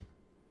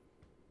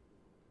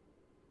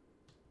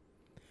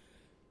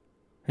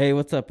Hey,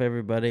 what's up,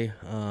 everybody?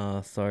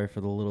 Sorry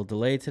for the little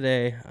delay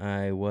today.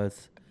 I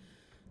was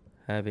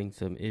having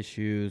some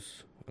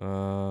issues,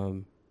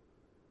 not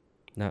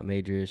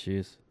major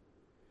issues.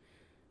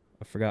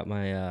 I forgot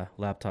my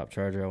laptop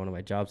charger on one of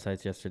my job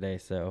sites yesterday,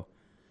 so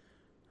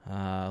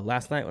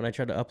last night when I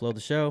tried to upload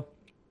the show,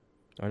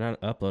 or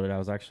not upload it, I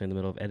was actually in the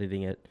middle of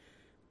editing it.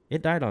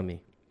 It died on me.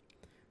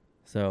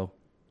 So,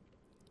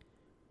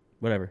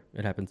 whatever,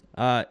 it happens.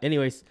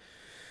 Anyways,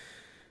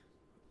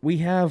 we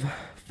have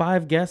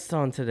 5 guests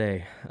on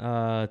today.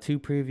 2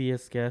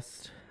 previous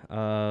guests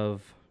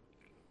of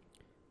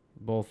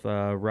both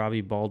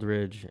Robbie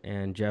Baldridge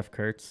and Jeff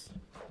Kurtz.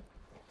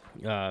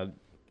 Robbie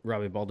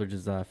Baldridge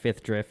is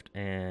Fifth Drift,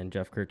 and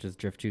Jeff Kurtz is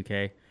Drift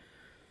 2K.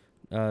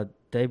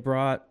 They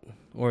brought,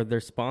 or their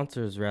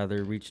sponsors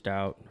rather, reached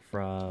out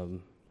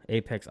from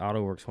Apex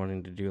Auto Works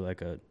wanting to do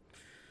like a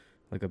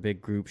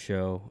big group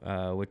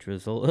show, which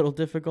was a little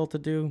difficult to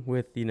do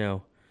with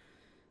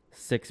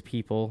 6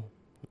 people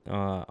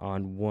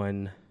on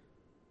one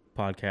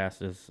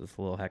podcast is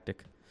a little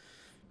hectic.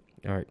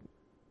 All right.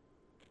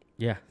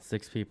 Yeah,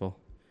 6 people.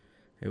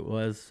 It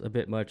was a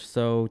bit much.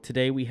 So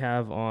today we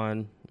have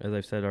on, as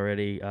I've said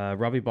already,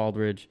 Robbie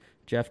Baldridge,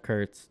 Jeff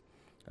Kurtz,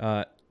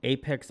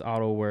 Apex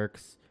Auto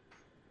Works,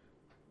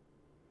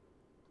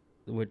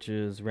 which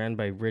is ran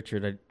by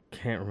Richard. I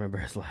can't remember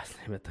his last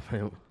name at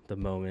the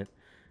moment.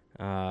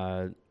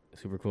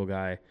 Super cool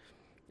guy.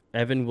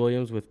 Evan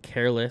Williams with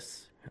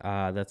Careless.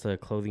 That's a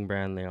clothing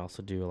brand. They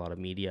also do a lot of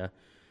media.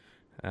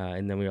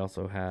 And then we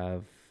also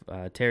have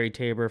Terry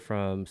Tabor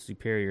from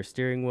Superior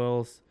Steering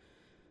Wheels.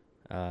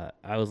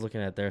 I was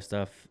looking at their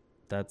stuff.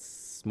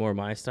 That's more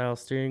my style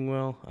steering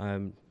wheel.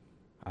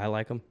 I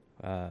like them.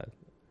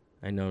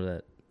 I know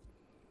that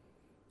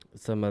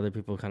some other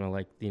people kind of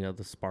like,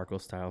 the sparkle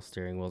style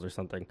steering wheels or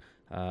something.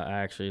 I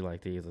actually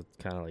like these. It's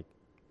kind of like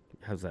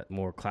has that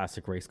more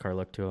classic race car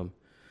look to them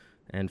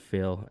and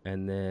feel.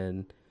 And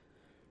then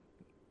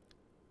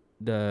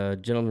the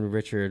gentleman,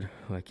 Richard,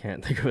 who I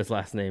can't think of his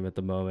last name at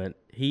the moment,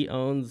 he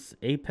owns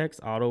Apex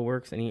Auto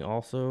Works, and he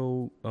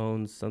also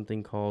owns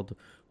something called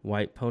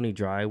White Pony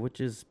Dry,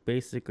 which is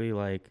basically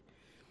like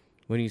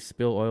when you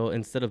spill oil,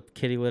 instead of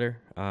kitty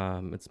litter,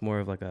 it's more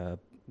of like a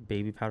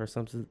baby powder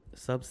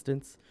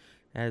substance,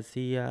 as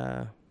he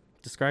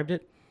described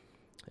it.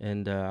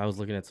 And I was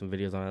looking at some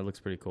videos on it. It looks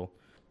pretty cool.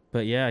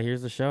 But yeah,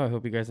 here's the show. I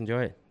hope you guys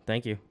enjoy it.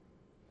 Thank you.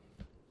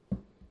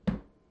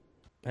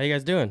 How you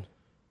guys doing?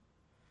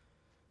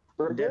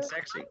 That's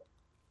sexy.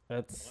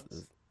 This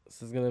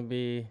is gonna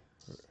be.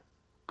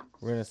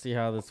 We're gonna see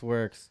how this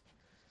works.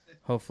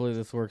 Hopefully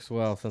this works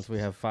well since we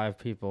have 5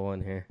 people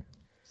in here.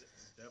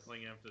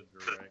 Definitely have to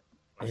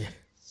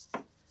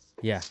direct.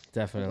 Yeah,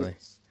 definitely.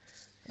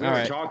 We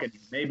were talking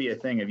maybe a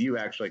thing of you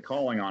actually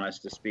calling on us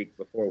to speak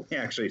before we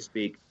actually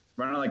speak.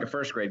 Running like a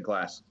first grade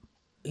class.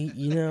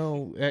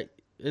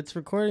 It's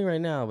recording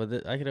right now,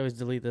 but I could always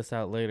delete this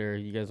out later.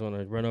 You guys want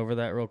to run over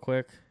that real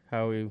quick?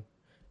 How you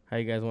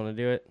guys want to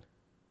do it?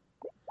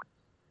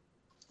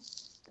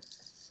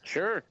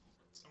 Sure.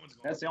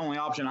 That's the only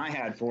option I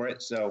had for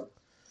it, so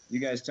you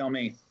guys tell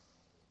me.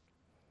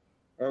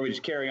 Or we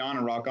just carry on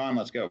and rock on.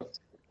 Let's go.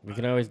 We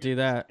can always do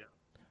that.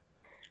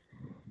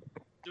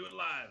 Do it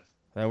live.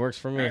 That works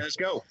for me. All right, let's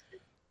go.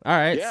 All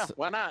right. Yeah,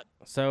 why not?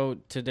 So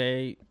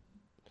today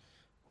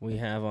we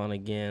have on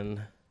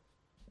again.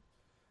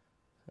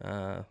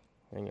 Hang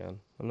on.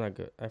 I'm not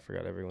good. I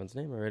forgot everyone's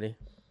name already.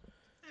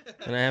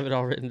 And I have it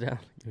all written down.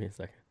 Give me a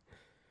second.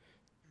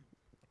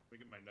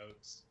 Look at my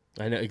notes.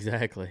 I know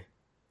exactly.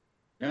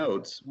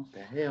 Notes. What the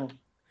hell?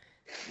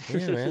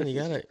 Yeah,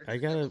 man,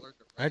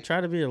 I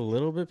try to be a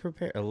little bit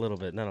prepared. A little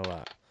bit, not a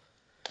lot.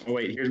 Oh,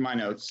 wait, here's my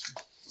notes.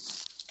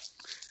 Is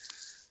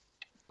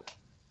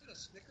it a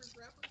Snickers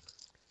wrapper?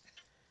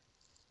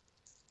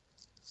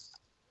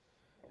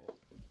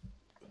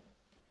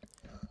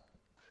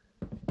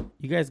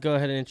 You guys go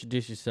ahead and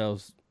introduce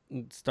yourselves.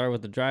 Start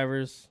with the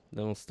drivers,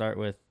 then we'll start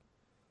with,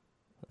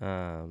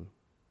 then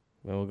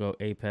we'll go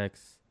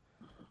Apex,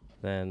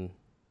 then...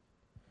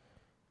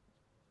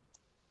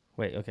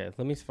 Wait, okay,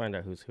 let me find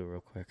out who's who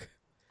real quick.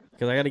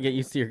 Because I got to get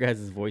used to your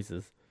guys'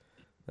 voices.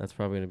 That's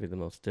probably going to be the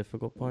most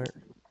difficult part.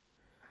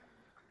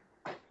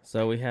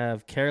 So we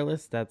have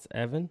Careless, that's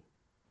Evan.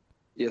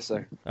 Yes,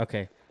 sir.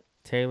 Okay.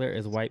 Taylor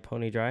is White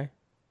Pony Dry.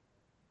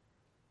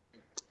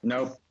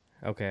 Nope.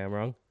 Okay, I'm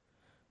wrong.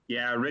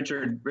 Yeah,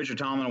 Richard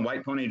Tomlin,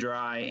 White Pony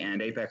Dry,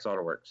 and Apex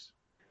Auto Works.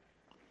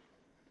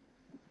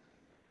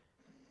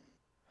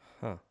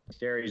 Huh.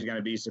 Terry's going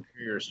to be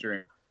Superior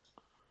Steering.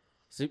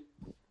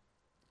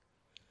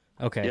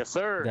 Okay. Yes,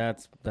 sir.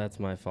 That's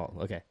my fault.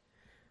 Okay.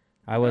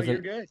 You're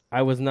good.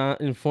 I was not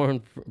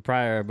informed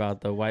prior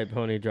about the White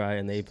Pony Dry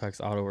and the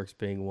Apex Auto Works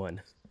being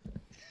one.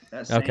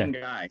 That same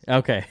guy.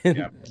 Okay.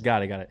 Yep.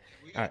 Got it.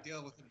 We gotta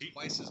deal with him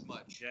twice as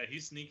much. Yeah,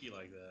 he's sneaky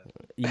like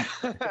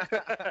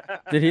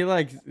that. Did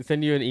he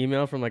send you an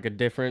email from a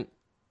different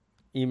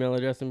email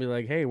address and be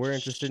like, "Hey, we're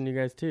interested in you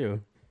guys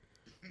too"?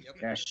 Yep.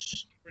 Yeah,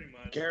 shh. Pretty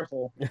much.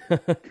 Careful. All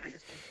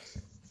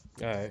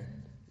right.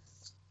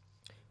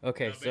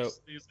 Okay, so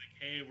basically it's like,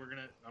 hey,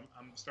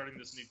 I'm starting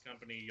this new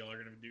company. Y'all are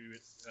gonna do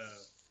it,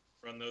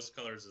 run those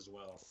colors as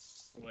well.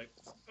 I'm like,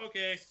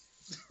 okay.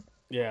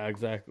 yeah,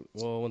 exactly.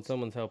 Well, when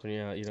someone's helping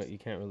you out, you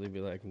can't really be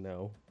like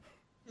no.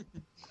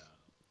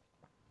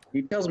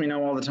 He tells me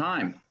no all the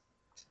time.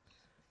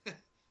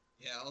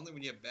 Yeah, only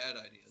when you have bad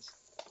ideas.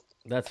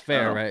 That's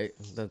fair, Oh. right?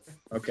 That's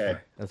Okay.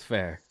 That's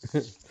fair.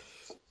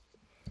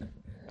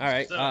 All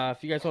right. So-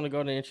 If you guys want to go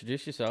and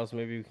introduce yourselves,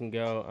 maybe we can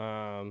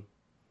go.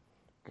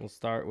 We'll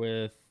start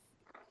with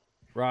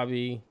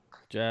Robbie,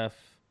 Jeff.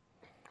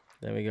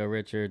 Then we go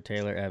Richard,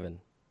 Taylor, Evan.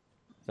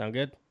 Sound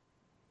good?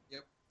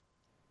 Yep.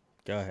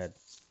 Go ahead.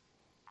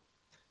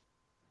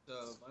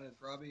 So my name's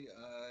Robbie.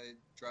 I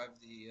drive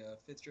the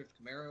Fifth Drift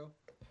Camaro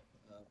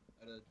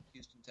out of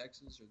Houston,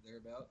 Texas, or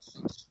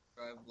thereabouts.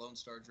 Drive Lone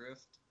Star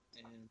Drift,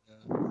 and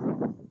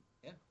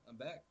yeah, I'm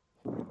back.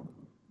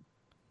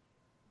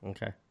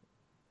 Okay.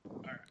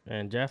 All right.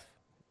 And Jeff.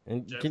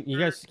 And Jeff can you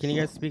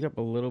guys speak up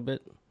a little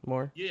bit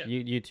more? Yeah.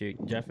 You two,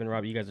 Jeff and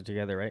Robbie, you guys are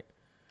together, right?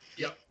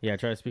 Yep. Yeah.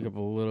 Try to speak up a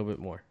little bit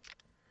more.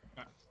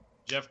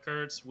 Jeff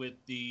Kurtz with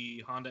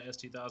the Honda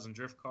S2000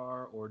 Drift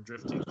Car or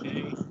Drift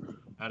 2K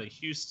out of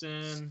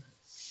Houston,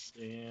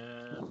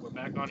 and we're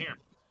back on here.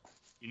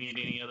 You need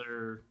any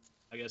other,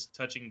 I guess,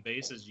 touching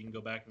bases? You can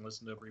go back and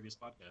listen to a previous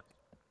podcast.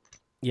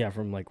 Yeah,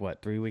 from like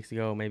what, 3 weeks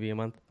ago, maybe a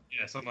month.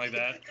 Yeah, something like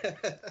that.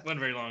 Wasn't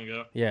very long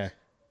ago. Yeah.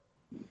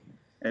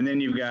 And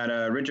then you've got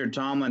Richard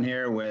Tomlin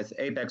here with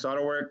Apex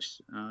Auto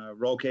Works,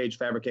 roll cage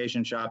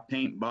fabrication shop,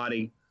 paint,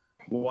 body,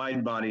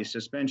 wide body,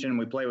 suspension.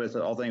 We play with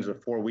all things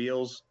with 4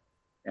 wheels.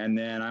 And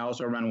then I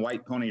also run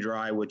White Pony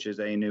Dry, which is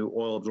a new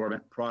oil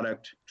absorbent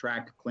product,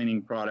 track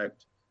cleaning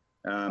product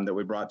that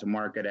we brought to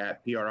market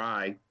at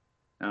PRI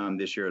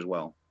this year as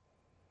well.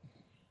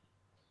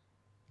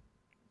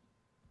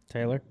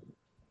 Taylor.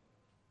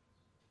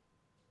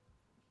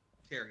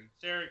 Terry.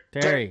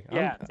 Terry.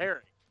 Yeah,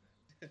 Terry.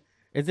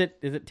 Is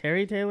it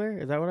Terry Taylor?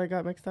 Is that what I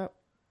got mixed up?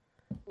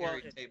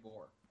 Terry Well, Tabor.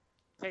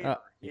 Taylor.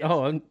 yes.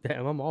 Oh,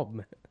 damn, I'm all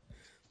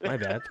my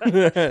bad.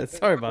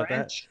 Sorry about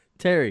that. French.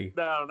 Terry.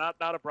 No, not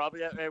a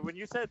problem. Yeah, when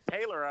you said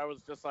Taylor, I was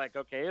just like,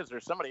 okay, is there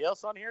somebody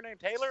else on here named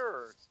Taylor?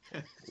 Or...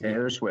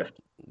 Taylor Swift.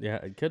 Yeah,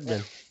 it could have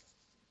been.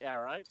 Yeah,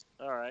 right.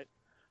 All right.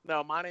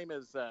 No, my name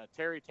is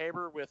Terry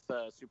Tabor with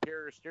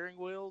Superior Steering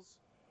Wheels.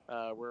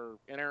 We're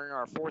entering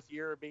our 4th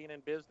year of being in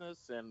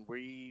business, and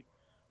we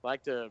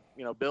like to,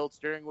 build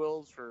steering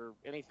wheels for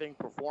anything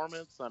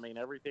performance. I mean,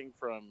 everything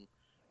from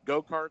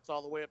go-karts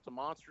all the way up to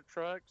monster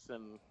trucks,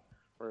 and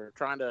we're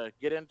trying to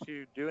get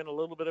into doing a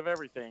little bit of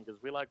everything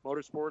because we like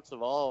motorsports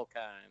of all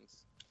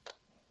kinds.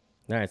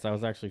 Nice. I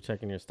was actually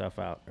checking your stuff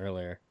out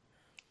earlier.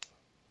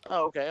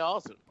 Oh, okay,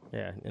 awesome.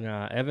 Yeah. And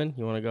Evan,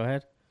 you want to go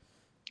ahead?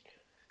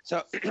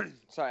 So,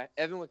 sorry,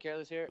 Evan with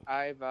Careless here.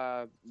 I've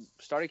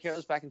started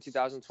Careless back in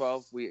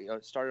 2012. We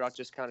started off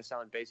just kind of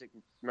selling basic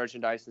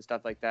merchandise and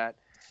stuff like that.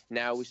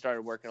 Now we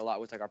started working a lot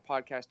with like our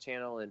podcast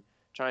channel and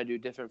trying to do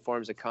different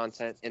forms of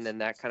content, and then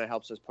that kind of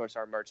helps us push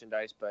our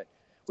merchandise. But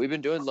we've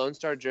been doing Lone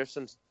Star Drift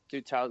since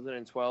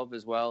 2012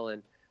 as well,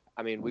 and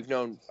I mean we've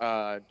known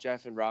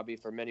Jeff and Robbie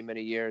for many,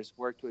 many years.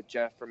 Worked with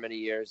Jeff for many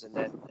years, and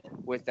then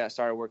with that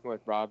started working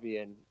with Robbie,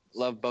 and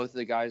love both of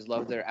the guys.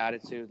 Love their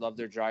attitude. Love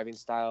their driving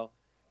style.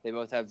 They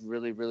both have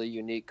really, really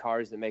unique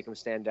cars that make them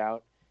stand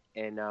out.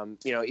 And,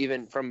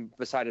 even from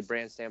beside a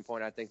brand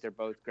standpoint, I think they're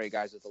both great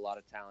guys with a lot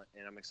of talent,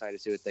 and I'm excited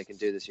to see what they can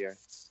do this year.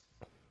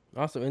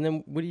 Awesome. And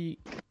then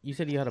you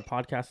said you had a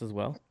podcast as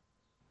well?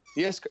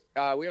 Yes,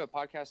 we have a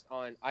podcast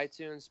on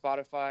iTunes,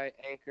 Spotify,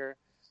 Anchor,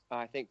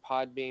 I think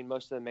Podbean,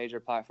 most of the major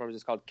platforms.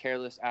 It's called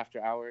Careless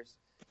After Hours,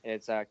 and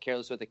it's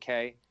Careless with a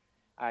K.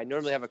 I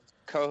normally have a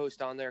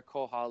co-host on there,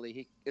 Cole Hawley.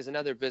 He is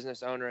another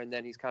business owner, and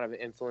then he's kind of an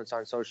influence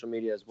on social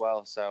media as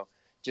well. So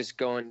just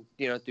going,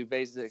 through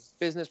basic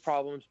business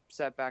problems,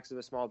 setbacks of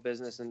a small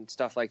business and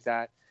stuff like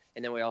that.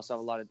 And then we also have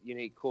a lot of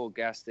unique, cool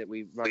guests that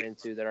we run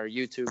into that are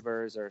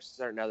YouTubers or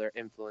certain other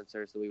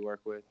influencers that we work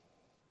with.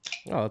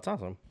 Oh, that's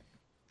awesome.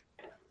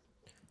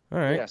 All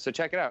right. Yeah, so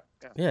check it out.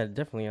 Yeah,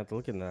 definitely have to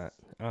look at that.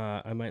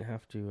 I might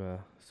have to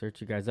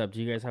search you guys up.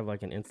 Do you guys have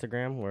like an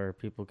Instagram where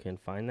people can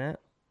find that?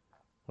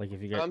 Like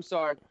if you get... So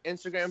our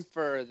Instagram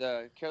for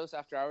the Careless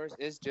After Hours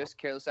is just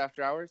Careless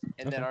After Hours,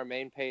 and then our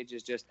main page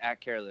is just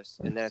 @Careless,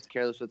 and then it's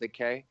Careless with a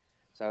K.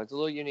 So it's a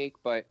little unique,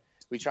 but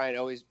we try and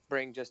always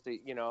bring just a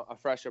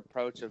fresh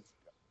approach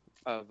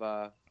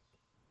of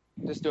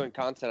just doing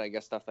content, I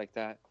guess, stuff like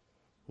that.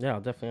 Yeah,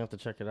 I'll definitely have to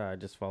check it out. I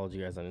just followed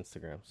you guys on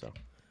Instagram, so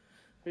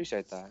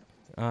appreciate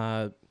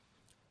that.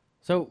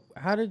 So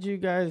how did you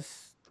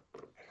guys?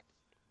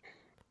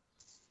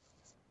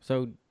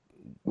 So,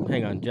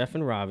 hang on, Jeff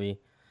and Robbie.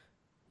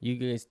 You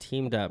guys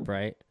teamed up,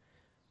 right?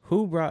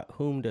 Who brought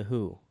whom to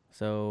who?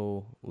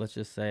 So let's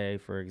just say,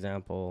 for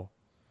example,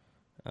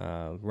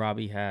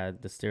 Robbie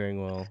had the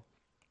steering wheel,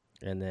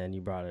 and then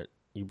you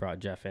brought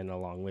Jeff in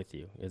along with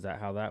you. Is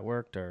that how that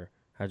worked, or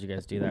how'd you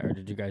guys do that, or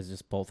did you guys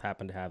just both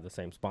happen to have the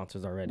same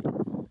sponsors already?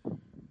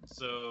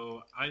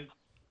 So I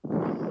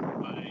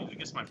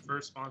guess my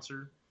first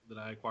sponsor that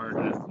I acquired,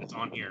 it's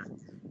on here,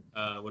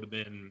 would have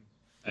been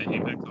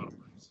Apex Auto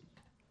Works.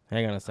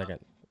 Hang on a second.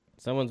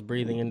 Someone's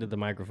breathing into the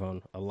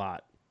microphone a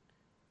lot.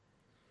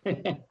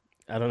 I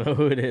don't know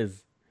who it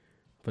is,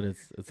 but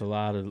it's a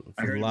lot of. It's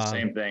I heard a lot. the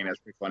same thing. That's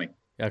pretty funny.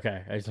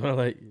 Okay, I just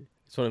want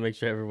to make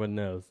sure everyone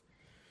knows.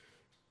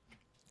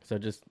 So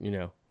just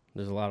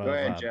there's a lot of Go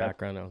ahead, Jeff.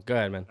 background noise. Go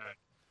ahead, man.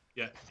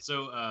 Yeah.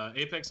 So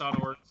Apex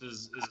Auto Works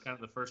is kind of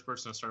the first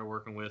person I started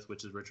working with,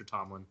 which is Richard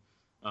Tomlin.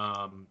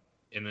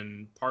 And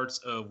then parts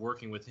of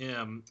working with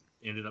him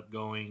ended up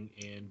going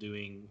and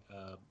doing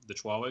the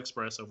Chihuahua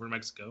Express over in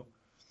Mexico.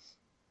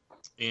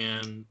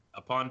 And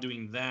upon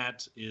doing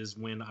that is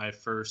when I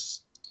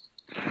first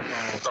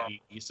called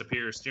the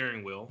Superior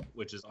Steering Wheel,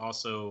 which is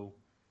also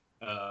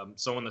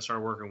someone that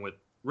started working with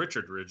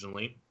Richard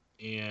originally.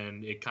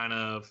 And it kind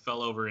of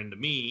fell over into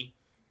me,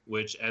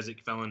 which as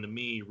it fell into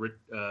me,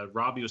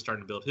 Robbie was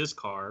starting to build his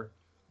car.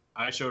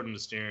 I showed him the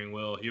steering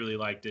wheel. He really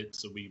liked it,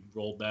 so we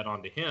rolled that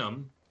onto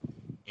him.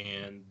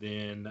 And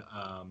then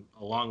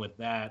along with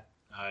that,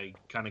 I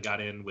kind of got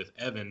in with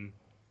Evan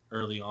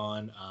early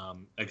on.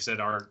 Like I said,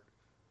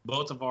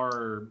 both of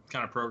our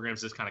kind of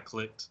programs just kind of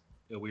clicked.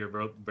 We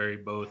were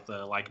both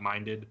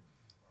like-minded.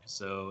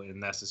 So,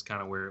 and that's just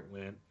kind of where it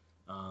went.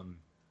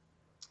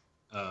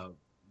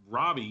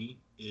 Robbie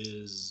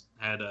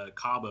had a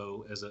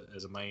Cabo as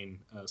a main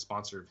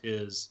sponsor of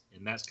his,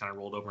 and that's kind of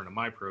rolled over into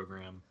my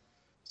program.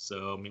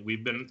 So, I mean,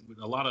 we've been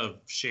a lot of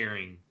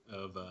sharing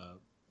of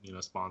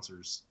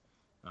sponsors.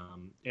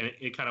 And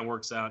it kind of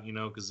works out,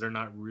 because they're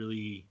not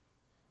really.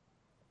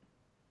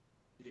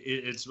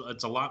 It's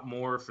a lot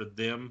more for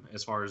them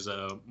as far as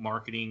a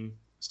marketing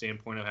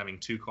standpoint of having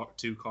two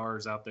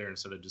cars out there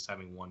instead of just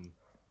having one.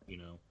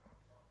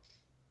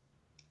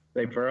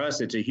 Like for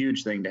us, it's a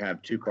huge thing to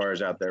have two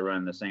cars out there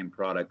running the same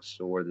products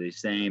or the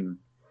same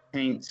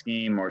paint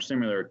scheme or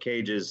similar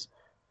cages.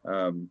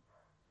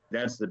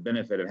 That's the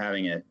benefit of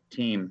having a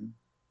team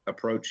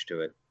approach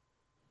to it.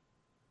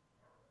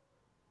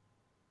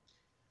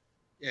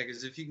 Yeah,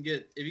 because if you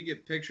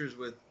get pictures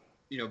with,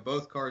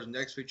 both cars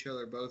next to each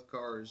other, both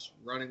cars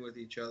running with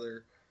each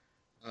other,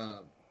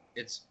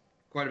 it's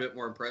quite a bit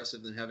more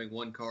impressive than having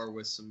one car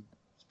with some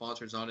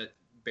sponsors on it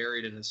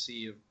buried in a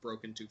sea of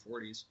broken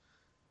 240s.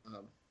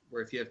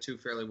 Where if you have two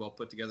fairly well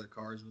put together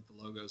cars with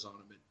the logos on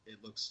them,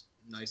 it looks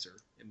nicer,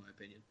 in my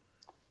opinion.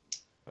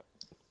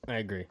 I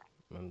agree.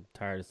 I'm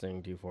tired of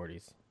seeing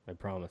 240s. I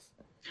promise.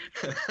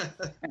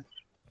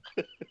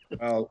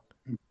 Well,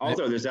 I'll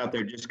throw this out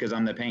there just because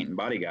I'm the paint and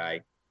body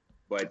guy,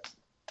 but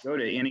go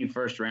to any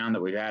first round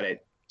that we've had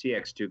at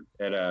TX2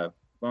 at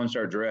Lone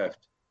Star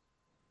Drift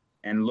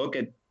and look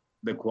at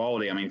the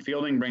quality. I mean,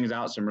 Fielding brings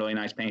out some really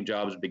nice paint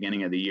jobs at the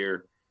beginning of the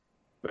year,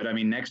 but I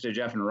mean, next to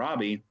Jeff and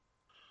Robbie,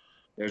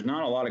 there's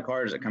not a lot of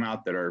cars that come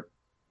out that are,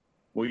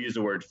 we'll use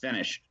the word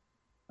finished.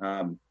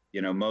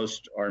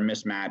 Most are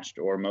mismatched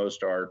or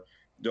most are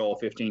dull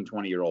 15,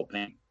 20-year-old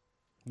paint.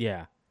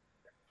 Yeah.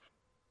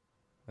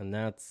 And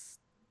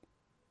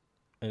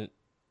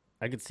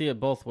I could see it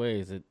both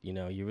ways. That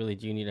you really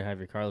do need to have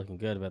your car looking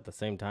good, but at the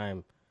same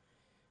time,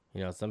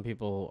 some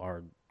people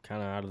are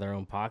kind of out of their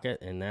own pocket,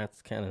 and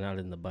that's kind of not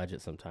in the budget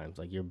sometimes.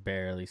 Like you're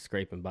barely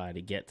scraping by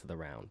to get to the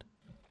round.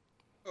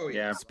 Oh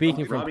yeah.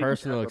 Speaking from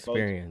personal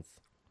experience.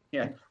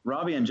 Yeah,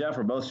 Robbie and Jeff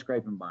are both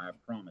scraping by, I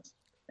promise.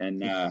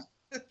 And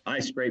I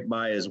scrape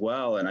by as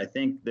well. And I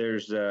think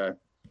there's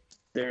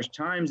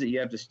times that you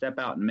have to step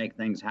out and make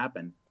things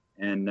happen.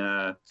 And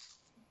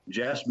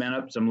Jeff's been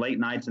up some late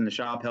nights in the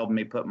shop helping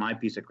me put my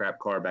piece of crap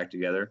car back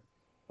together.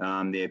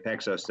 The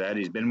Apexo set.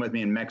 He's been with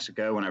me in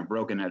Mexico when I've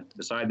broken it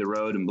beside the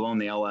road and blown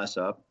the LS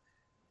up.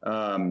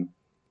 And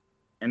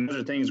those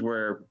are things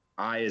where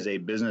I, as a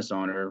business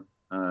owner,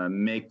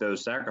 make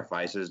those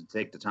sacrifices to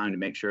take the time to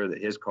make sure that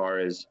his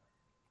car is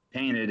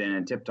painted and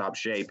in tip-top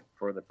shape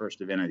for the first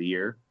event of the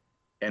year,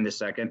 and the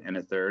second, and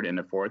the third, and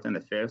the fourth, and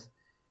the fifth.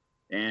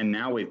 And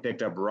now we've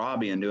picked up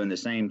Robbie and doing the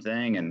same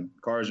thing, and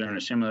cars are in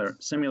a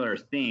similar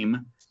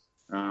theme.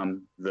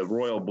 The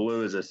royal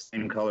blue is the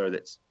same color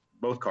that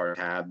both cars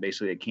have,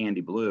 basically a candy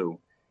blue.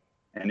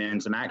 And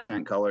then some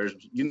accent colors.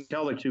 You can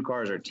tell the two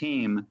cars are a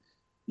team,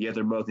 yet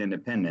they're both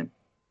independent.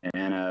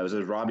 And as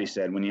Robbie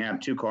said, when you have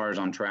two cars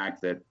on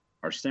track that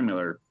are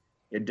similar,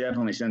 it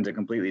definitely sends a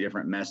completely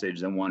different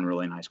message than one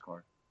really nice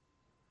car.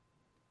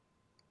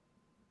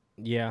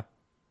 Yeah,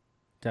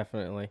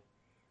 definitely.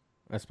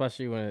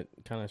 Especially when it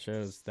kind of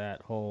shows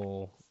that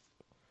whole,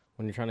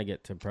 when you're trying to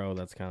get to pro,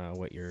 that's kind of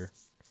what you're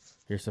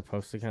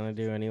supposed to kind of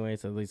do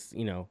anyways. At least,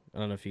 I don't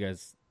know if you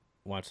guys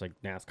watch like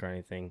NASCAR or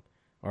anything,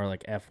 or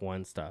like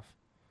F1 stuff.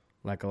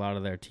 Like a lot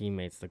of their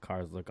teammates, the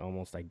cars look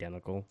almost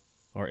identical,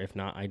 or if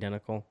not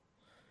identical.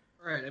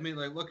 Right. I mean,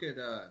 like look at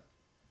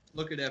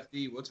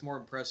FD. What's more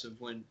impressive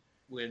when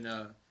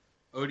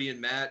Odie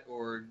and Matt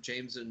or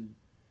James and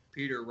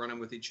Peter running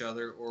with each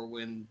other, or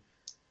when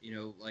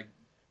like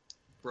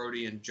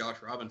Brody and Josh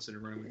Robinson are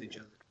running with each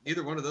other?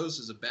 Neither one of those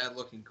is a bad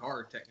looking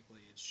car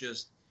technically. It's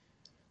just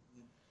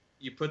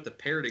you put the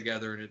pair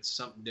together and it's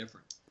something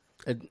different.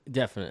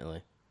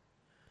 Definitely.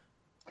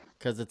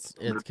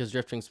 Because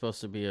drifting's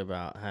supposed to be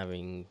about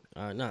having,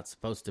 not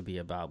supposed to be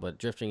about, but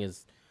drifting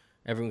is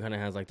everyone kind of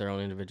has like their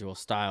own individual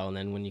style, and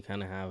then when you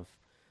kind of have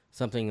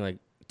something like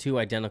two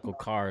identical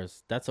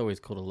cars, that's always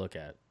cool to look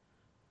at,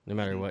 no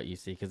matter what you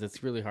see, because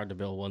it's really hard to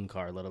build one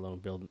car, let alone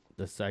build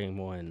the same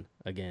one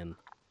again.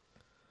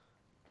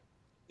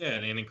 Yeah,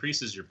 and it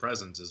increases your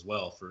presence as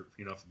well for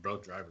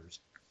both drivers.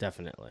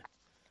 Definitely.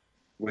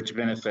 Which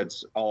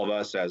benefits all of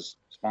us as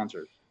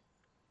sponsors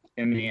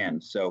in the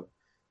end. So,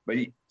 but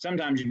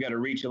sometimes you've got to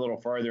reach a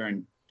little farther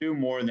and do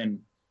more than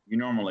you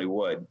normally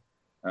would.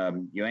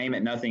 You aim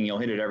at nothing, you'll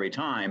hit it every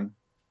time,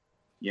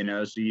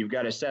 so you've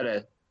got to set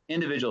a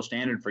individual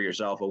standard for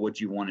yourself of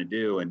what you want to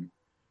do. And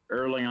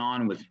early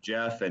on with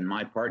Jeff and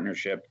my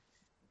partnership,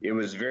 it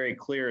was very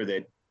clear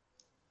that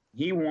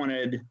he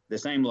wanted the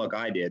same look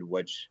I did,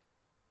 which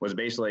was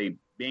basically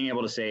being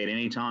able to say at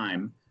any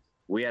time,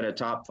 we had a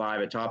top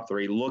 5, a top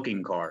 3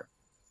 looking car.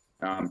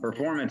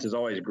 Performance is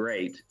always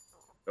great,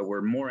 but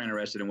we're more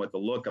interested in what the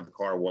look of the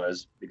car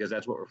was, because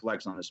that's what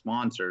reflects on the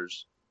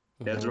sponsors.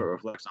 That's what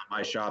reflects on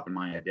my shop and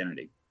my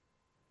identity.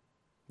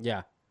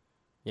 Yeah.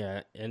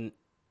 Yeah. And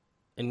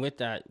with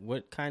that,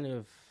 what kind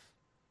of,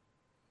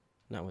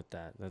 not with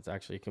that, that's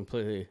actually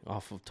completely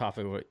off of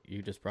topic what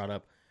you just brought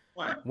up.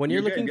 What? When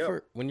you're looking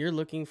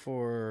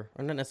for,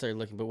 or not necessarily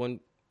looking, but when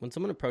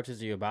someone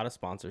approaches you about a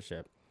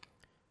sponsorship,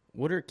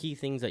 what are key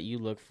things that you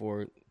look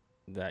for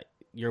that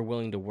you're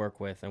willing to work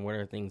with, and what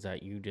are things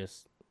that you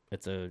just,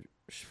 it's a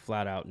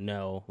flat out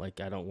no, like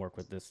I don't work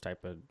with this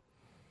type of,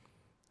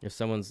 if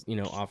someone's,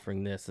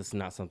 offering this, it's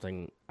not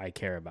something I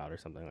care about or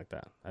something like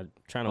that. I'm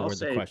trying to word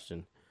the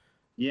question.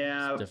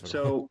 Yeah.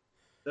 So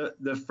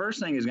the first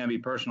thing is going to be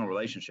personal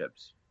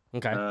relationships.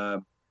 Okay.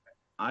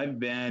 I've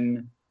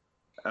been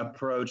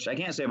approached, I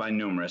can't say by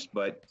numerous,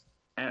 but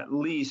at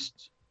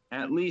least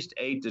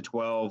 8 to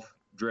 12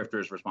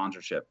 drifters for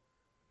sponsorship,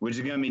 which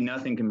is going to be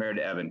nothing compared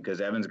to Evan, because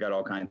Evan's got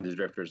all kinds of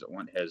drifters that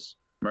want his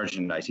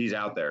merchandise. He's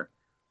out there.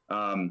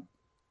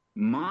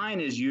 Mine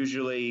is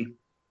usually,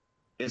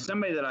 it's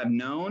somebody that I've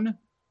known,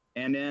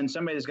 and then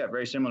somebody that's got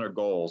very similar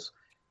goals.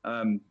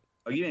 I'll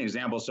give you an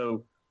example.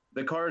 So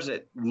the cars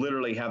that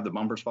literally have the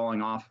bumpers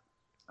falling off,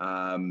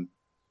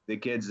 the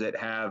kids that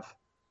have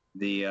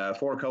the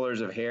 4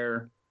 colors of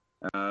hair,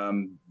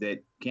 that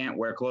can't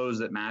wear clothes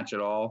that match at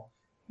all,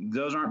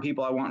 those aren't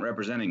people I want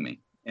representing me.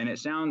 And it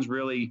sounds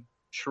really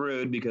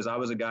shrewd, because I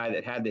was a guy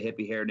that had the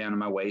hippie hair down to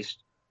my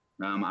waist.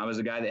 I was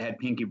a guy that had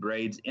pinky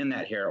braids in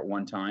that hair at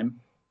one time.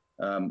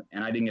 And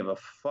I didn't give a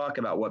fuck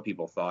about what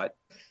people thought.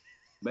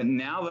 But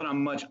now that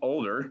I'm much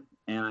older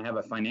and I have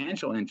a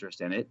financial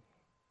interest in it,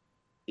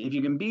 if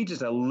you can be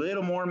just a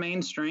little more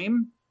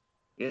mainstream,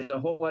 it's a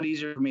whole lot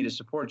easier for me to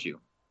support you.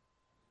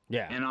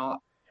 Yeah. And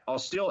I'll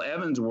steal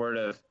Evan's word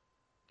of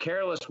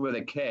careless with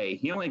a K.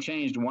 He only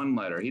changed one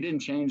letter. He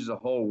didn't change the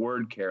whole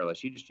word careless.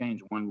 He just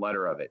changed one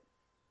letter of it.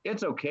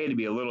 It's okay to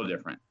be a little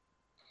different,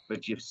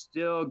 but you've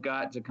still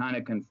got to kind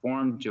of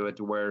conform to it,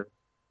 to where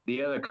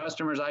the other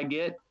customers I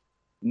get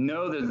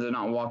know that they're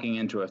not walking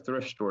into a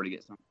thrift store to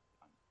get something.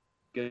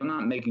 Because I'm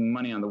not making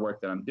money on the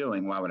work that I'm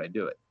doing. Why would I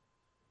do it?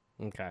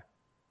 Okay.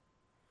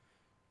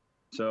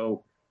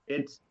 So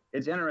it's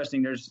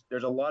interesting. There's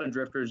a lot of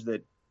drifters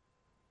that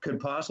could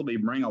possibly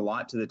bring a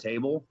lot to the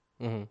table,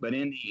 but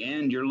in the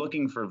end, you're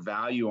looking for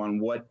value on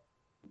what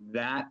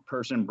that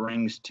person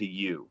brings to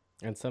you.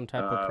 And some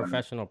type of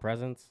professional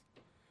presence.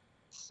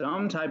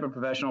 Some type of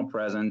professional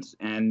presence.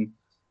 And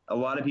a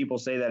lot of people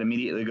say that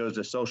immediately goes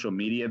to social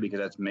media, because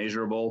that's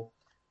measurable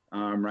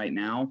right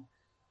now.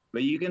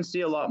 But you can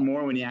see a lot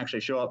more when you actually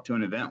show up to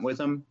an event with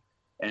them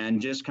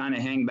and just kind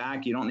of hang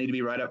back. You don't need to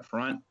be right up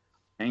front.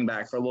 Hang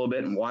back for a little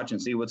bit and watch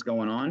and see what's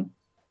going on.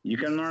 You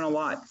can learn a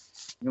lot.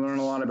 You can learn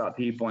a lot about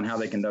people and how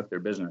they conduct their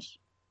business,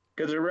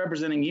 because they're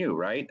representing you,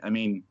 right? I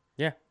mean,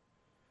 yeah,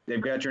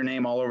 they've got your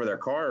name all over their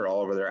car, or all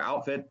over their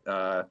outfit.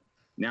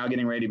 Now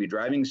getting ready to be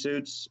driving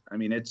suits. I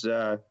mean, it's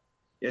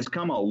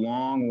come a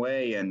long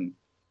way. And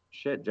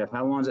shit, Jeff,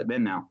 how long has it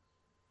been now?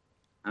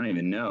 I don't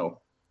even know.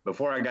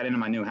 Before I got into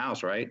my new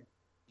house, right?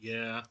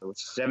 Yeah. So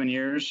it's 7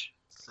 years.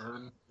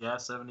 7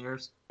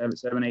 years.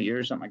 7, 8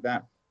 years, something like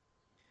that.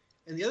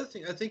 And the other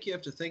thing I think you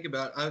have to think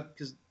about,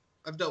 because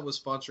I've dealt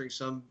with sponsoring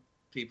some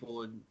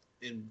people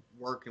in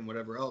work and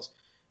whatever else.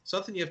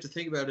 Something you have to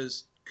think about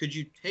is, could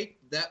you take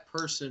that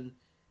person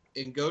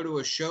and go to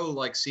a show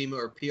like SEMA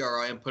or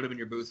PRI and put them in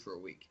your booth for a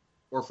week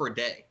or for a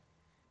day,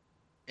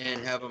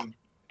 and have them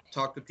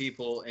talk to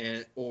people,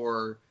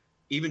 or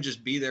even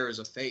just be there as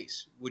a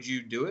face? Would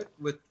you do it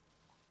with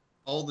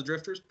all the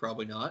drifters?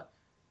 Probably not.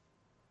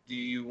 Do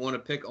you want to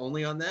pick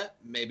only on that?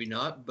 Maybe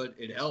not, but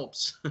it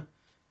helps.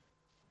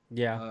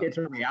 Yeah. It's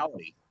a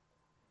reality.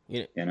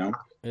 You know?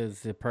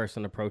 Is the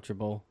person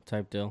approachable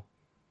type deal?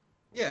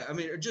 Yeah, I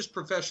mean, just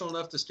professional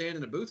enough to stand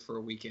in a booth for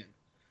a weekend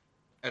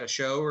at a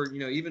show, or,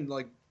 even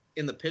like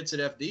in the pits at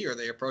FD, are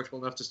they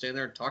approachable enough to stand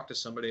there and talk to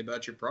somebody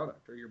about your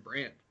product or your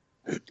brand?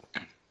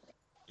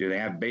 Do they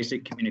have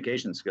basic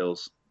communication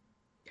skills?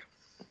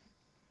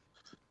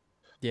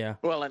 Yeah.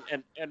 Well, and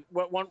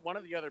one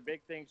of the other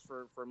big things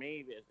for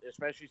me,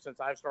 especially since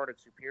I've started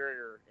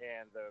Superior,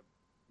 and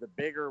the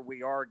bigger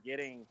we are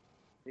getting,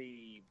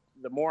 the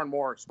the more and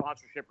more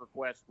sponsorship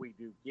requests we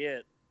do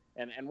get,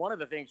 and one of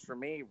the things for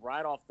me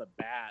right off the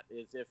bat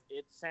is if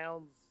it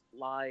sounds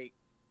like,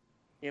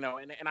 and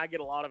I get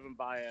a lot of them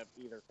via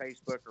either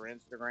Facebook or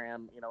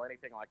Instagram,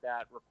 anything like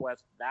that,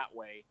 request that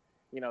way,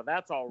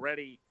 that's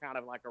already kind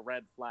of like a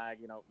red flag.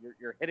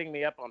 You're hitting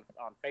me up on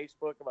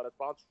Facebook about a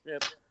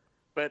sponsorship,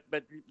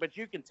 but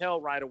you can tell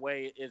right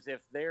away is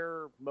if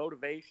their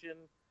motivation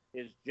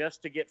is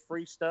just to get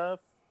free stuff,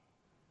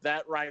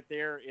 that right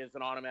there is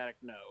an automatic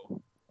no.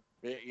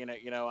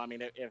 I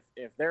mean,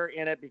 if they're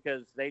in it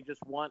because they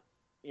just want,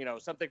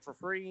 something for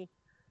free,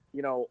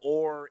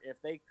 or if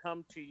they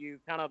come to you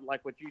kind of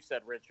like what you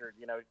said, Richard,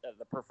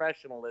 the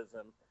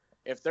professionalism,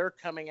 if they're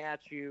coming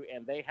at you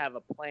and they have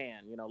a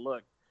plan,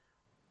 look,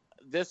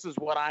 this is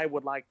what I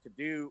would like to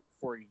do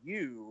for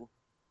you.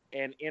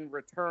 And in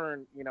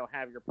return,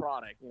 have your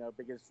product,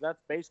 because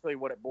that's basically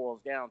what it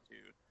boils down to.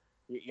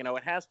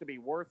 It has to be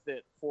worth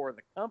it for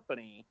the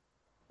company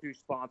to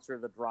sponsor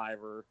the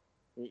driver.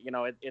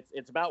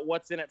 It's about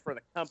what's in it for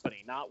the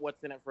company, not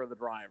what's in it for the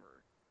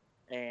driver.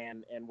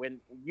 And when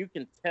you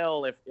can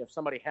tell if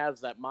somebody has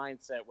that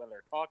mindset when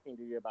they're talking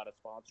to you about a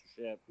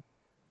sponsorship,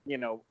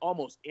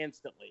 almost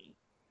instantly.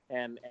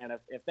 And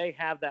if they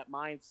have that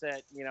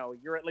mindset,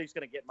 you're at least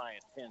going to get my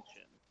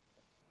attention.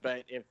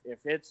 But if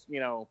it's,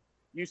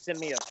 you send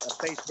me a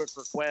Facebook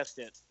request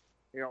at,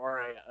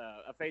 or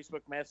a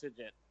Facebook message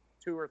at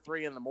 2 or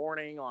 3 in the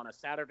morning on a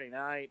Saturday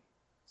night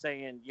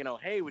saying,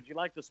 hey, would you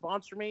like to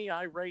sponsor me?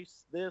 I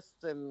race this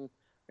and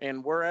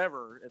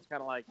wherever. It's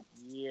kind of like,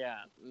 yeah,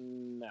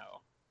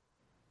 no.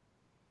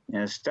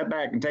 Step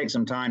back and take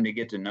some time to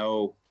get to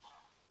know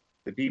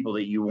the people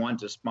that you want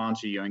to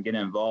sponsor you and get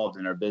involved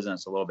in their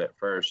business a little bit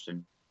first.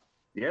 And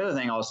the other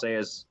thing I'll say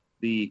is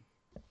the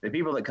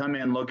people that come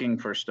in looking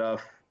for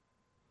stuff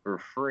for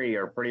free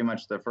are pretty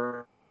much the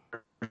first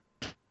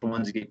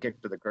ones to get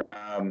kicked to the curb.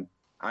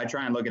 I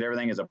try and look at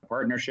everything as a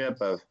partnership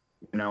of,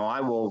 I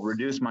will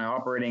reduce my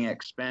operating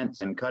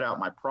expense and cut out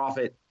my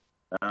profit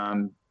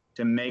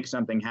to make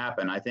something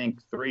happen. I think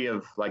 3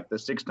 of like the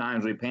 6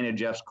 times we painted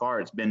Jeff's car,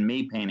 it's been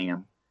me painting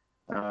him.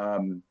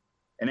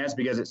 And that's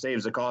because it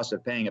saves the cost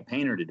of paying a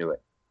painter to do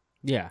it.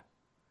 Yeah.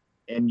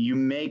 And you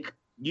make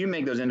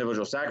those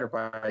individual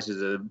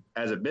sacrifices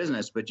as a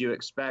business, but you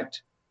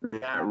expect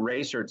that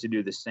racer to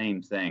do the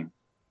same thing.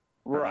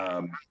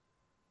 Right.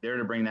 They're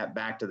to bring that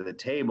back to the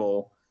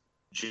table.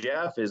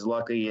 Jeff is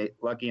lucky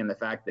in the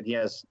fact that he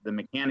has the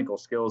mechanical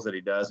skills that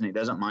he does, and he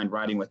doesn't mind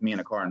riding with me in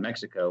a car in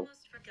Mexico.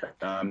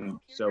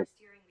 So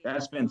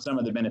that's been some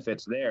of the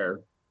benefits there,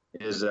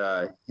 is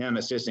him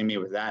assisting me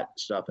with that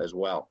stuff as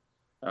well.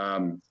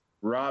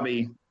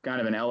 Robbie, kind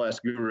of an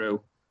LS guru,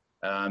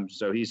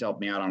 so he's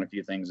helped me out on a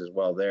few things as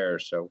well there.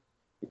 So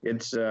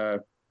it's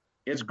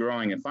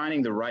growing and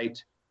finding the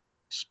right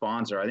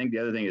sponsor. I think the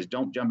other thing is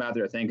don't jump out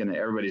there thinking that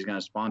everybody's going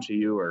to sponsor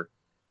you or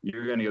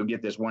you're going to go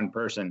get this one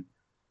person.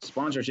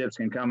 Sponsorships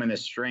can come in the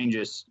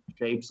strangest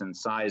shapes and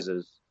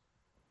sizes.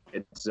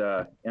 It's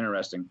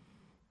interesting.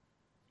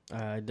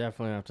 I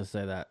definitely have to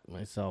say that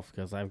myself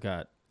because I've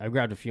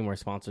grabbed a few more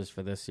sponsors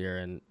for this year,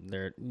 and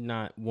they're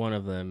not one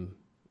of them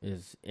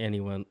is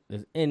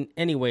in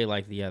any way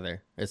like the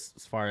other as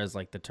far as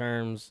like the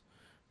terms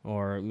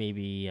or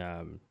maybe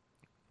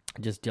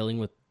just dealing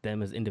with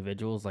them as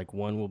individuals. Like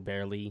one will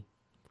barely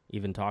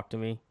even talk to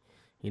me,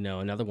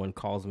 another one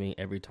calls me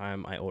every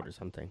time I order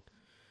something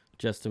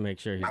just to make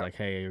sure. He's like,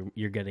 hey,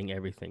 you're getting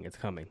everything, it's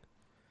coming.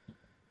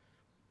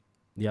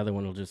 The other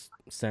one will just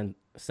send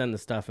the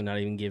stuff and not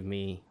even give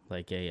me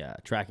like a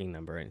tracking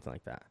number or anything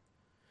like that.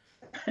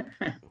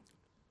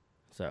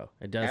 So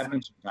it does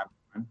happens from time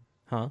to time.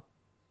 Huh?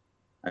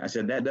 I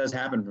said that does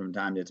happen from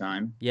time to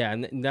time. Yeah,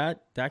 and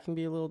that can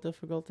be a little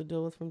difficult to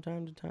deal with from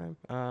time to time.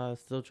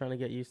 Still trying to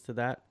get used to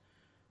that.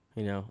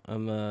 I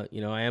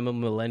am a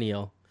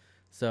millennial,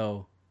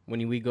 so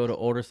when we go to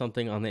order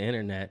something on the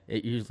internet,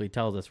 it usually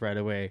tells us right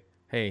away,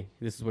 hey,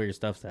 this is where your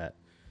stuff's at.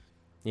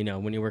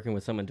 When you're working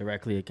with someone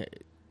directly,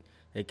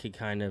 it could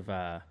kind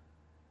of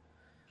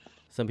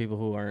some people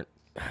who aren't,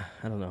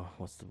 I don't know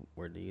what's the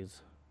word to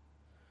use.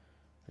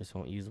 I just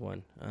won't use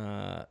one.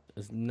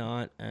 Is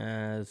not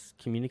as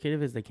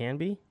communicative as they can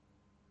be.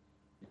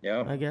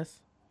 Yeah, I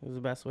guess is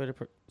the best way to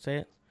say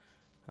it.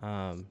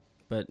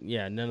 But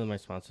yeah, none of my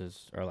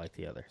sponsors are like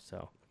the other.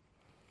 So,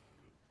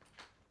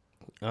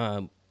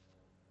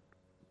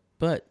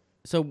 but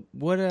so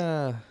what?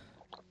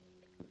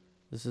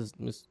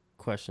 This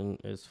question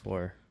is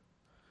for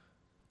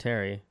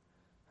Terry.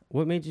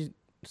 What made you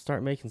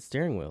start making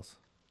steering wheels?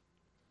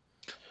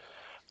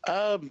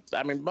 I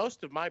mean,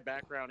 most of my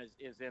background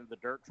is in the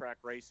dirt track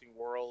racing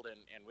world,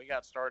 and we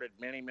got started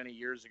many, many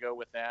years ago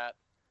with that.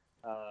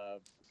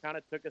 Kind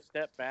of took a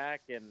step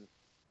back, and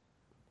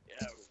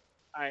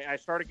I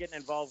started getting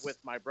involved with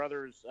my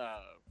brother's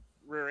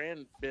rear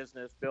end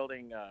business,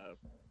 building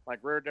like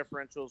rear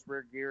differentials,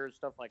 rear gears,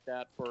 stuff like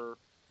that for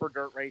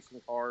dirt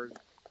racing cars,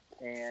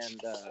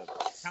 and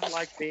kind of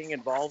like being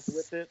involved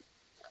with it,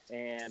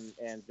 and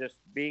just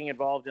being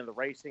involved in the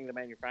racing, the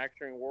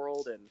manufacturing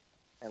world,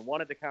 and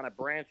wanted to kind of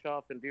branch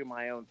off and do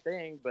my own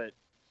thing, but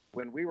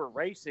when we were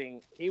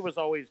racing, he was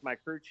always my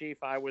crew chief.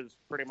 I was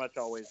pretty much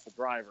always the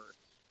driver.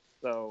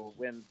 So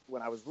when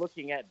I was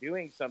looking at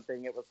doing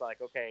something, it was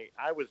like, okay,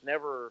 I was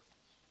never,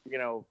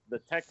 the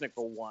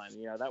technical one.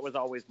 That was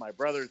always my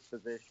brother's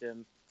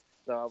position.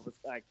 So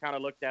I kind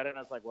of looked at it and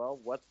I was like, well,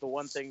 what's the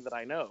one thing that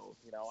I know?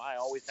 I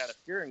always had a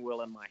steering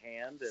wheel in my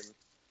hand,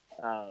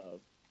 and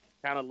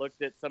kind of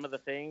looked at some of the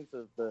things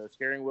of the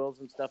steering wheels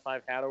and stuff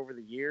I've had over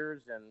the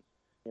years, and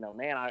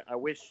man, I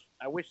wish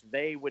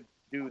they would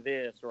do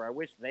this, or I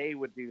wish they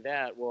would do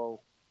that.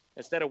 Well,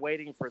 instead of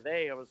waiting for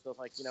I was just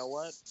like, you know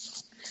what,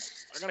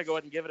 I'm gonna go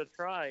ahead and give it a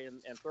try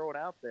and throw it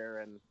out there.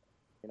 And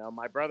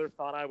my brother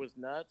thought I was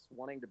nuts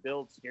wanting to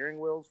build steering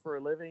wheels for a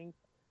living,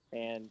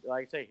 and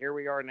like I say, here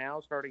we are now,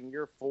 starting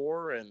year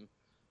 4, and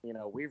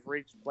we've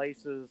reached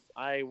places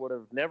I would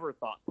have never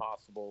thought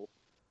possible,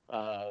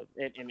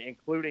 and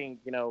including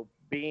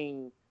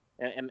being.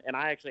 And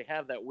I actually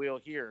have that wheel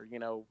here,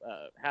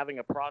 having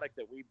a product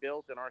that we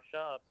built in our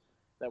shop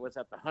that was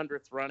at the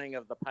 100th running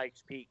of the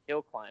Pikes Peak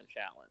Hill Climb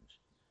Challenge.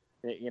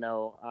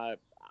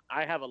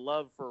 I have a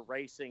love for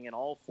racing in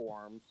all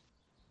forms.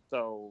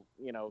 So,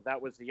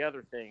 that was the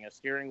other thing. A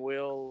steering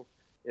wheel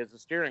is a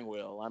steering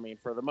wheel. I mean,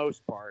 for the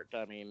most part.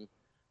 I mean,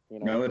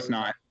 No, it's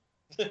not.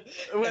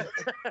 Well,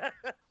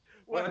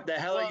 What the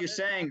hell are you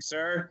saying,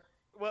 sir?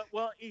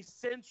 Well,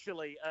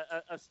 essentially,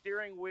 a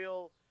steering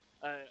wheel.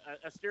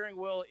 A steering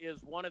wheel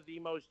is one of the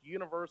most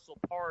universal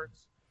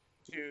parts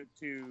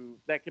to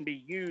that can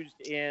be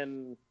used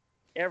in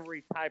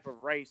every type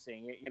of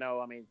racing.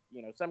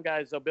 Some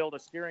guys, they'll build a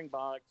steering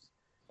box,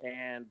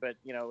 but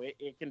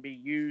it can be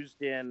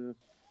used in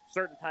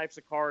certain types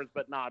of cars,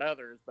 but not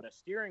others. But a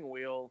steering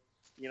wheel,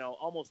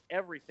 almost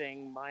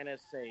everything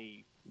minus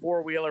a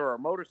 4-wheeler or a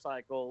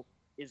motorcycle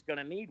is going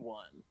to need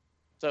one.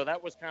 So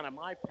that was kind of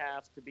my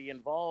path to be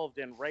involved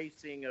in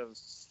racing of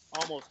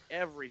almost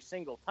every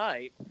single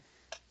type.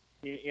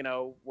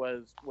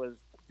 Was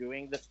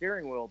doing the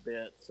steering wheel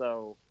bit.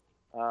 So,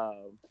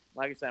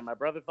 like I said, my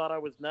brother thought I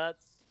was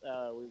nuts.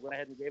 We went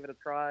ahead and gave it a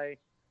try,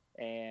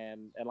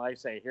 and like I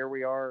say, here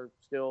we are,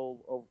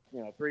 still,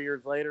 3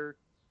 years later,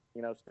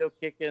 still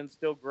kicking,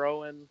 still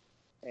growing,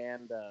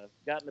 and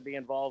gotten to be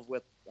involved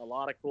with a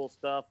lot of cool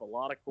stuff, a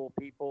lot of cool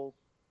people,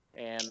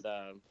 and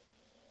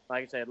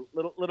like I said,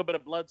 little bit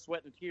of blood,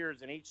 sweat, and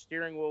tears in each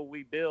steering wheel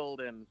we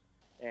build, and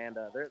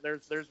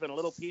there's been a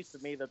little piece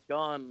of me that's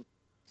gone.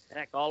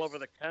 Heck, all over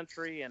the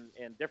country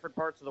and different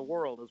parts of the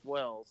world as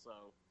well. So,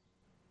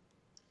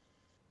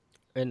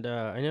 And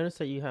I noticed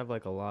that you have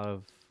like a lot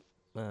of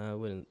what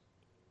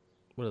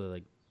are they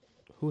like?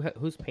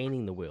 Who's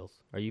painting the wheels?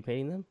 Are you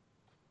painting them?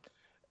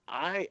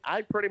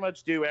 I pretty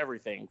much do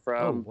everything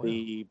from wow.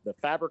 the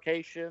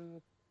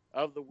fabrication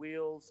of the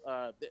wheels.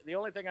 The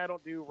only thing I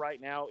don't do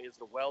right now is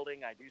the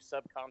welding. I do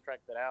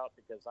subcontract it out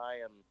because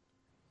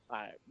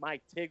my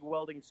TIG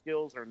welding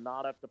skills are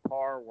not up to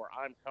par where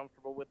I'm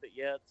comfortable with it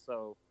yet.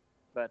 So,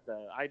 but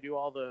I do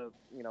all the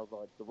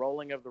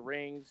rolling of the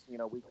rings.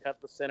 We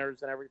cut the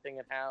centers and everything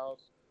in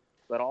house,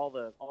 but all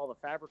the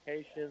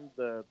fabrication,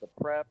 the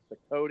prep, the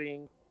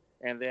coating,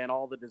 and then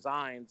all the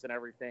designs and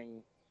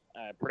everything,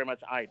 pretty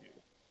much I do.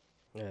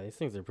 Yeah, these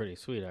things are pretty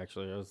sweet.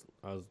 Actually,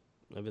 I've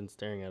been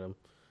staring at them,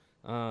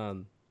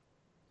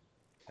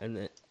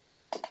 and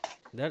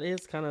that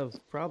is kind of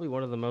probably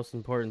one of the most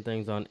important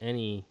things on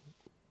any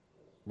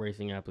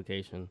racing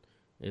application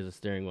is a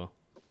steering wheel.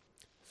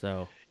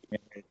 So,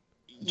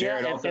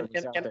 Jared yeah, also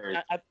was out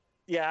there.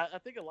 I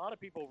think a lot of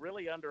people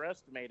really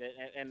underestimate it.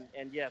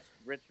 And yes,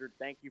 Richard,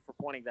 thank you for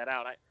pointing that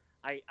out.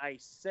 I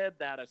said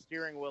that a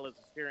steering wheel is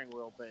a steering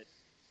wheel, but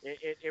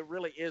it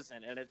really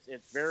isn't, and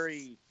it's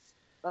very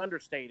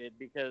understated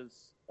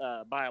because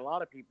by a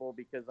lot of people,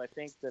 because I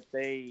think that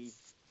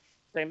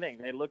same thing.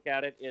 They look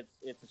at it.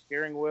 It's a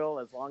steering wheel.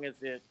 As long as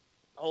it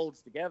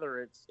holds together,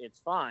 it's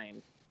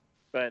fine.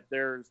 But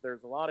there's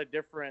a lot of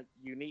different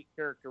unique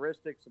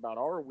characteristics about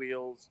our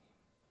wheels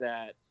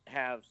that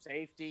have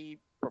safety,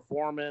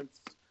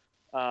 performance,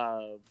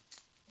 and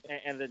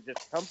then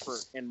just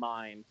comfort in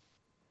mind,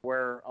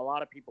 where a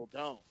lot of people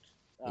don't.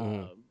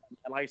 And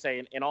like I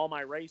say, in all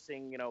my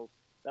racing,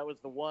 that was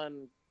the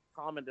one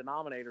common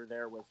denominator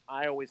there was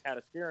I always had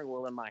a steering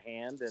wheel in my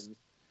hand,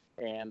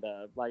 and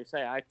like I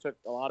say, I took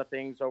a lot of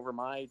things over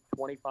my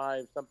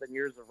 25-something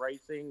years of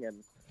racing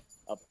and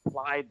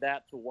applied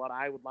that to what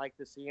I would like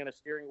to see in a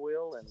steering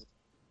wheel,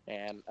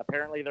 and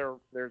apparently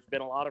there's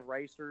been a lot of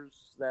racers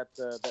that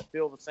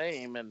feel the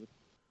same, and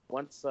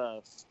once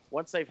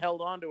they've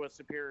held on to a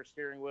Superior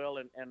steering wheel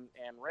and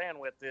ran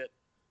with it,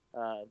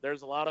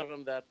 there's a lot of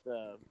them that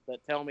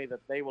tell me that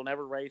they will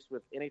never race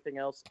with anything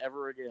else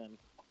ever again.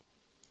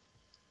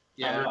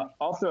 Yeah.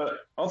 Also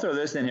throw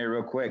this in here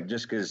real quick,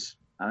 just because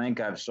I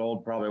think I've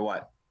sold probably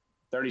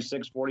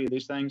 36, 40 of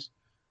these things.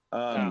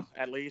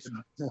 At least.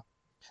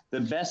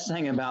 The best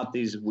thing about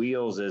these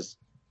wheels is,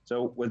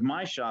 so with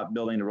my shop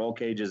building the roll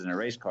cages and the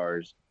race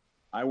cars,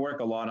 I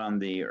work a lot on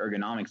the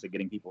ergonomics of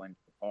getting people into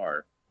the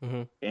car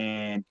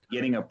and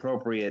getting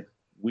appropriate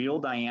wheel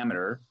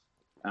diameter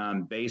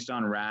based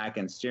on rack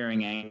and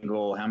steering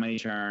angle, how many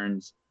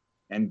turns,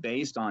 And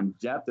based on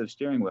depth of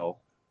steering wheel,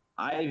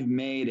 I've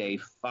made a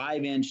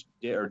 5-inch,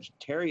 or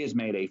Terry has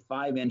made a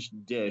 5-inch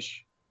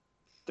dish,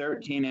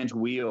 13-inch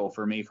wheel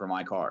for me for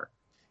my car.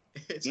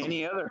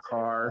 Any other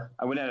car,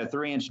 I would have a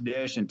 3-inch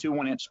dish and 2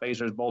 1-inch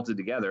spacers bolted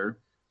together,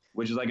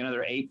 which is like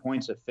another 8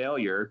 points of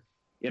failure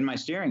in my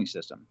steering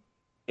system.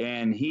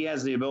 And he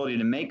has the ability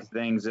to make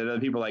things that other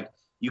people are like,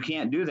 you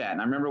can't do that. And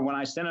I remember when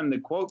I sent him the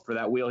quote for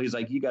that wheel, he's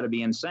like, you got to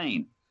be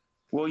insane.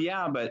 Well,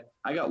 yeah, but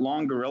I got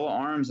long gorilla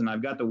arms and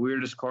I've got the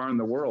weirdest car in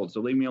the world,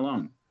 so leave me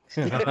alone.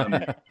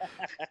 But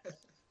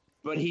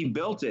he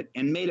built it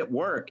and made it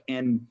work.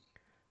 And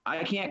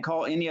I can't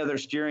call any other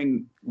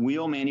steering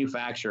wheel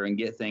manufacturer and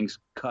get things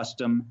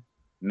custom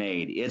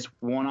made. It's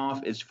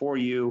one-off. It's for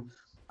you.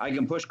 I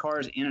can push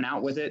cars in and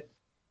out with it.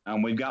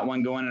 We've got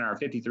one going in our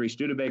 53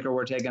 Studebaker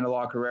we're taking to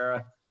La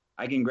Carrera.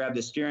 I can grab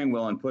the steering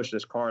wheel and push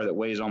this car that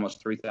weighs almost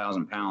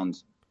 3,000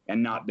 pounds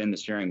and not bend the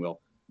steering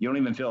wheel. You don't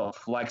even feel a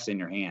flex in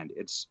your hand.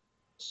 It's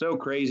so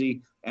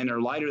crazy, and they're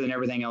lighter than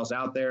everything else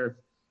out there.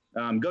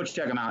 Go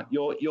check them out.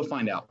 You'll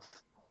find out.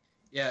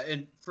 Yeah,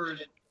 and for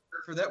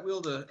that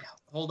wheel to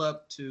hold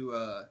up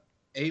to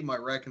my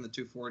wreck in the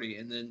 240,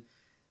 and then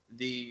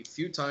the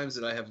few times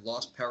that I have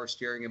lost power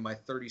steering in my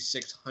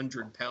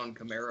 3,600-pound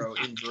Camaro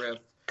in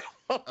drift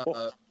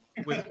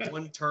with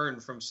one turn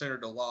from center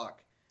to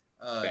lock.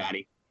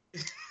 Batty.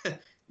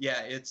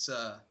 Yeah, it's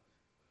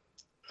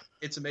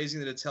amazing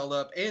that it's held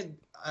up. And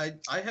I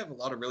have a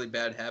lot of really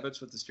bad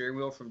habits with the steering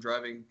wheel from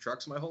driving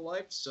trucks my whole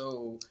life.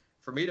 So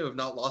for me to have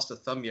not lost a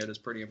thumb yet is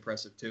pretty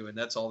impressive too. And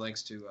that's all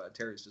thanks to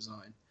Terry's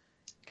design.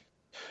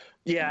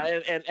 Yeah,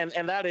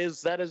 and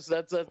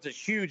that's a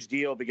huge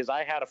deal, because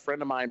I had a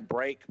friend of mine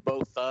break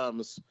both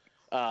thumbs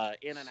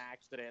in an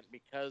accident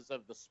because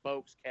of the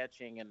spokes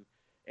catching.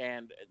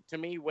 And to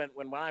me, when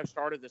I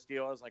started this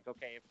deal, I was like,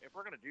 okay, if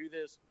we're going to do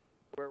this,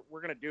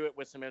 we're going to do it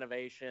with some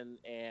innovation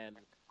and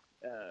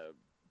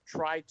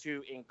try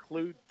to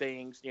include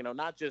things,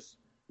 not just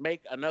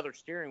make another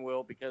steering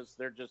wheel because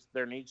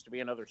there needs to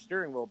be another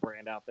steering wheel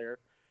brand out there.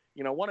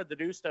 Wanted to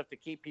do stuff to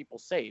keep people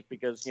safe,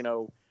 because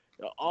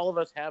all of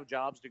us have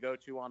jobs to go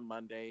to on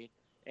Monday,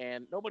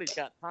 and nobody's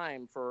got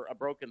time for a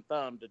broken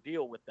thumb to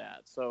deal with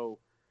that. So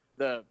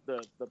the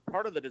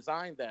part of the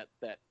design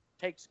that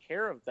takes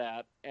care of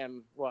that,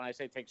 and when I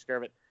say takes care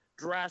of it,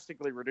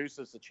 drastically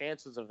reduces the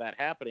chances of that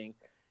happening,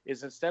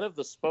 is instead of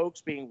the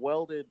spokes being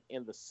welded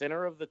in the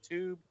center of the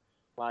tube,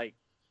 like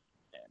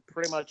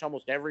pretty much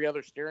almost every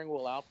other steering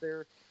wheel out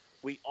there,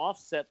 we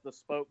offset the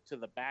spoke to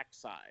the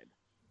backside.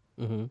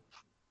 Mm-hmm.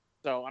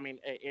 So, I mean,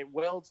 it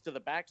welds to the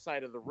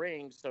backside of the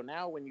ring. So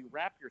now when you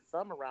wrap your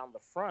thumb around the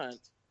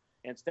front,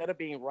 instead of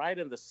being right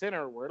in the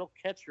center where it'll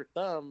catch your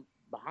thumb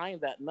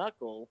behind that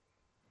knuckle,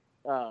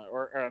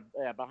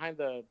 behind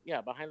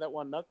that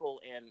one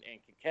knuckle and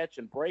can catch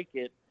and break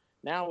it,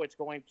 now it's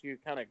going to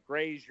kind of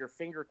graze your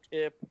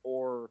fingertip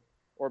or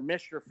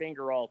miss your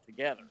finger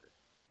altogether.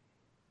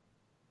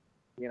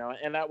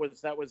 And that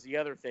was the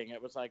other thing. It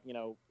was like,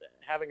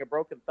 having a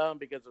broken thumb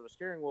because of a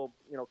steering wheel,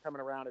 coming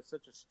around is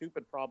such a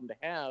stupid problem to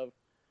have.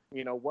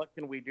 What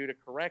can we do to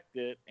correct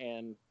it?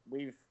 And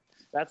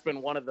that's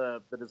been one of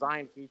the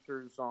design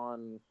features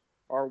on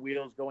our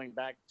wheels going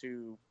back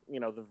to,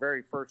 the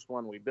very first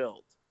one we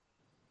built.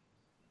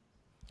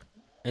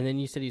 And then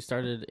you said you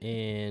started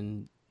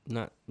in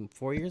not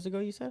 4 years ago,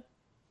 you said?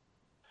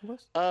 It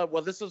was?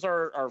 Well, this is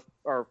our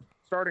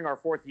starting our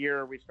fourth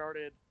year. We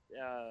started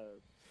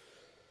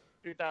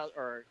 2000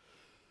 or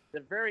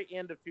the very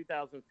end of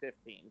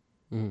 2015.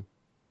 Mm-hmm.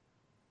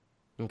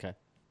 Okay.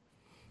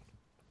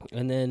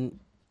 And then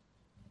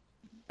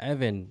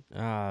Evan,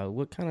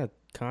 what kind of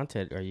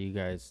content are you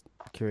guys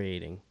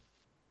creating?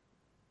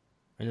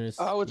 I noticed.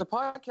 With the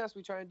podcast,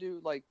 we try and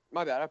do my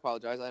bad. I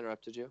apologize. I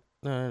interrupted you.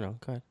 No.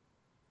 Go ahead.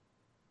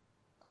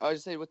 I was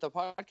just saying, with the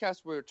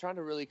podcast, we're trying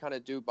to really kind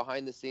of do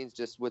behind the scenes,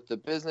 just with the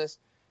business,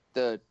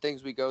 the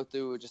things we go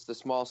through, just the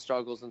small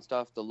struggles and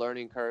stuff, the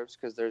learning curves,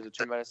 because there's a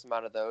tremendous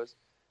amount of those.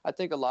 I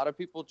think a lot of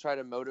people try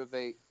to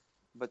motivate,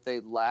 but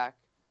they lack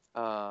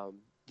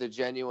the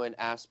genuine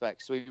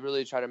aspect. So we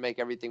really try to make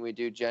everything we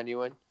do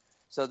genuine.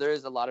 So there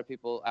is a lot of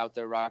people out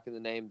there rocking the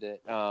name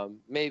that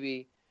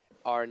maybe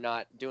are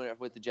not doing it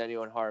with the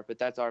genuine heart, but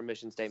that's our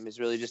mission statement, is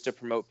really just to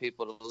promote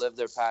people to live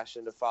their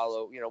passion, to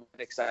follow, what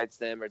excites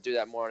them, or do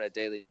that more on a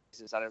daily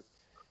basis. I don't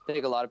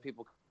think a lot of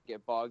people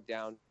get bogged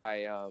down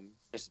by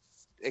just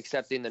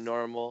accepting the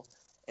normal,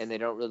 and they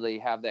don't really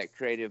have that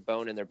creative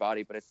bone in their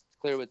body. But it's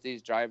clear with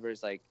these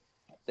drivers,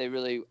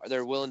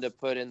 they're willing to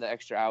put in the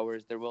extra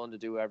hours, they're willing to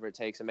do whatever it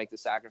takes and make the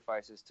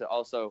sacrifices to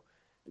also,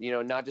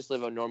 not just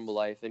live a normal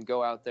life and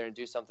go out there and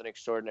do something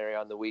extraordinary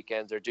on the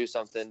weekends, or do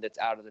something that's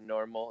out of the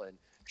normal and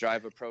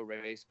drive a pro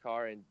race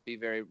car and be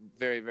very,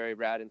 very, very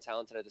rad and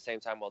talented at the same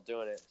time while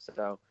doing it.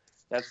 So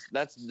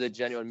that's the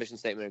genuine mission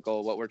statement and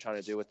goal, what we're trying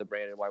to do with the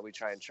brand and why we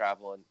try and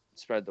travel and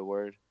spread the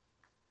word.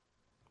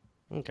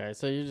 Okay,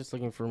 so you're just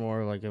looking for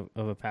more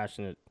of a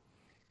passionate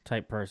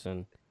type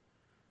person.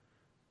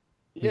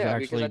 Yeah,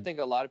 because I think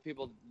a lot of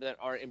people that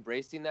are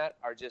embracing that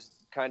are just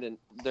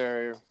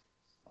they're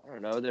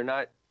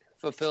not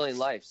fulfilling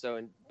life.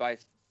 So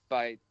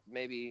by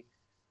maybe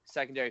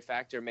secondary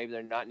factor, maybe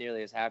they're not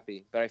nearly as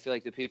happy. But I feel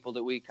like the people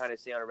that we kind of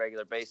see on a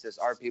regular basis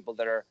are people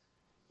that are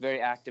very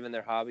active in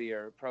their hobby,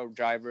 or pro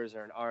drivers,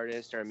 or an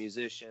artist, or a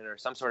musician, or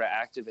some sort of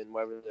active in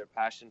whatever their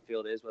passion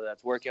field is, whether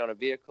that's working on a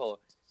vehicle,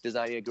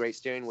 designing a great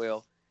steering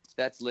wheel.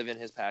 That's living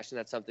his passion.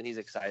 That's something he's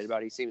excited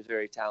about. He seems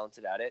very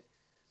talented at it.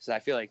 So I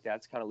feel like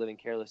that's kind of living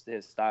careless to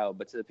his style.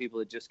 But to the people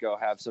that just go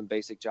have some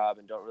basic job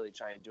and don't really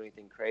try and do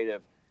anything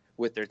creative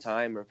with their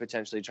time, or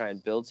potentially try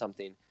and build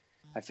something,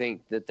 I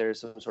think that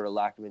there's some sort of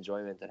lack of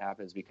enjoyment that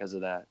happens because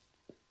of that.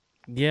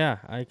 Yeah,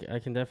 I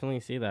can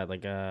definitely see that.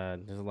 Like,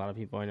 there's a lot of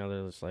people I know that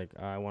are just like,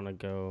 I want to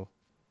go,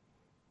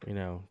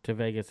 to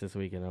Vegas this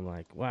weekend. I'm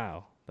like,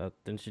 wow,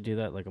 didn't you do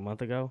that like a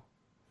month ago?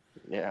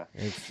 Yeah.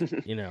 It's,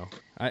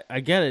 I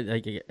get it.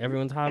 Like,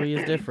 everyone's hobby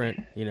is different.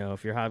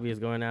 If your hobby is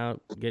going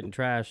out, getting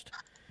trashed,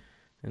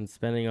 and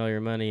spending all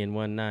your money in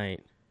one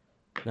night.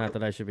 Not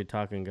that I should be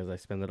talking, because I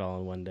spend it all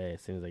in one day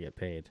as soon as I get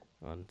paid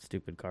on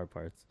stupid car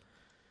parts.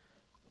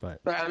 But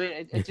I mean,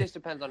 it just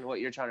depends on what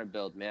you're trying to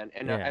build, man.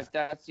 And if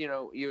that's,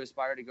 you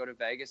aspire to go to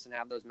Vegas and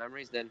have those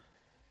memories, then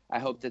I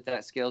hope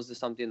that scales to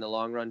something in the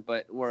long run.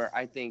 But where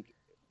I think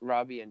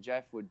Robbie and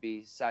Jeff would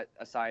be set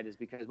aside is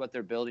because what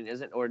they're building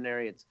isn't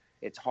ordinary.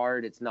 It's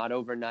hard. It's not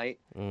overnight.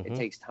 mm-hmm. It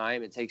takes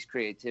time. It takes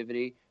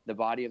creativity. The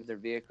body of their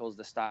vehicles,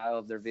 the style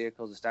of their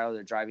vehicles, the style of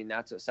their driving,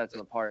 that's what sets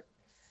them apart.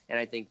 And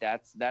I think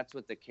that's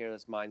what the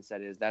careless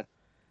mindset is. That's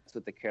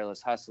what the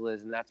careless hustle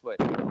is, and that's what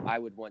I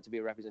would want to be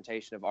a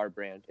representation of our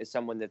brand, is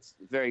someone that's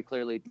very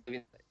clearly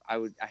living, I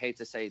hate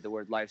to say the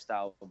word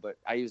lifestyle, but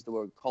I use the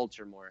word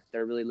culture more.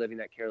 They're really living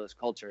that careless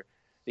culture,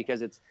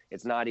 because it's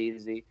not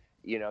easy.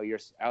 You're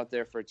out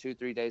there for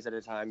 2-3 days at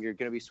a time. You're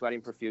going to be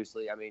sweating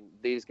profusely. I mean,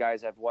 these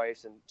guys have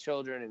wives and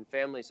children and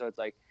family, so it's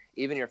like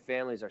even your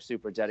families are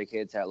super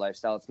dedicated to that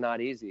lifestyle. It's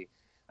not easy.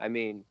 I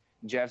mean,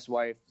 Jeff's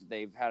wife,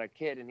 they've had a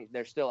kid, and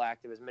they're still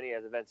active as many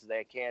events as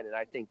they can. And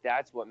I think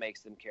that's what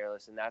makes them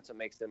careless, and that's what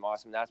makes them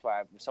awesome. That's why I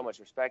have so much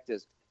respect,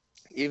 is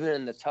even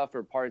in the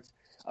tougher parts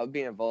of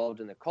being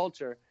involved in the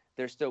culture,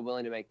 they're still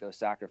willing to make those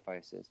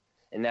sacrifices.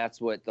 And that's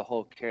what the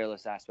whole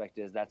careless aspect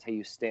is. That's how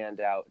you stand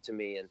out to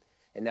me.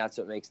 And that's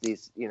what makes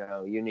these,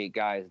 unique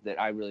guys that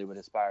I really would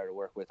aspire to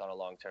work with on a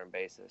long-term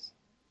basis.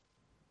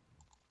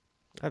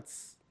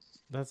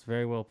 That's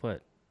very well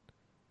put.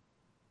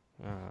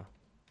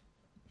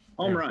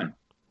 Home run.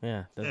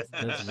 Yeah,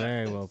 that's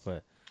very well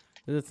put.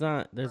 It's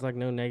not. There's like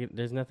no negative.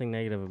 There's nothing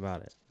negative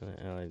about it.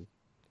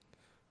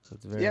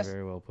 It's very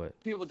very well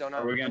put. People don't know.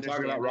 Are we going to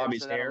talk about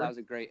Robbie's hair? That was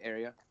a great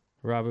area.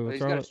 Robbie, He's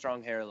got a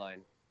strong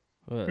hairline.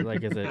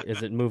 Like,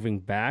 is it moving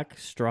back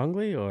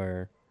strongly,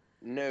 or?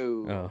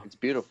 No, It's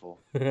beautiful.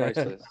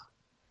 Priceless.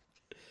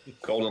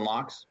 Golden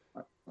locks.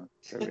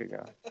 There we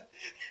go.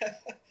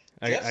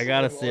 I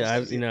gotta see.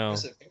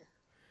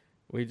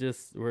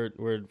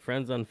 We're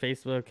friends on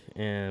Facebook,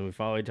 and we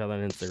follow each other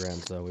on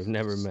Instagram, so we've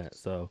never met.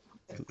 So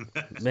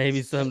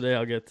maybe someday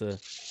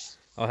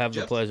I'll have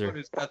the pleasure.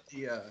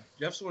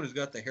 Jeff's the one who's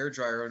got the hair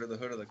dryer under the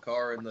hood of the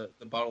car and the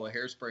bottle of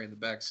hairspray in the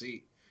back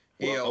seat.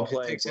 Well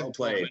played, it takes him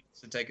 12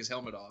 minutes to take his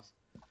helmet off.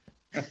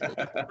 I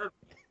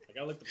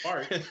gotta look the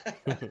part.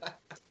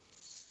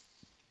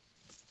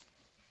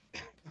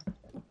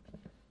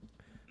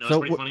 No, it's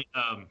pretty funny.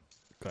 Go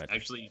ahead.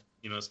 Actually,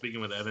 speaking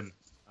with Evan,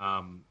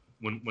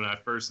 when I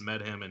first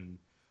met him and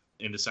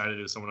decided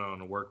it was someone I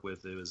want to work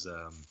with, it was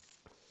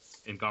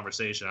in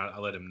conversation. I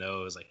let him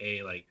know, it was like,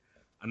 hey, like,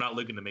 I'm not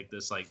looking to make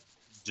this like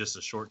just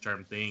a short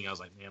term thing. I was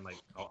like, man, like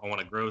I want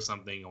to grow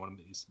something. I want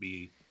it to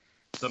be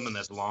something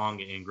that's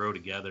long and grow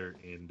together,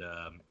 and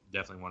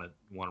definitely want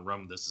to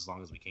run with this as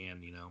long as we can,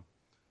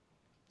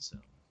 So.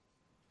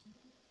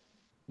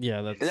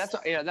 Yeah,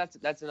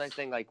 that's a nice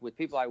thing. Like with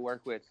people I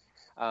work with,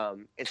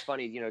 it's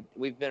funny.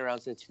 We've been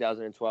around since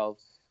 2012,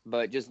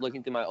 but just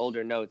looking through my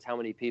older notes, how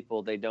many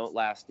people they don't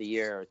last a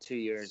year or 2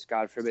 years,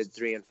 God forbid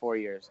 3 and 4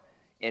 years,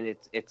 and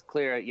it's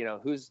clear,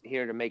 who's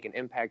here to make an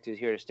impact, who's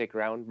here to stick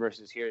around,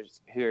 versus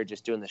here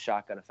just doing the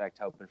shotgun effect,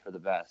 hoping for the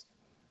best.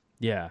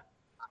 Yeah.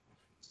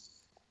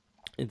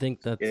 I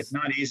think it's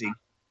not easy.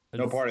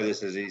 No part of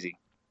this is easy.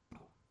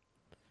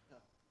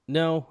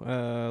 No,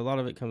 a lot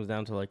of it comes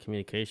down to like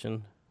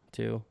communication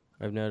too.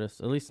 I've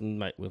noticed, at least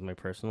with my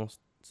personal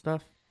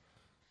stuff,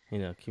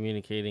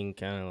 communicating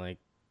kind of like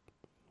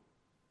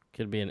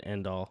could be an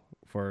end all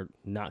for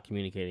not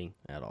communicating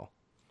at all.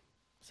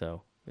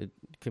 So it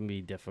can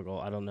be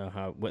difficult. I don't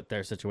know what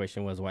their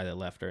situation was, why they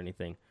left or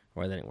anything,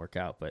 or why they didn't work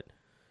out. But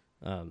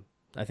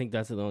I think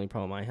that's the only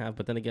problem I have.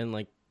 But then again,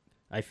 like,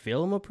 I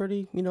feel I'm a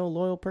pretty,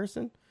 loyal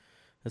person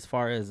as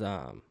far as,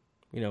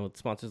 with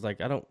sponsors. Like,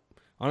 I don't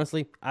want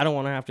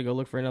to have to go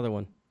look for another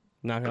one.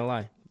 Not going to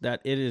lie.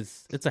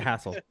 It's a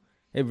hassle.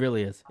 It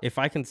really is. If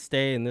I can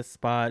stay in this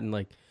spot and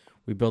like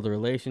we build a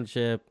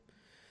relationship,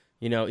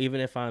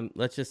 even if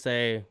let's just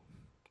say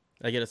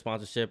I get a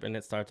sponsorship and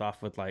it starts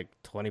off with like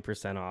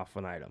 20% off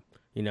an item,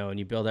 and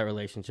you build that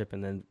relationship,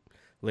 and then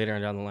later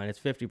on down the line it's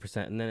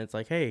 50%, and then it's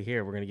like, hey,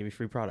 here, we're going to give you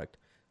free product.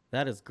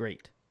 That is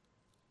great.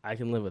 I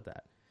can live with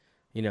that.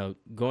 You know,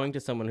 going to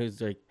someone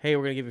who's like, hey,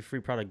 we're going to give you a free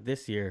product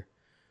this year,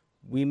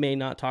 we may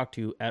not talk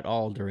to you at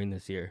all during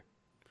this year.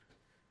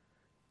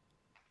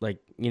 Like,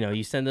 you know,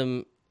 you send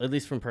them, at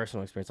least from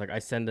personal experience, like I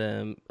send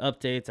them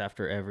updates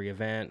after every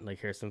event. Like,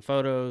 here's some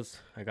photos.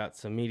 I got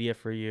some media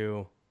for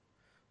you.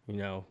 You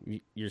know,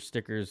 your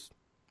sticker's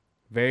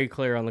very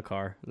clear on the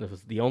car. This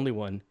was the only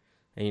one.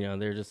 And, you know,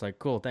 they're just like,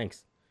 cool,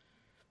 thanks.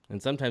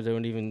 And sometimes they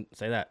wouldn't even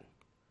say that.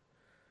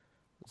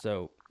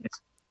 So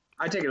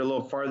I take it a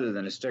little farther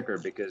than a sticker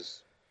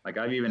because, like,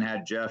 I've even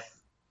had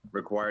Jeff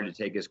required to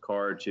take his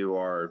car to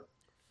our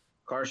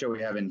car show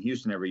we have in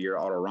Houston every year,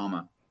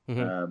 Autorama,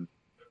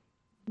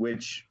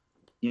 which,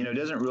 you know,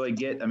 doesn't really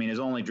get, I mean, his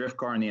only drift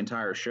car in the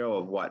entire show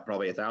of what,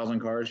 probably 1,000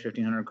 cars,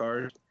 1,500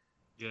 cars.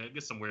 Yeah, it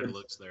gets some weird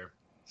looks there.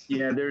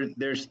 Yeah,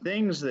 there's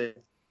things that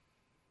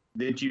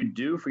you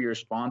do for your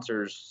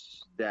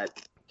sponsors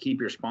that keep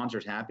your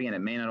sponsors happy, and it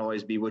may not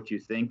always be what you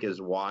think is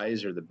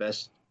wise or the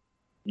best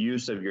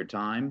use of your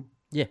time.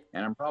 Yeah.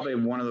 And I'm probably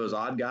one of those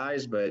odd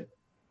guys, but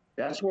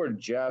that's where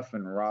Jeff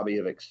and Robbie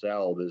have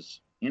excelled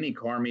is any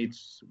car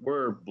meets.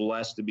 We're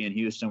blessed to be in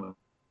Houston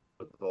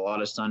with a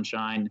lot of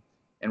sunshine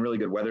and really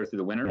good weather through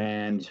the winter.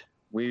 And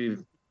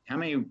how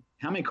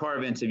many car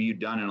events have you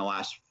done in the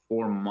last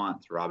 4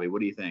 months, Robbie? What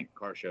do you think?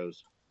 Car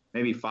shows?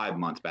 Maybe 5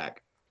 months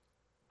back.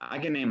 I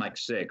can name like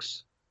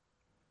 6.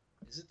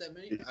 Is it that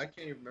many? I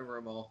can't even remember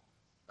them all.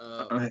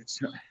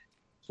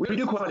 We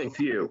do quite a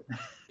few.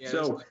 Yeah,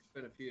 so there's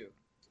been a few.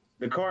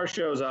 The car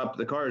shows up,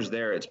 the car is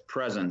there, it's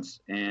presence,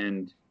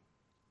 and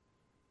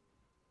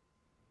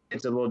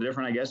it's a little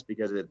different, I guess,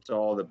 because it's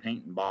all the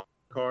paint and body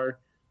car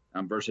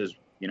versus,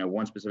 you know,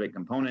 one specific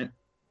component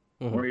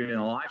or even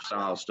the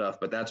lifestyle stuff.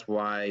 But that's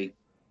why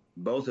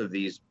both of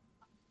these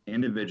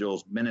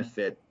individuals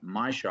benefit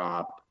my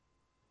shop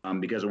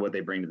because of what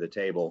they bring to the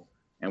table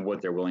and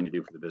what they're willing to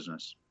do for the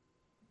business.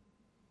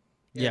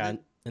 Yeah,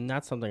 and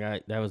that's something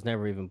that was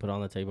never even put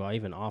on the table. I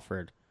even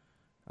offered.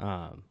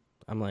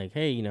 I'm like,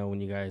 hey, you know, when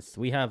you guys,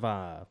 we have,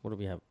 what do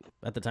we have?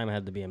 At the time, I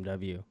had the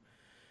BMW.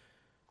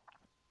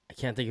 I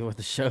can't think of what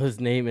the show's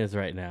name is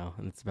right now,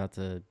 and it's about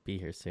to be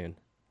here soon.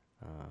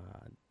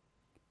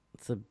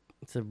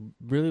 It's a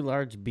really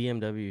large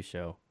BMW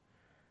show,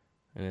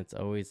 and it's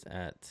always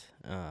at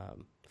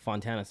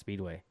Fontana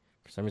Speedway.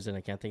 For some reason,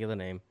 I can't think of the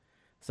name.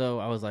 So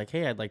I was like,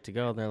 hey, I'd like to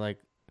go. And they're like,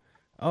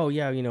 oh,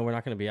 yeah, you know, we're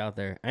not going to be out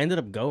there. I ended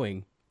up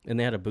going, and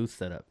they had a booth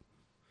set up.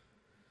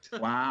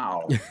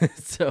 Wow.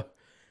 So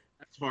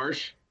that's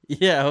harsh.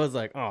 Yeah, I was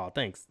like, oh,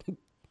 thanks.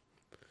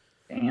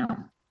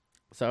 Damn.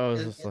 So I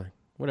was just like,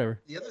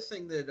 whatever. The other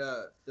thing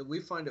that we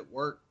find at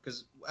work,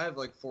 because I have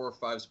like 4 or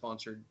 5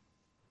 sponsored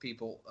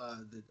people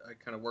that I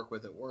kind of work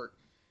with at work,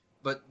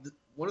 but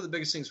one of the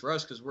biggest things for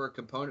us, because we're a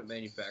component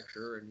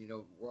manufacturer and, you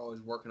know, we're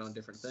always working on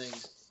different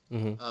things.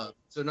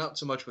 So not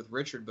so much with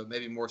Richard, but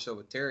maybe more so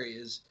with Terry,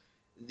 is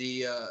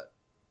the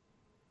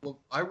well,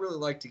 I really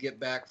like to get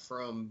back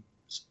from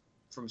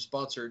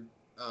sponsored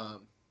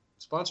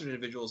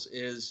individuals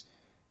is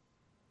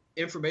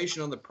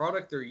information on the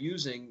product they're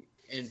using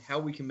and how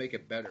we can make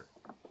it better.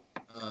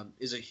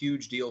 Is a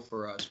huge deal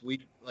for us.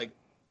 We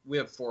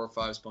have 4 or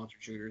 5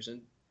 sponsored shooters,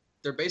 and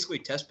they're basically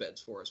test beds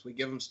for us. We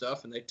give them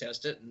stuff and they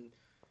test it, and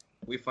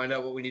we find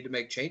out what we need to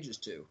make changes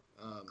to.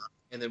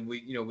 And then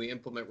we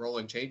implement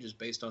rolling changes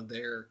based on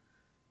their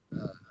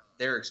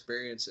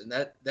experience, and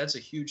that's a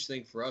huge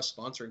thing for us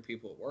sponsoring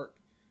people at work,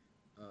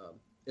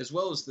 as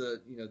well as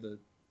the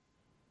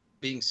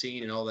being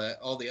seen and all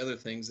the other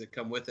things that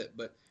come with it.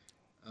 But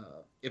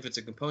if it's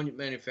a component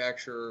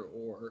manufacturer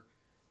or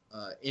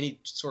any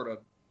sort of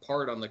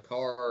part on the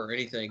car or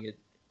anything,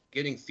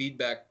 getting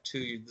feedback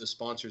to the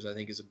sponsors, I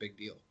think, is a big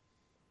deal.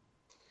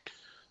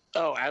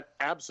 Oh,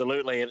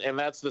 absolutely. And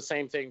that's the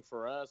same thing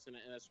for us. And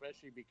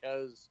especially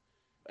because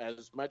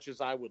as much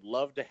as I would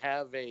love to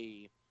have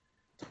a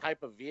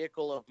type of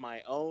vehicle of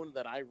my own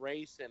that I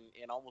race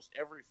in almost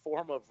every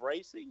form of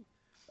racing,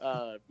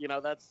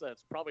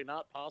 that's probably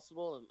not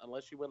possible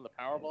unless you win the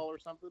Powerball or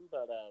something.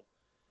 But,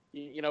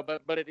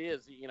 but it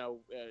is,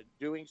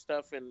 doing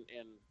stuff in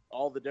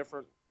all the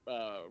different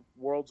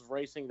worlds of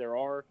racing there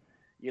are,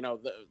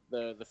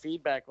 the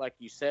feedback, like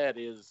you said,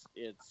 it's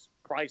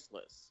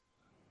priceless.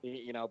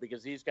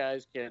 Because these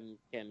guys can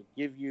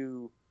give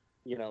you,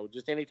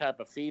 just any type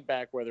of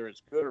feedback, whether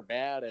it's good or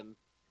bad,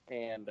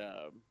 and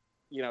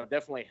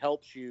definitely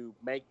helps you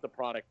make the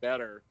product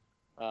better.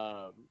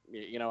 Our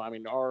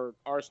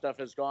stuff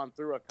has gone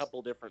through a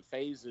couple different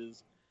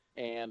phases,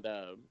 and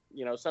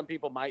some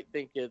people might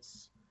think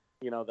it's,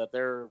 that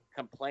they're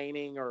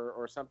complaining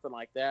or something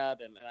like that,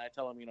 and I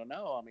tell them,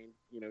 no,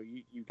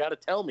 you got to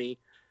tell me,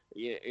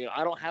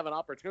 I don't have an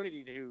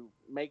opportunity to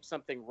make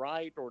something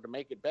right or to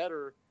make it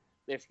better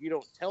if you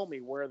don't tell me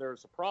where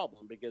there's a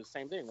problem. Because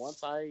same thing,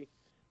 once I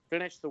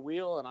finish the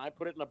wheel and I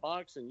put it in a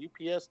box and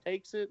UPS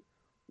takes it,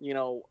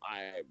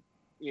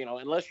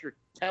 unless you're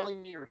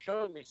telling me or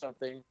showing me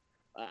something,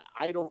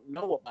 I don't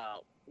know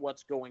about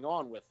what's going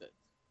on with it.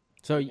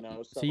 So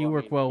you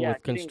work well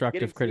with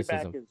constructive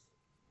criticism.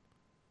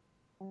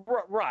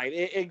 Right,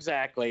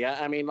 exactly.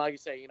 I mean, like I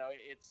say,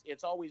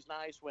 it's always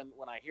nice when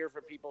I hear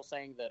from people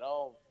saying that,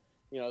 oh,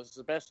 this is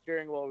the best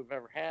steering wheel we've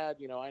ever had.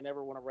 I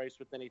never want to race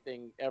with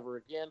anything ever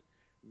again.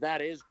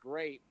 That is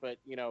great, but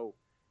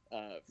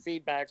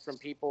feedback from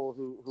people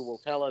who will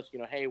tell us,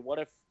 hey, what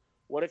if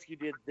you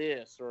did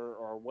this,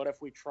 or what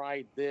if we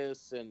tried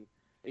this, and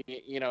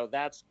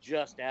that's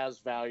just as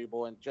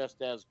valuable and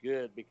just as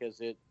good,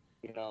 because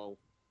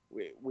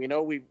we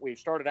know we've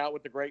started out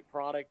with a great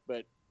product,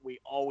 but we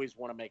always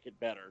want to make it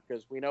better,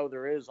 because we know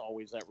there is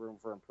always that room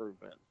for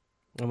improvement.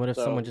 And what if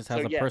someone just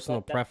has a personal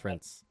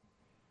preference?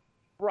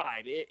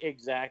 Right,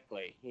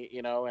 exactly.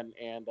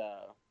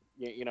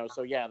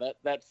 So yeah,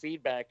 that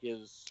feedback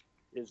is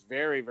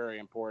very, very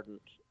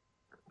important.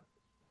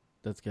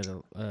 That's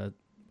good.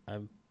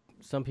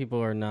 Some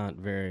people are not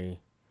very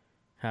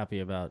happy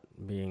about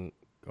being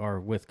or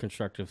with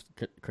constructive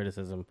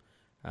criticism.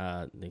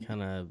 They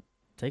kind of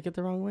take it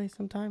the wrong way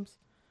sometimes.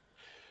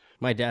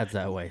 My dad's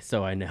that way,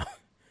 so I know.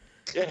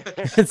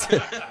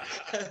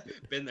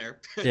 Been there.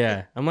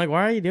 Yeah, I'm like,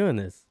 why are you doing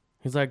this?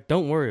 He's like,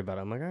 don't worry about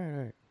it. I'm like, all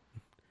right.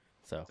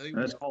 So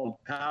that's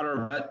called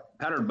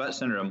powdered butt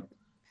syndrome.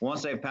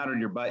 Once they've powdered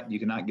your butt, you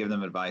cannot give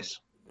them advice.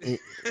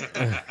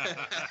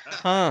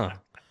 Huh.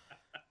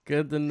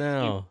 Good to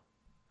know.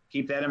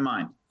 Keep that in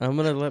mind. I'm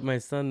gonna let my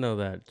son know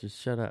that.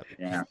 Just shut up.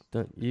 Yeah.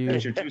 Don't you?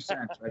 That's your 2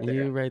 cents right there.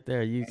 You right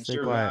there. You That's stay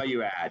your quiet.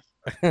 value add.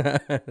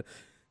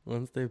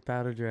 Once they've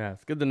powdered your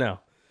ass. Good to know.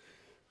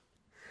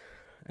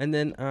 And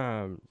then,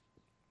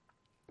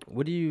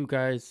 what do you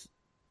guys,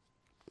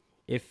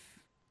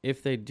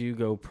 if they do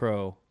go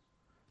pro,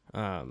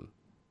 do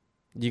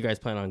you guys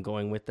plan on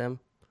going with them?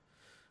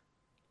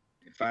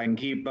 If I can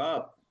keep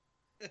up,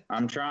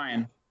 I'm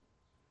trying.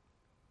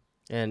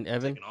 And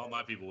Evan? Taking all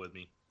my people with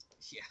me.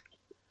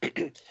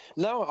 Yeah.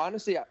 No,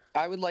 honestly,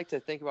 I would like to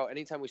think about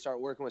anytime we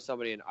start working with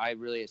somebody and I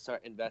really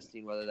start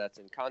investing, whether that's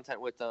in content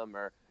with them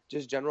or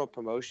just general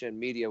promotion,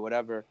 media,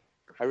 whatever.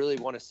 I really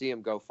want to see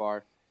them go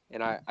far.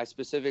 And I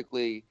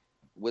specifically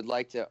would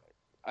like to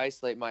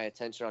isolate my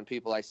attention on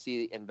people I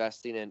see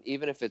investing in,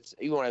 even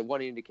when I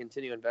wanting to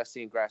continue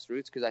investing in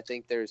grassroots, because I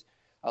think there's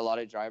a lot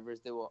of drivers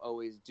that will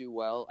always do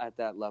well at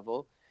that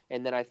level.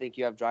 And then I think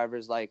you have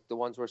drivers like the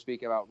ones we're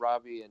speaking about,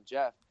 Robbie and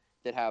Jeff,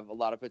 that have a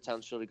lot of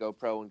potential to go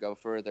pro and go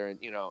further. And,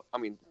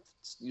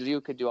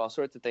 you could do all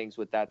sorts of things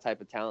with that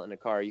type of talent in a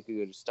car. You could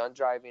go to stunt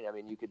driving.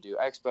 You could do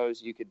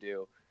expos. You could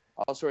do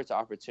all sorts of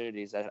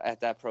opportunities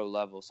at that pro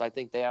level. So I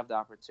think they have the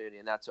opportunity,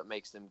 and that's what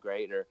makes them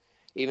great. Or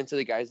even to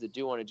the guys that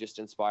do want to just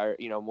inspire,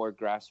 more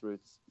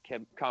grassroots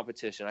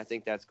competition. I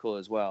think that's cool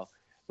as well.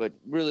 But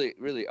really,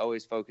 really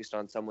always focused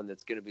on someone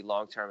that's going to be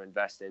long-term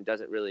invested and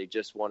doesn't really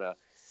just want to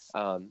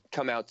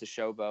come out to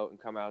showboat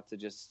and come out to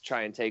just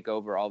try and take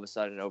over all of a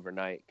sudden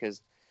overnight,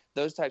 because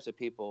those types of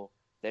people,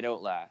 they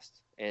don't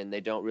last, and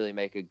they don't really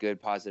make a good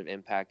positive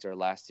impact or a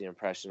lasting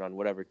impression on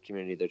whatever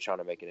community they're trying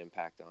to make an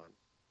impact on.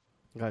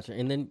 Gotcha.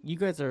 And then you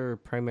guys are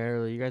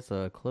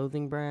a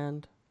clothing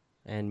brand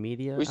and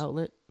media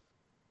outlet?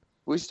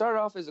 We started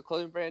off as a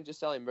clothing brand just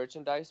selling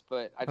merchandise,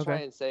 but I try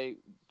and say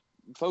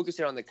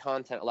focusing on the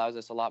content allows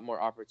us a lot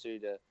more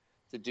opportunity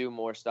to do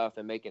more stuff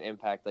and make an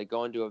impact. Like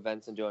going to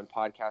events and doing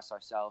podcasts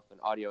ourselves and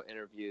audio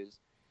interviews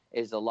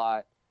is a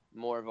lot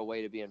more of a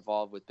way to be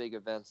involved with big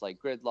events like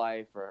Grid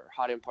Life or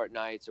Hot Import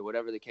Nights or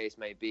whatever the case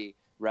may be,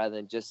 rather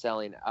than just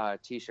selling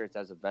T-shirts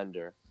as a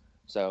vendor.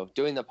 So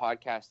doing the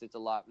podcast, it's a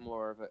lot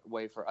more of a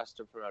way for us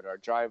to promote our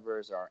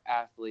drivers, our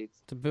athletes.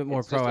 It's a bit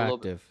more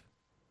proactive.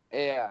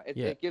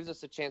 It gives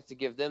us a chance to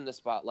give them the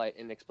spotlight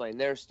and explain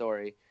their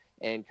story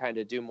and kind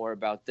of do more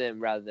about them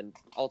rather than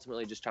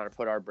ultimately just trying to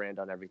put our brand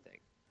on everything.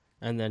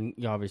 And then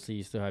obviously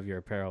you still have your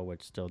apparel,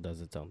 which still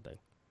does its own thing.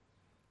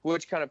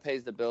 Which kind of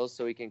pays the bills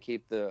so we can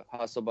keep the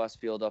hustle bus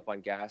fueled up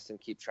on gas and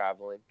keep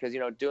traveling. Because,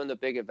 doing the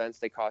big events,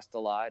 they cost a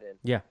lot. And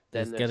then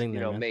there's, getting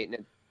there,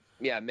 maintenance.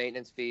 Yeah,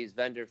 maintenance fees,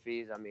 vendor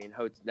fees.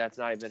 That's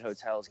not even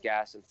hotels,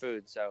 gas, and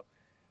food. So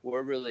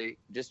we're really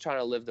just trying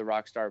to live the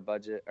rock star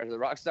budget, or the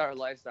rock star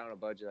lifestyle on a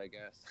budget, I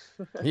guess.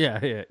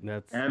 Yeah.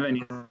 That's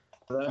Evan,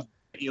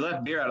 you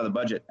left beer out of the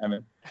budget,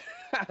 Evan.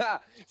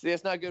 See,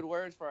 it's not good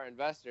words for our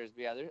investors,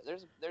 but yeah,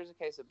 there's a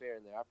case of beer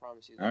in there. I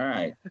promise you that. All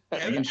right.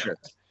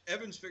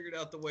 Evan's figured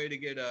out the way to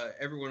get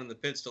everyone in the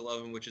pits to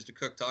love him, which is to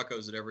cook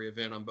tacos at every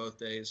event on both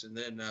days, and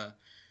then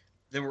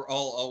we're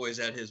all always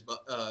at his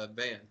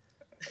van.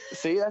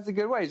 See, that's a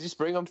good way. Just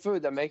bring them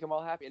food that make them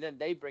all happy, and then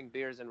they bring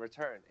beers in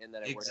return, and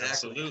then it works.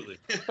 Absolutely.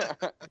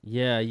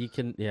 Yeah, you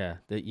can. Yeah,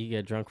 that you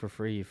get drunk for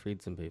free, you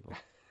feed some people.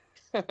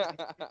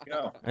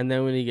 Go. And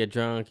then when you get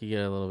drunk, you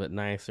get a little bit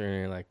nicer, and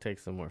you're like, take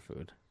some more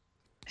food.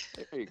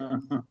 There you go.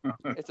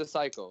 It's a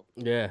cycle.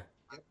 Yeah,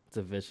 it's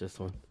a vicious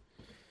one.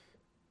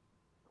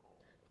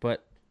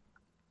 But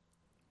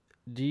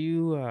have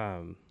you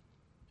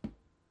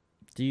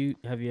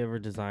ever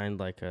designed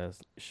like a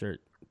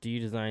shirt? Do you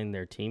design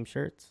their team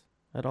shirts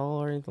at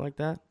all or anything like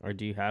that? Or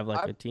do you have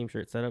like a team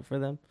shirt set up for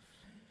them?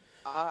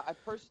 I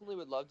personally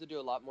would love to do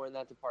a lot more in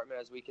that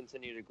department as we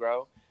continue to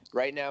grow.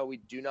 Right now, we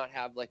do not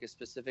have like a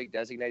specific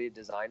designated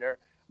designer,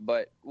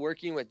 but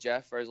working with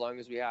Jeff for as long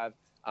as we have,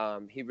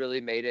 He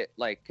really made it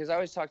like, because I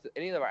always talk to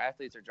any of our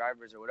athletes or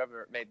drivers or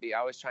whatever it may be. I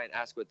always try and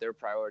ask what their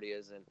priority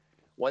is. And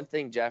one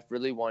thing Jeff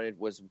really wanted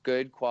was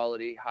good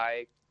quality,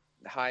 high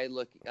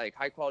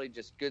quality,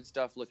 just good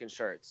stuff looking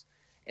shirts.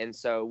 And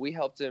so we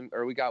helped him,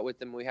 or we got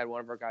with him. We had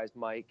one of our guys,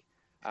 Mike,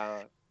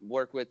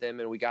 work with him,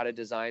 and we got a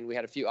design. We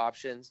had a few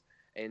options,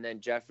 and then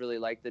Jeff really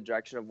liked the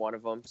direction of one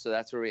of them. So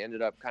that's where we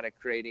ended up kind of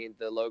creating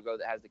the logo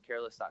that has the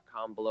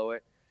careless.com below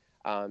it.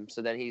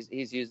 So then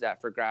he's used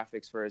that for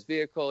graphics for his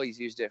vehicle. He's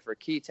used it for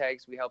key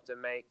tags we helped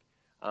him make.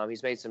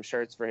 He's made some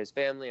shirts for his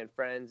family and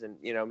friends, and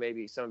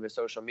maybe some of his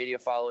social media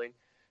following.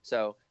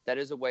 So that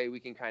is a way we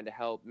can kind of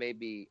help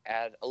maybe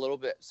add a little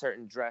bit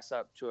certain dress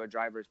up to a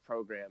driver's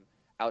program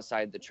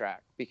outside the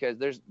track, because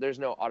there's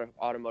no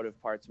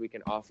automotive parts we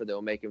can offer that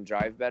will make him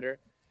drive better.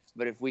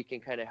 But if we can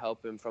kind of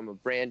help him from a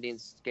branding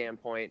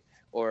standpoint,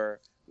 or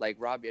like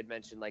Robbie had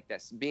mentioned, like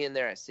that's being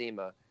there at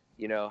SEMA,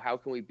 how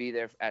can we be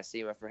there at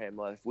SEMA for him?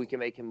 Well, if we can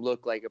make him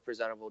look like a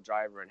presentable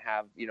driver and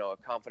have, a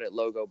confident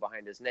logo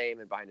behind his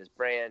name and behind his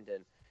brand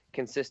and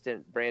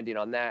consistent branding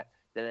on that,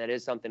 then that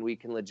is something we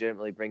can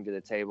legitimately bring to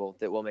the table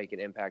that will make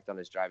an impact on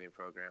his driving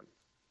program.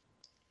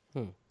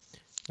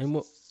 And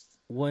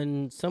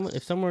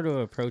if someone were to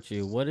approach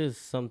you, what is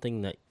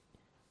something that,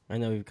 I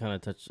know we've kind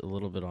of touched a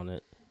little bit on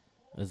it,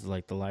 is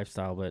like the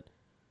lifestyle, but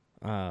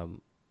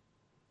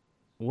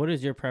what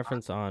is your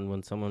preference on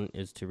when someone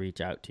is to reach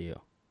out to you?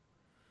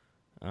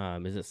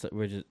 Is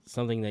it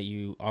something that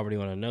you already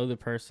want to know the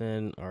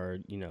person, or,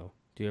 do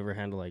you ever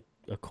handle like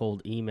a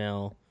cold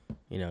email?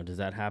 Does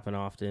that happen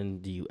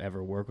often? Do you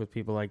ever work with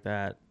people like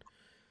that?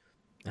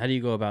 How do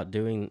you go about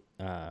doing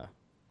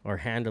or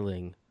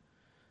handling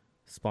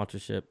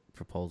sponsorship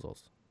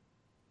proposals?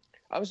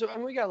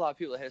 We got a lot of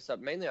people that hit us up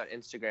mainly on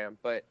Instagram,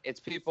 but it's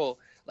people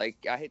like,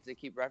 I hate to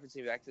keep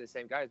referencing back to the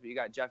same guys, but you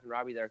got Jeff and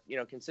Robbie there,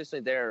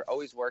 consistently there,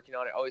 always working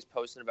on it, always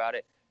posting about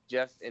it.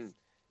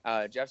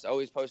 Jeff's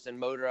always posting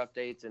motor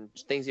updates and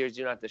things he was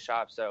doing at the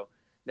shop. So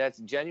that's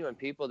genuine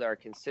people that are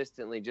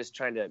consistently just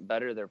trying to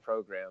better their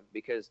program,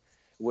 because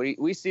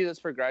we see this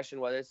progression,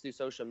 whether it's through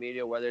social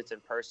media, whether it's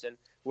in person.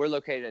 We're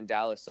located in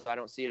Dallas, so I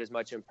don't see it as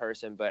much in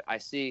person, but I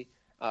see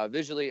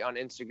visually on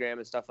Instagram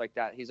and stuff like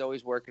that. He's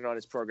always working on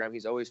his program.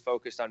 He's always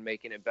focused on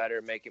making it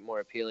better, make it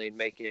more appealing,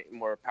 make it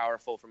more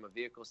powerful from a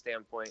vehicle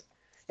standpoint.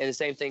 And the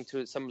same thing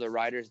to some of the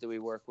riders that we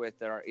work with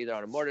that are either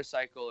on a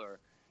motorcycle or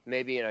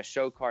maybe in a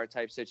show car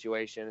type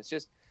situation. It's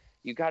just,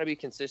 you got to be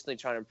consistently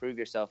trying to improve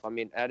yourself. I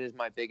mean, that is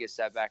my biggest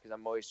setback, is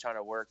I'm always trying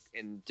to work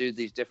and do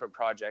these different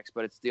projects,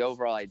 but it's the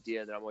overall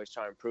idea that I'm always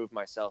trying to improve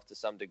myself to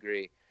some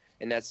degree.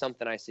 And that's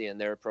something I see in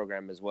their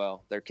program as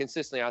well. They're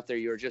consistently out there.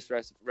 You were just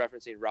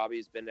referencing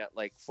Robbie's been at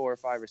like 4 or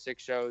 5 or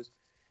 6 shows,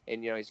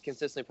 and he's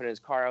consistently putting his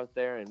car out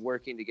there and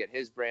working to get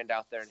his brand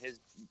out there and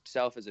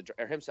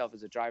himself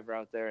as a driver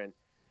out there. And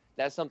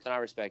that's something I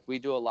respect. We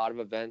do a lot of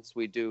events.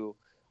 We do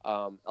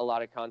a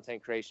lot of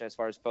content creation as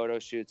far as photo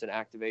shoots and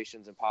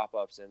activations and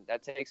pop-ups, and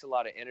that takes a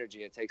lot of energy.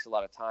 It takes a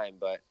lot of time,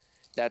 but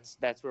that's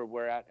where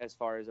we're at as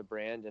far as a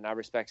brand, and I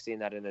respect seeing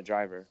that in a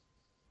driver.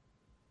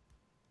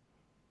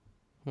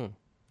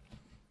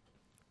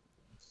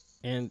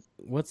 And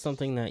what's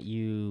something that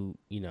you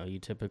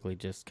typically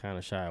just kind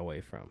of shy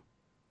away from?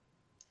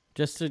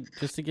 Just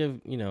to give,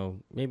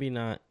 maybe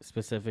not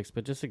specifics,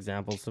 but just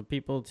examples of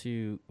people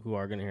who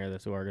are going to hear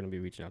this, who are going to be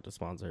reaching out to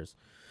sponsors.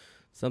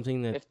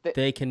 Something that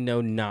they can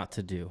know not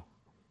to do.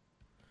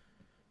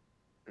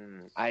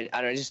 I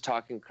don't know, just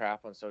talking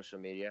crap on social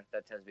media.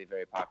 That tends to be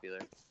very popular.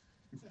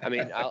 I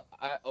mean,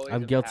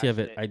 I'm guilty of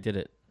it. I did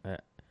it.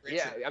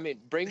 Yeah, I mean,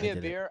 bring me a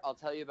beer. I'll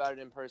tell you about it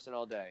in person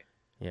all day.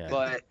 Yeah.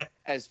 But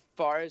as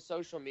far as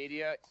social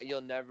media,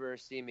 you'll never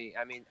see me.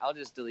 I mean, I'll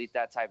just delete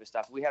that type of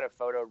stuff. We had a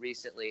photo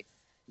recently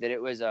that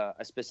it was a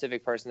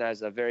specific person that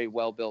has a very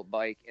well-built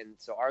bike, and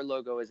so our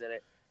logo is in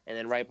it, and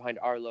then right behind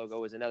our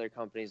logo was another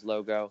company's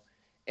logo.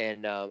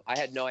 And I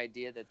had no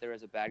idea that there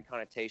was a bad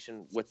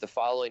connotation with the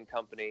following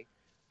company.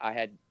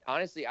 I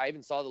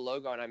even saw the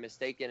logo and I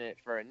mistaken it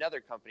for another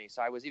company.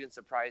 So I was even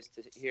surprised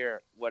to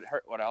hear what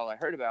all I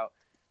heard about.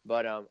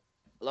 But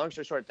long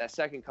story short, that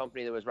second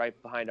company that was right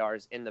behind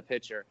ours in the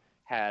picture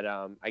had,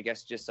 I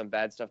guess, just some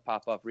bad stuff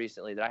pop up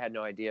recently that I had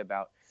no idea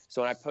about.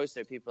 So when I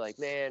posted it, people were like,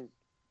 man,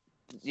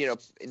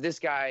 this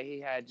guy, he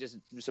had just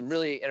some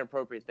really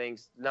inappropriate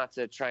things, not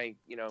to try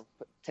and,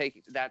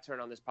 take that turn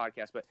on this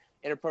podcast, but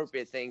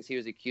inappropriate things he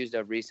was accused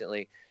of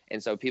recently.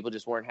 And so people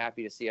just weren't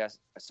happy to see us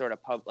sort of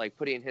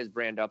putting his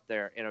brand up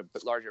there in a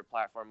larger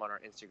platform on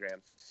our Instagram.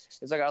 It's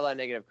like I got a lot of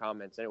negative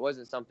comments, and it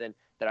wasn't something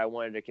that I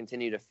wanted to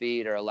continue to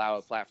feed or allow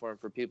a platform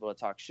for people to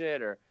talk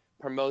shit or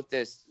promote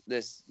this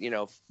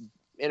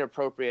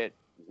inappropriate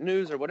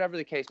news or whatever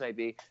the case may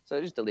be.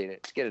 So just delete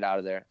it. Just get it out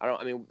of there. I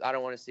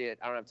don't want to see it.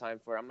 I don't have time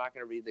for it. I'm not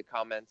going to read the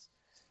comments.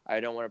 I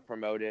don't want to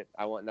promote it.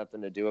 I want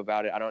nothing to do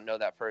about it. I don't know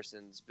that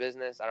person's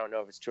business. I don't know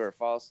if it's true or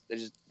false.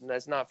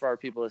 That's not for our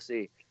people to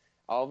see.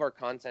 All of our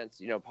content's,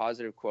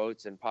 positive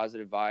quotes and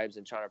positive vibes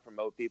and trying to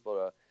promote people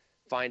to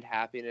find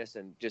happiness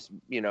and just,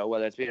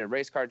 whether it's being a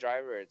race car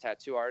driver or a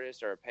tattoo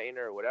artist or a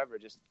painter or whatever,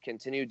 just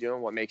continue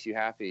doing what makes you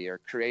happy or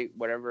create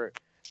whatever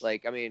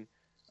Like, I mean,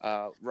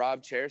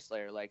 Rob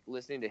Chairslayer, like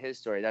listening to his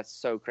story, that's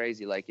so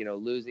crazy. Like,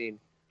 losing,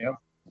 Yep.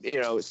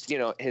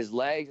 His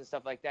legs and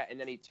stuff like that. And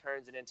then he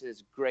turns it into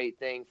this great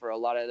thing for a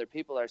lot of other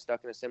people that are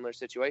stuck in a similar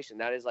situation.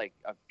 That is like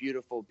a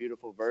beautiful,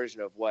 beautiful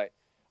version of what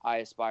I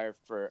aspire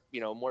for,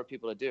 more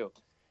people to do.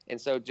 And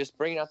so just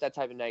bringing out that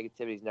type of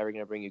negativity is never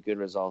going to bring you good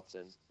results.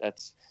 And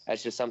that's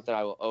just something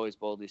I will always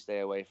boldly stay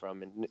away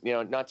from. And,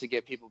 not to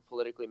get people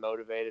politically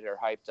motivated or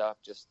hyped up,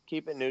 just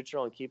keep it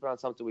neutral and keep it on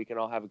something we can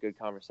all have a good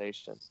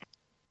conversation.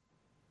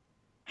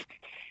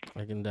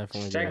 I can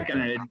definitely do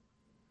Seconded. that.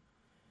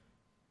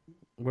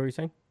 What were you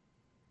saying?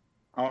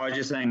 Oh, I was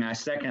just saying, I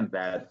second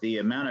that. The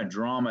amount of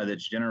drama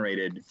that's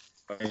generated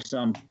by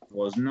some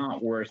was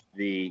not worth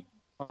the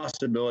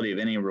possibility of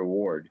any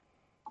reward.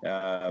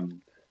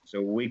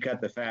 So we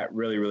cut the fat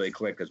really, really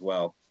quick as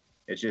well.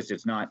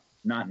 It's not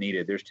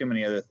needed. There's too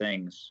many other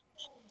things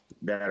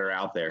that are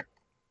out there.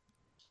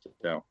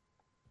 So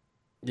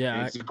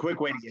Yeah, it's a quick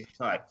way to get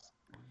cut.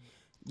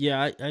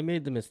 yeah. I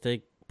made the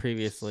mistake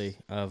previously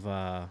of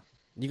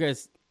you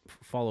guys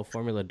follow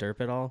Formula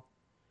Derp at all?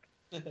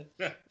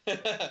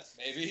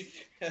 Maybe.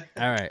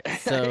 All right,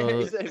 so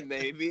He said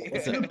maybe.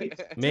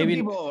 maybe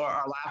Some people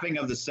are laughing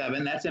of the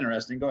 7. That's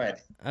interesting. Go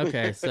ahead.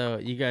 okay. So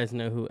you guys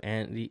know who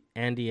Andy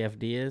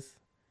FD is?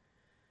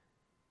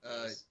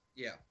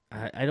 Yeah.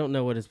 I don't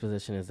know what his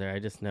position is there. I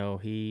just know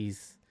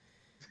he's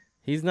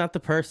not the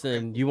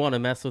person you want to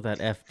mess with at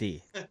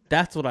FD.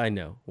 That's what I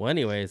know. Well,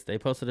 anyways, they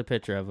posted a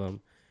picture of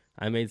him.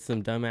 I made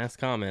some dumbass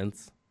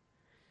comments.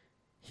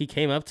 He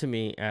came up to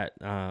me at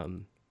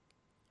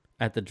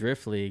the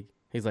Drift League.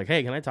 He's like,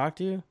 "Hey, can I talk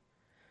to you?"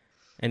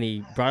 And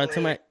he brought it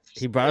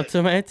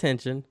to my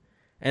attention.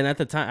 And at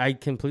the time, I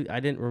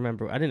didn't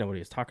remember. I didn't know what he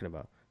was talking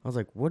about. I was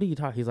like, "What are you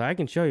talking?" He's like, "I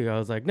can show you." I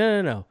was like,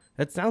 "No.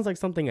 That sounds like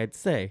something I'd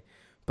say."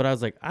 But I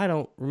was like, I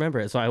don't remember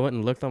it. So I went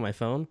and looked on my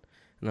phone,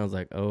 and I was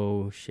like,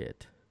 oh,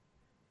 shit.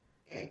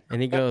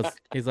 And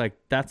he's like,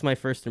 that's my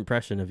first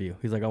impression of you.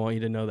 He's like, I want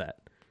you to know that.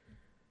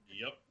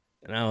 Yep.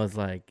 And I was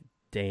like,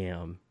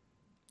 damn.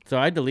 So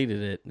I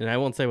deleted it, and I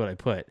won't say what I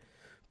put.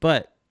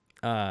 But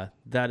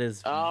that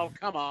is... Oh,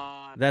 come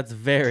on. That's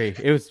very...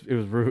 It was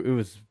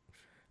rude.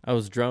 I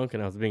was drunk,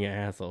 and I was being an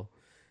asshole.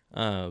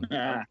 So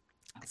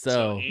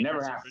Andy's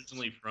Never happened.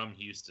 originally from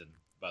Houston,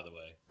 by the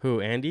way.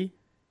 who, Andy?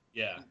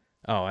 Yeah.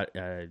 Oh,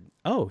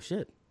 oh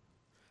shit!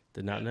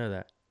 Did not know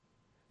that.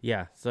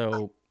 Yeah,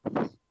 so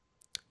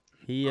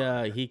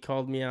he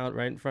called me out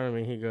right in front of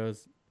me. He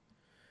goes,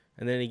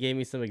 and then he gave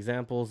me some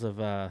examples of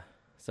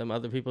some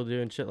other people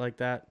doing shit like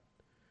that.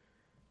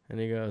 And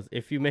he goes,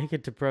 if you make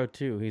it to Pro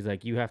 2, he's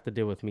like, you have to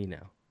deal with me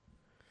now.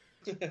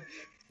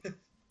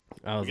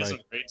 I was We got like, some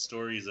great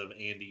stories of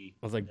Andy.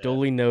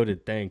 duly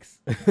noted, thanks.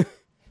 We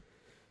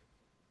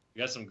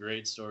got some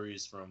great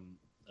stories from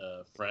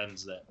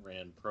friends that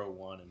ran Pro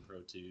 1 and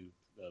Pro 2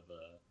 of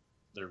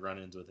their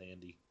run-ins with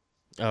Andy.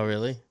 Oh,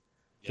 really?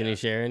 Can you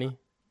share any?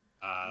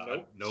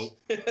 Nope.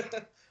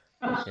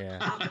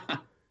 Yeah.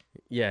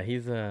 Yeah,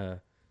 he's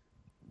a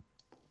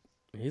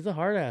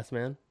hard ass,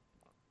 man.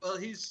 Well,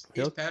 he's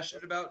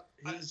passionate about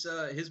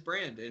his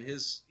brand and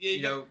his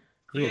He'll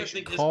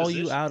think his call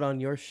you position- out on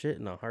your shit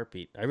in a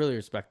heartbeat. I really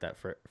respect that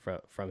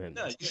from him.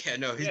 No, Yeah,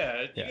 no, he's you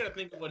Yeah. got to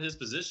think of what his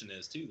position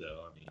is too,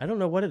 though. I mean, I don't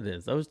know what it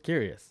is. I was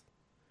curious.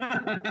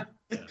 No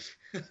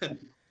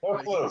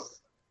clue.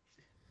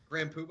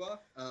 Grand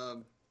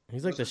Poobah.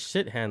 He's like the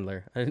shit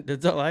handler.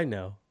 That's all I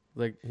know.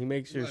 Like, he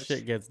makes sure Much.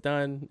 shit gets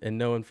done and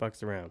no one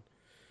fucks around.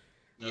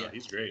 no, Yeah.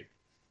 he's great.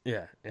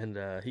 Yeah, and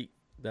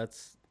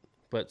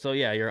so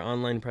yeah, your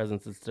online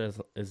presence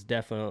is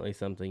definitely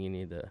something you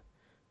need to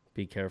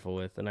be careful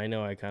with. And I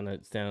know I kind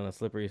of stand on a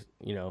slippery,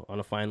 on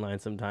a fine line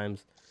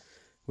sometimes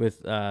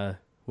with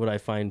what I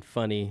find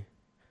funny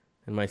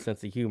and my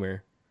sense of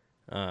humor.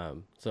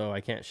 So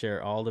I can't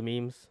share all the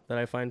memes that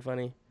I find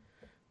funny,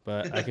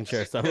 but I can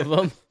share some of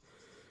them.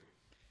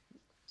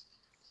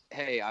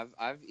 Hey,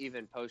 I've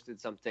even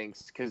posted some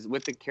things because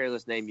with the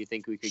careless name, you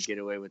think we could get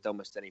away with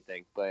almost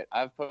anything. But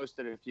I've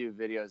posted a few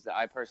videos that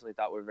I personally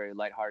thought were very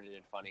lighthearted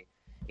and funny,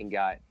 and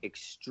got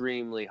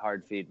extremely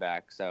hard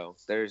feedback. So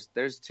there's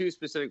two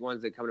specific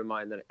ones that come to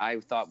mind that I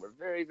thought were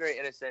very, very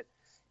innocent,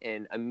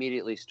 and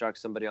immediately struck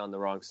somebody on the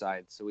wrong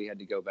side. So we had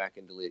to go back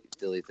and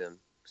delete them.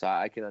 So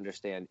I can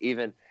understand,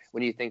 even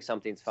when you think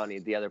something's funny,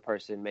 the other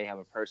person may have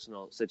a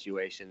personal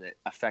situation that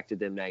affected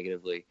them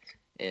negatively,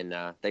 and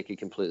they could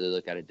completely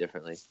look at it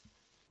differently.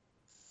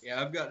 Yeah,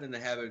 I've gotten in the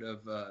habit of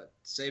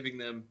saving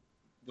them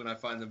when I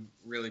find them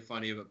really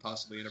funny but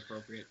possibly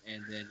inappropriate,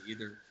 and then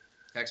either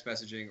text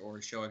messaging or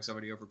showing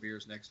somebody over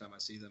beers next time I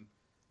see them.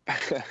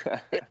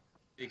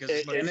 Because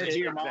as much Send as it to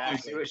your mom.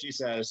 Exactly. See what she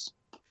says.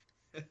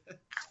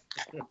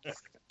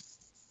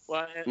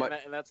 Well,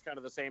 and that's kind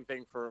of the same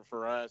thing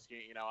for us.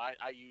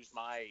 I use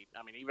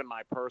even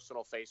my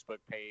personal Facebook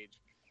page,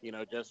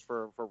 just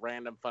for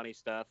random funny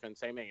stuff. And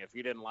same thing, if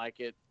you didn't like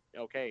it,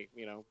 okay,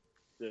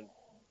 then,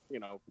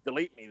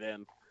 delete me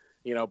then,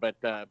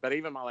 but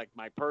even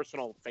my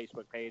personal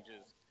Facebook page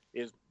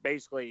is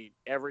basically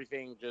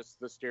everything, just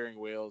the steering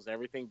wheels,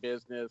 everything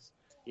business,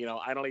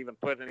 I don't even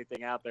put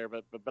anything out there.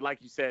 But like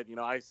you said,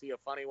 I see a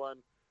funny one,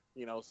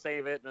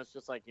 save it, and it's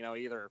just like,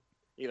 either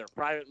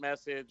private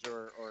message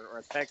or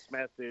a text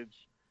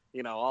message,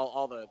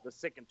 all the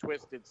sick and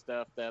twisted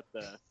stuff that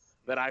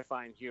I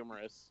find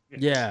humorous.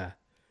 Yeah.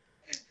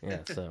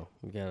 So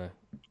you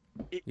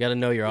gotta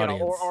know your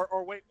audience.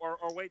 Or wait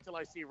till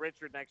I see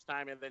Richard next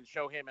time and then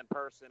show him in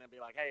person and be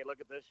like, hey,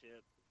 look at this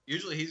shit.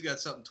 Usually he's got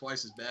something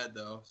twice as bad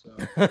though. So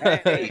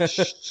Hey,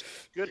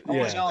 Good I'm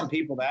point. telling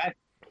people that.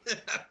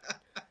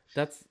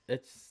 I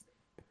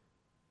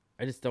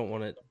just don't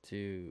want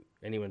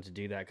anyone to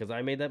do that, because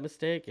I made that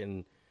mistake,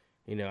 and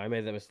I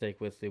made that mistake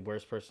with the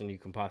worst person you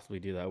can possibly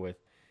do that with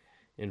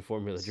in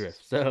Formula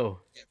Drift. So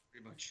yeah,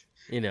 pretty much.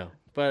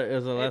 but it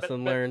was a Hey,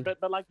 lesson learned.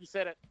 But like you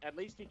said, at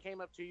least he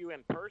came up to you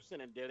in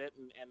person and did it,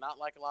 and not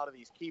like a lot of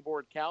these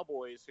keyboard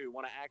cowboys who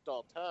want to act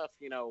all tough,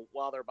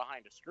 while they're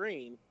behind a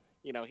screen.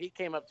 He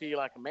came up to you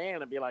like a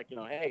man and be like,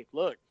 hey,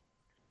 look,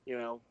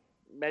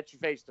 met you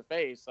face to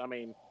face. I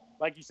mean,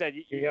 like you said,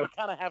 you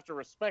kind of have to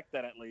respect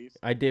that at least.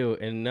 I do,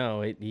 and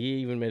no, he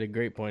even made a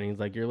great point. He's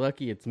like, "You're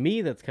lucky it's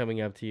me that's coming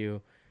up to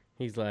you."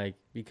 He's like,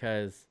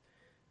 because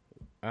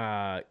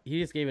he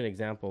just gave an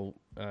example.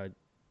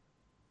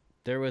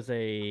 There was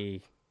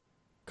a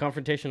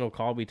confrontational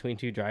call between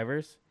two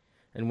drivers,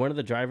 and one of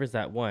the drivers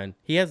that won,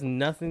 he has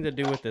nothing to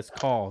do with this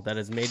call that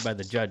is made by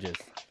the judges,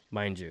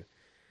 mind you.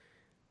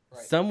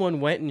 Right.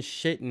 Someone went and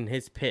shit in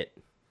his pit.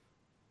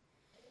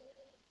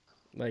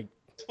 Like,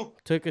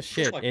 took a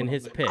shit in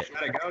his pit.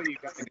 You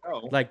gotta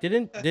go. Like, they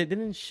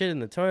didn't shit in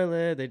the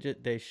toilet.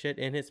 They shit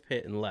in his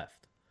pit and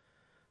left.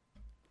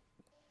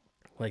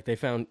 Like, they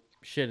found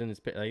shit in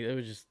his pit. Like, it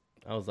was just,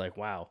 I was like,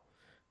 wow.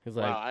 He's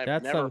like, Wow, I've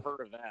that's never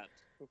heard of that.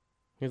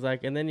 He's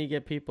like, and then you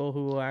get people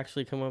who will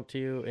actually come up to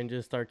you and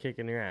just start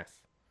kicking your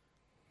ass.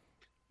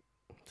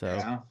 So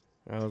Yeah.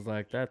 I was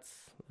like, these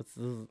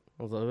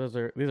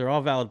are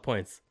all valid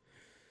points.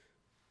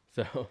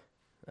 So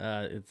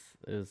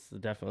it's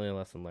definitely a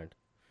lesson learned.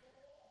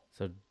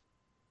 So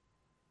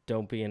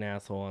don't be an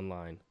asshole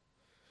online.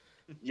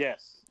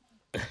 Yes.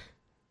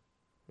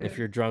 If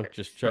you're drunk,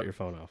 just shut your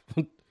phone off.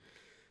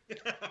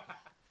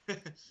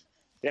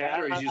 Yeah,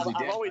 Battery's usually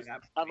dead by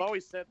that I've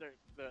always said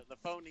the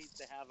phone needs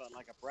to have a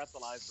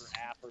breathalyzer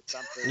app or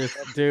something.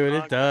 Dude,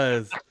 it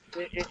does.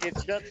 It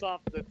shuts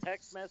off the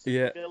text message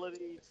Yeah.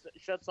 ability,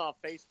 shuts off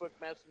Facebook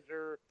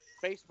Messenger,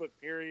 Facebook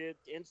period,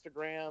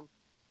 Instagram.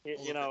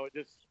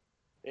 If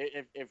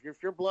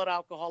your blood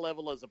alcohol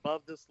level is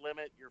above this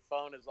limit, your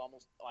phone is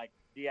almost like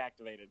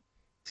deactivated.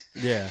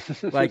 Yeah,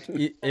 like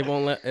it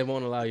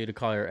won't allow you to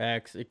call your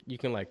ex. You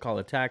can like call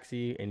a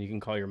taxi and you can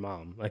call your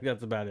mom. Like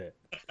that's about it.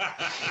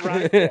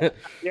 Right?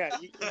 Yeah,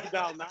 you can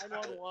dial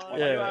 911. Why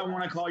do I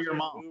want to call your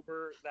mom?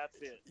 Uber, that's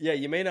it. Yeah,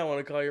 you may not want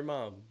to call your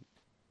mom.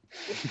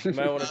 You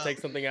might want to take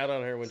something out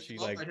on her when she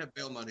Mom like. might have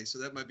bail money, so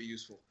that might be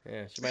useful.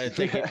 Yeah, she might have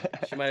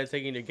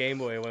taken your Game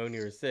Boy when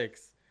you were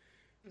 6.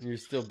 And you're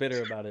still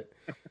bitter about it.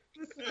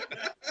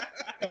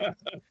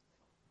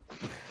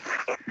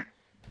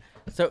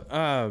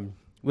 So,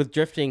 with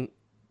drifting,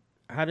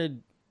 how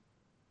did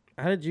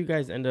you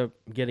guys end up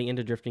getting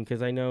into drifting?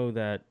 Because I know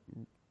that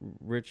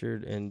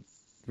Richard,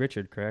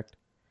 correct?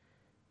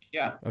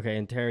 Yeah. Okay,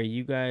 and Terry,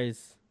 you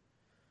guys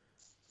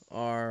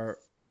are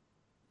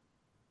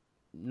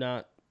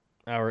not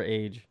our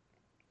age.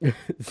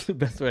 It's the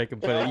best way I can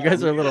put it. You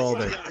guys are a little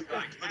older.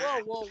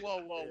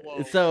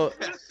 Whoa. So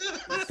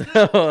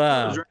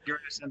Your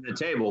ass at the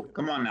table.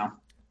 Come on now.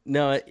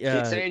 no,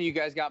 It's saying you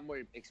guys got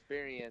more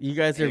experience. you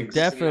guys are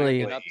Exactly. definitely.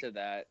 Get up to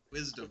that.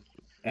 Wisdom.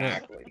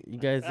 Exactly. You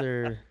guys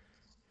are,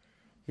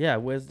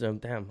 wisdom.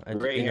 Damn,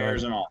 Gray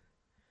hairs and all.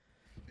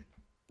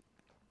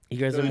 You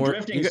guys So are the more.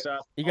 drifting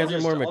stuff. You guys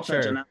are more I'll touch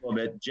mature. on that a little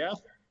bit.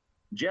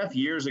 Jeff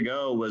years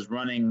ago was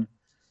running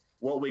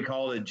what we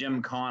call a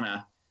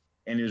Gymkhana,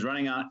 and he was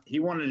running on. He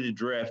wanted to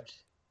drift.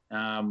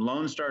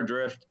 Lone Star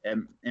Drift,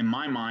 in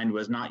my mind,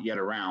 was not yet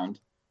around,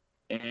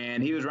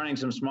 and he was running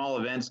some small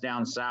events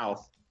down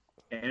south.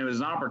 And it was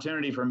an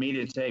opportunity for me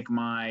to take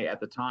my, at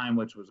the time,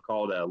 which was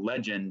called a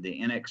Legend,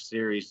 the NX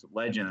Series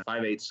Legend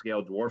 5/8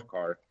 scale dwarf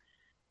car,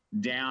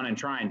 down and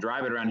try and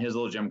drive it around his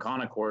little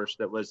Gymkhana course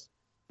that was,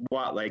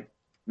 like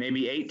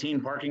maybe 18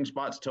 parking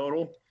spots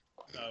total.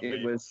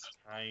 It was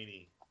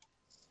tiny.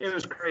 It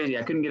was crazy.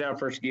 I couldn't get out of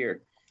first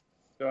gear.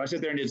 So I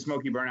sit there and did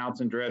smoky burnouts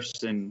and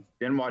drifts and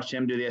then watched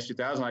him do the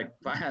S2000. Like,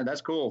 fine,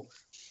 that's cool.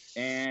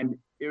 And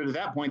it was at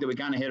that point that we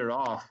kind of hit it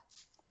off.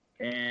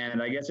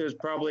 And I guess it was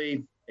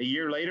probably a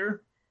year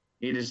later,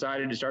 he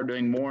decided to start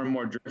doing more and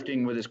more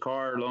drifting with his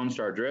car. Lone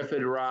Star Drift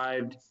had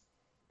arrived.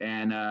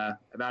 And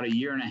about a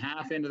year and a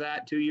half into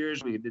that, 2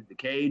 years, we did the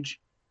Cage.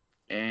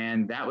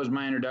 And that was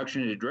my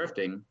introduction to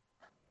drifting.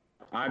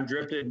 I've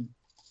drifted,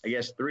 I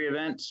guess, 3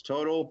 events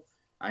total.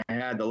 I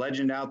had the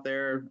Legend out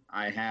there.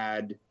 I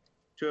had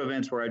 2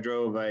 events where I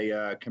drove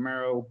a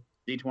Camaro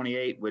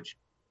D28, which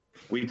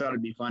we thought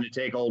it'd be fun to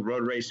take old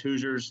road race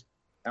Hoosiers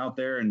out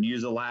there and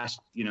use the last,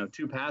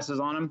 2 passes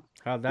on them.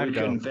 How'd that We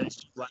go? couldn't finish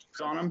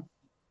laps on them.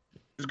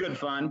 It was good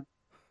fun.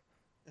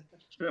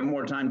 Spent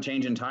more time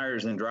changing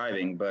tires than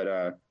driving,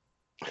 but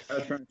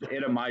That's from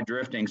it of my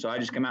drifting, so I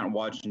just come out and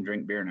watch and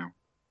drink beer now.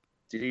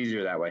 It's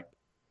easier that way.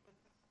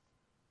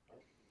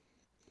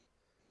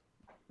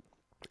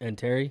 And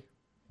Terry?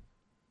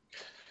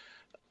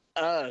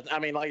 I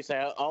mean, like I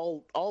say,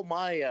 all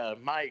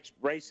my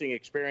racing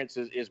experience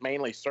is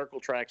mainly circle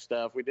track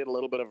stuff. We did a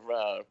little bit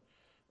of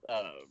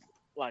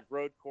like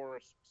road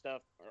course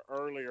stuff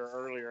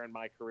earlier in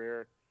my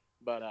career,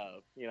 but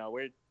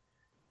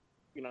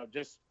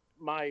just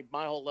my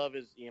whole love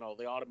is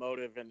the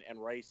automotive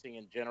and racing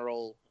in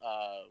general,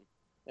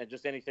 and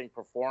just anything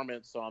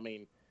performance. So I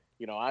mean,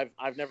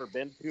 I've never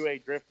been to a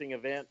drifting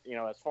event.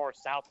 As far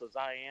south as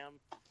I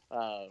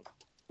am.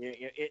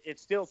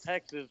 It's still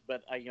Texas,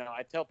 but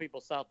I tell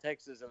people South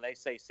Texas and they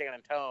say San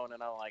Antonio,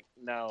 and I'm like,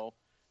 no,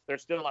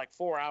 there's still like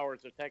 4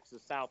 hours of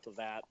Texas south of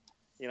that.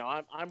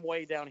 I'm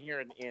way down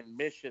here in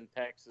Mission,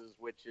 Texas,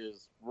 which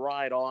is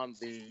right on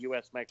the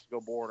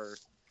U.S.-Mexico border.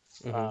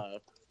 Mm-hmm.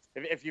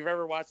 If you've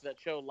ever watched that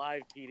show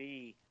Live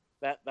PD,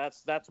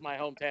 that's my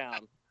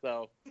hometown.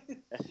 So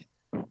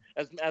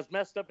as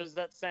messed up as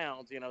that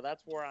sounds,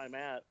 that's where I'm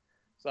at.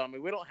 So I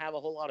mean, we don't have a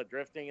whole lot of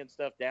drifting and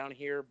stuff down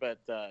here, but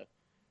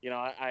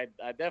I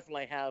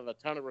definitely have a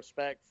ton of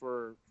respect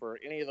for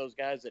any of those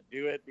guys that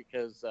do it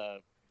because,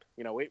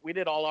 we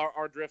did all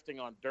our drifting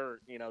on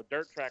dirt.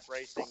 Dirt track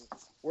racing,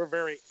 we're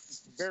very,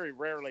 very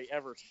rarely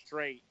ever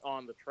straight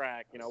on the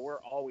track.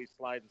 We're always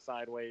sliding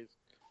sideways.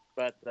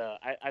 But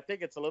I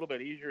think it's a little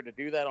bit easier to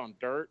do that on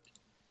dirt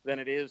than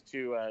it is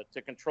to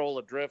control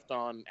a drift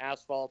on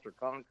asphalt or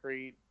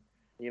concrete.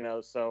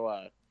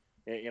 So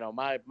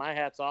my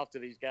hat's off to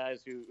these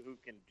guys who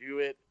can do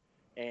it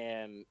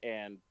and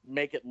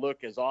make it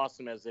look as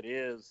awesome as it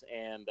is.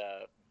 And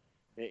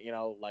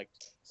like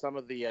some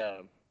of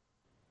the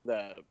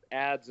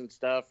ads and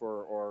stuff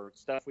or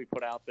stuff we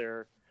put out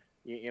there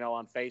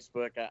on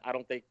Facebook, I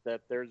don't think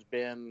that there's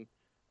been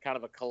kind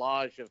of a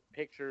collage of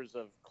pictures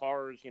of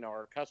cars,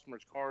 our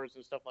customers' cars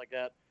and stuff like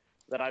that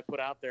I put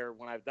out there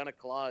when I've done a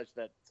collage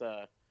that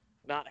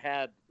not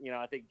had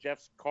I think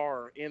Jeff's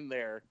car in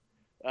there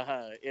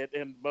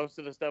in most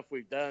of the stuff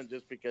we've done,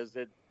 just because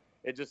it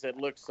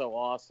looks so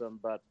awesome.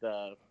 But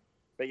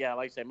yeah,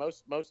 like I say,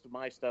 most of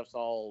my stuff's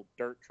all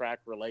dirt track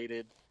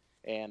related,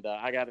 and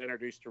I got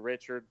introduced to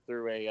Richard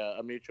through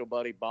a mutual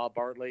buddy, Bob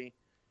Bartley,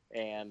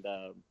 and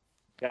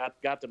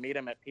got to meet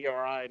him at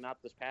PRI, not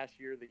this past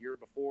year, the year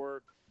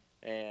before,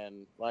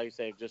 and like I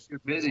say, just You're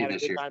busy had a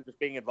this good year. time just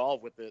being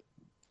involved with it.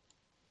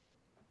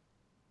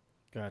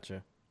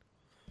 Gotcha.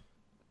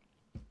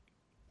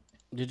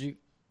 Did you,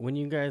 when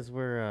you guys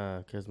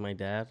were, because my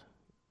dad,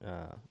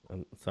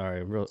 I'm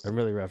sorry, I'm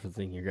really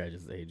referencing your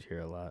guys' age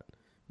here a lot.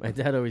 My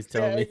dad always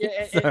told me,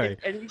 sorry.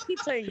 And you keep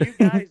saying you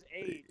guys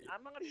age.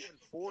 I'm not even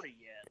 40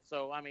 yet,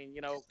 so I mean,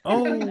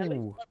 Oh. at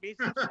least let me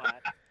some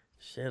slack.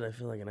 Shit, I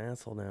feel like an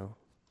asshole now.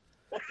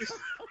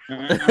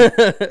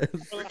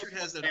 Richard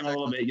has that In a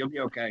little bit, you'll be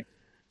okay.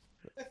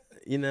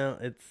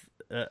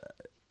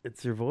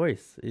 It's your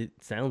voice. It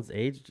sounds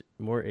aged,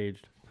 more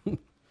aged.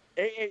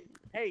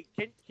 Hey,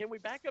 can we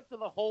back up to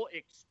the whole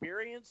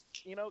experience,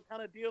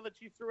 kind of deal that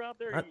you threw out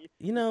there?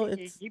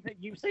 It's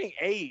You saying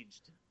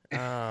aged.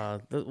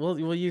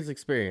 we'll use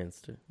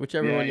experienced,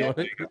 whichever one you want.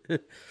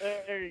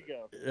 There you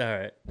go. All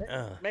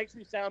right. Makes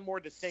me sound more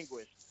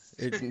distinguished.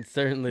 It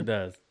certainly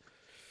does.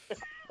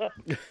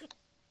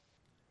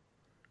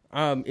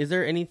 Is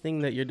there anything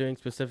that you're doing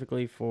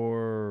specifically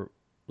for,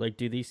 like,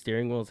 do these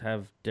steering wheels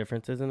have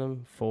differences in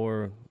them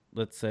for,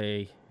 let's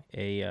say,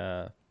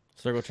 a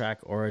circle track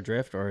or a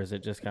drift, or is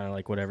it just kind of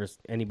like whatever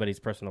anybody's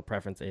personal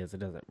preference is? It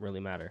doesn't really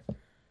matter.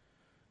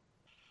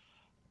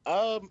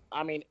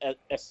 I mean,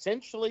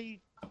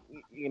 essentially,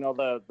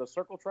 the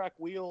circle track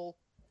wheel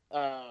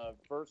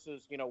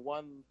versus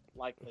one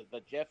like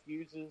the Jeff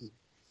uses,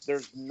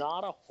 there's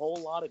not a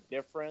whole lot of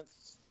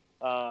difference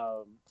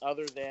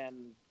other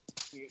than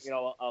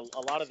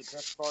a lot of the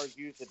drift cars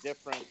use a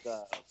different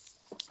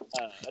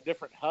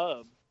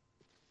hub.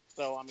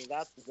 So I mean,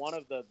 that's one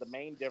of the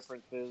main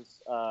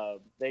differences.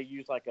 They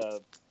use like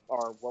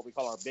what we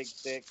call our Big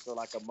Six, or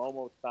like a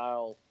Momo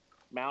style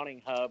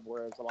mounting hub,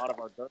 whereas a lot of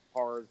our dirt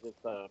cars,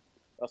 it's a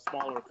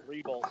smaller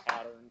 3-bolt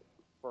pattern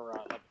for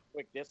like a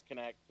quick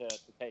disconnect to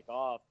take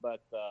off.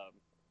 But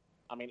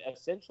I mean,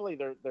 essentially,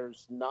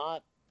 there's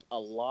not a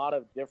lot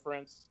of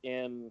difference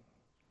in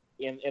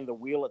the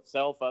wheel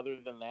itself, other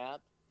than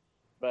that.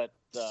 But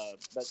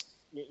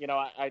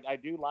I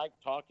do like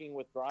talking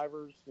with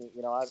drivers.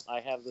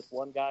 I have this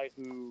one guy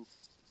who,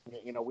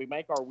 we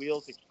make our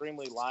wheels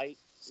extremely light,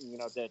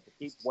 to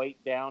keep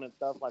weight down and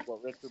stuff, like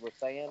what Richard was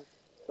saying.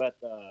 But,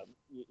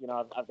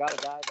 I've got a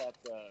guy that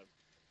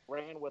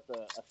ran with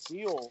an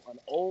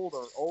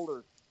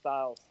older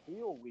style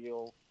steel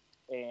wheel,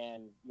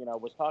 and,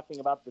 was talking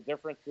about the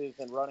differences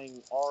in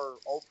running our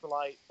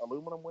ultralight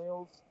aluminum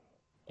wheels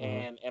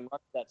and run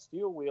that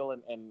steel wheel,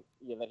 and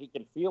that he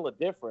can feel a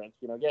difference.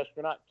 Yes,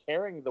 you're not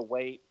carrying the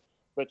weight,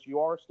 but you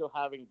are still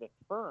having to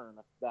turn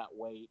that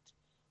weight,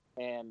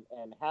 and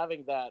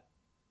having that,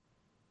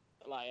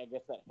 like, I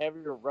guess, that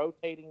heavier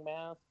rotating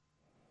mass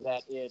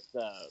that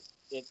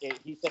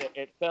he said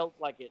it felt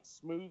like it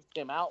smoothed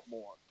him out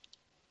more.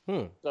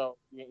 So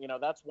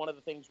that's one of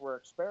the things we're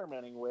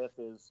experimenting with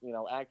is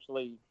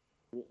actually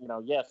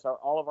yes,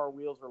 all of our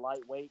wheels are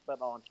lightweight,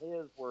 but on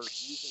his we're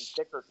using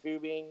thicker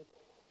tubing,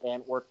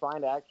 and we're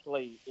trying to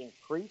actually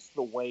increase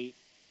the weight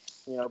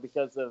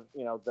because of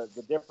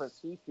the difference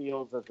he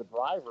feels as the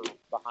driver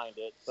behind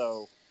it.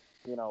 So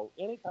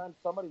anytime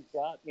somebody's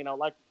got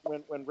like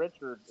when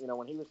Richard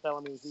when he was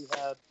telling me he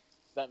had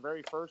that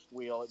very first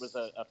wheel, it was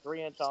a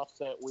 3-inch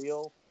offset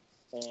wheel,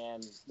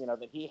 and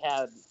that he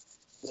had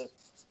this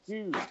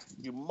huge,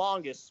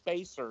 humongous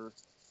spacer,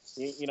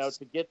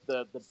 to get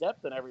the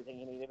depth and everything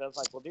he needed. I was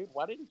like, well, dude,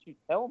 why didn't you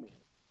tell me?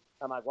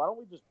 I'm like, why don't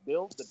we just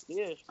build the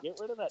dish, get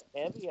rid of that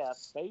heavy ass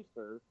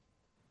spacer,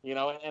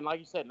 and like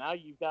you said, now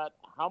you've got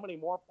how many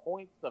more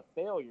points of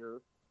failure,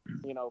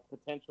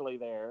 potentially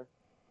there.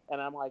 And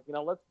I'm like,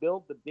 let's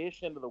build the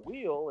dish into the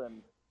wheel.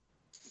 And,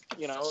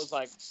 it was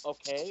like,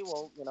 okay,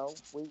 well,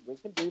 we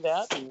can do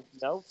that and,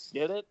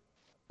 get it.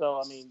 So,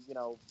 I mean,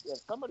 if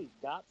somebody's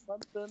got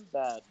something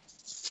that,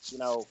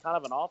 kind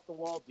of an off the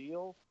wall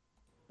deal,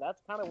 that's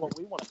kind of what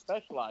we want to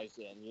specialize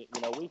in.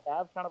 We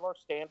have kind of our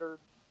standard,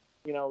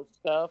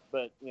 stuff,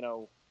 but,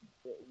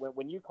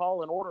 when you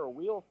call and order a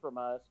wheel from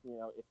us,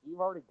 if you've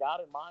already got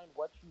in mind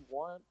what you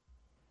want,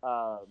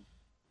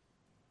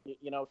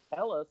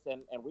 tell us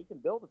and we can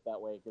build it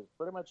that way, because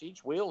pretty much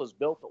each wheel is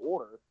built to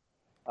order.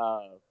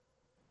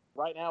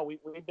 Right now, we've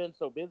been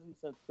so busy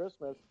since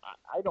Christmas,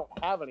 I don't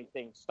have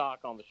anything stock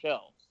on the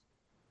shelves.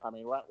 I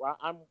mean,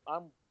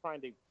 I'm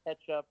trying to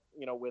catch up,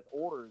 with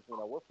orders.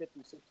 We're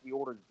 50, 60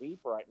 orders deep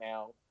right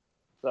now.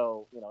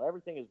 So,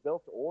 everything is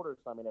built to order.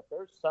 So, I mean, if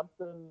there's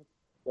something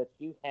that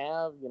you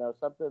have,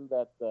 something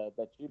that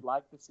you'd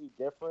like to see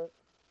different,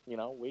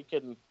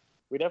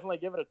 we definitely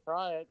give it a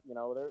try.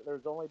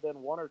 There's only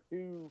been 1 or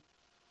 2,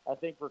 I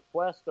think,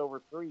 requests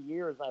over 3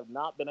 years I've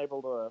not been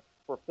able to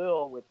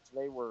fulfill, which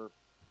they were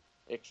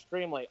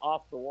extremely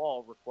off the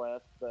wall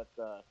requests. But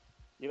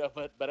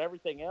but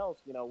everything else,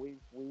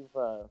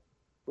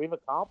 we've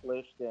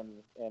accomplished,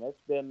 and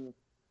it's been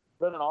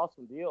an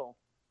awesome deal.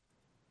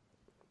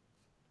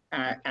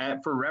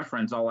 For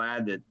reference, I'll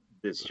add that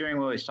the steering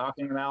wheel he's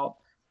talking about,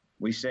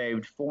 we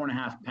saved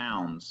 4.5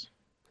 pounds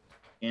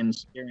in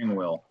steering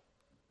wheel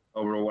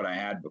over what I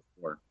had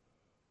before.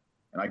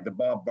 And like the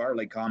Bob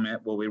Bartley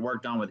comment, what we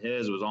worked on with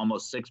his was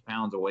almost 6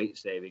 pounds of weight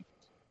savings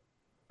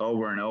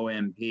over an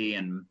OMP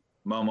and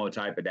Momo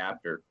type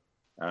adapter.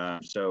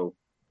 So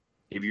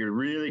if you're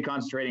really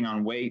concentrating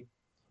on weight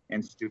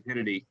and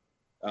stupidity,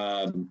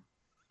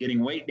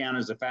 getting weight down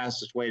is the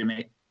quickest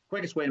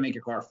way to make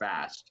your car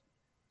fast.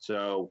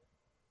 So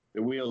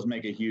the wheels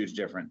make a huge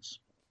difference.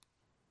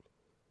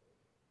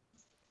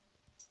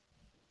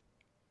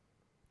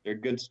 They're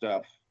good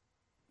stuff.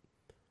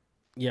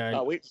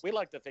 Yeah. We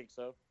like to think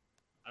so.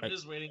 I'm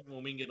just waiting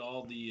when we can get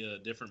all the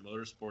different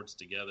motorsports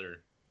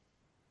together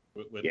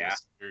with the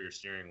superior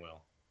steering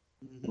wheel.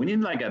 We need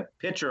like a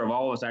picture of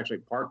all of us actually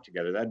parked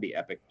together. That'd be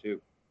epic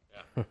too.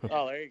 Yeah.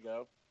 Oh, there you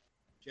go.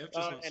 Jeff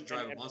just wants to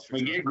drive a monster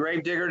Can we get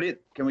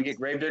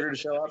Gravedigger to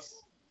show up?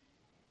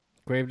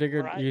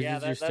 Gravedigger Right,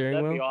 uses your steering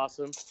that'd wheel? be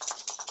awesome.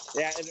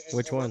 Yeah, and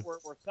Which one?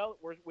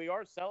 We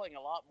are selling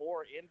a lot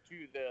more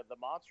into the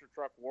monster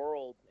truck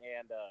world,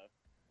 and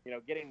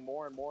getting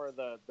more and more of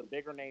the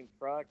bigger name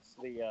trucks,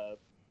 the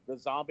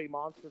zombie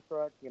monster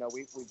truck.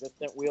 We just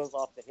sent wheels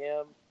off to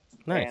him.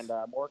 Nice. And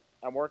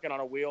I'm working on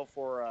a wheel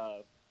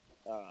for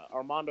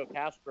Armando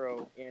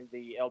Castro in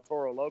the El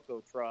Toro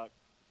Loco truck.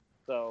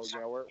 So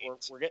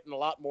we're getting a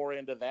lot more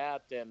into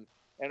that, and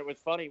it was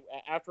funny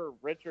after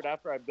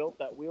I built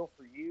that wheel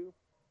for you.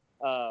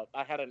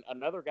 I had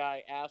another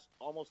guy ask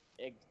almost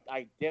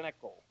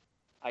identical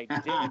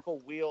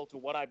wheel to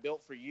what I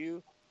built for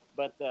you,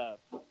 but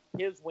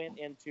his went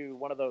into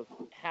one of those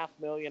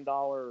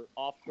 $500,000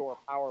 offshore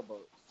power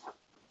boats.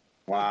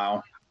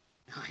 Wow.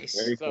 Nice.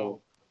 Very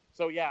cool.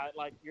 So yeah,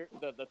 like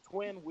the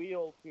twin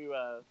wheel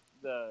to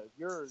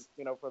yours,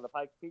 for the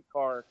Pikes Peak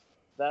car,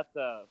 that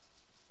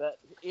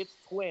its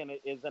twin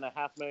is in a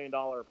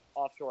 $500,000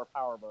 offshore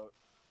power boat.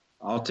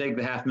 I'll take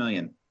the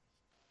 $500,000.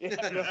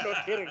 Yeah, no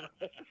kidding.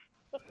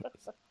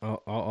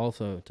 I'll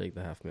also take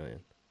the $500,000.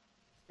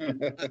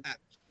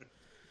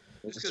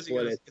 We'll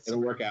split it.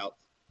 It'll work out.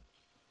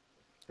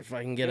 If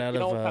I can get out you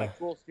know of what kind of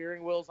cool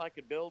steering wheels I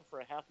could build for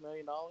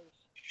 $500,000?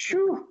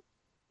 Shoo.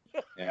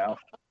 Yeah.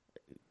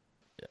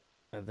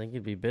 I think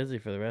you'd be busy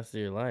for the rest of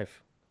your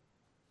life.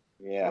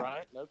 Yeah.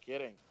 Right? No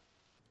kidding.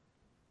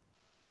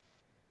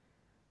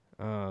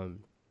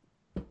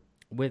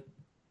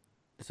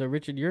 So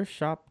Richard, your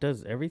shop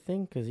does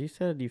everything? Because you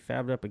said you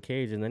fabbed up a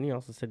cage, and then you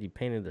also said you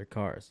painted their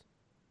cars.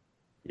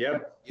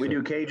 Yep. We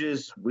do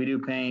cages. We do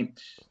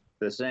paint.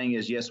 The saying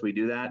is, yes, we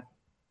do that.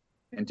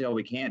 Until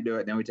we can't do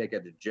it, then we take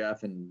it to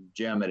Jeff and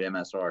Jim at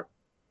MSR.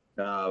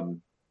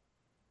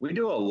 We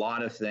do a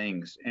lot of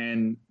things.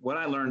 And what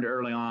I learned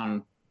early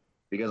on,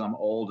 because I'm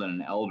old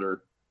and an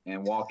elder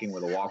and walking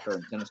with a walker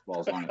and tennis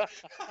balls on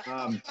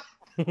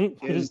it,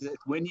 is that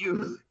when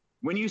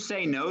you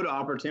say no to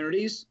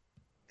opportunities,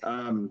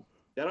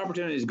 that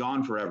opportunity is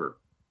gone forever.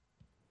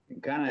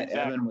 Kind of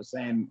Exactly. Evan was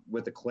saying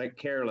with the click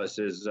careless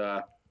is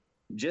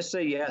just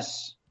say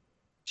yes.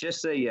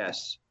 Just say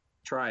yes.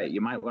 Try it.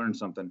 You might learn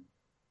something.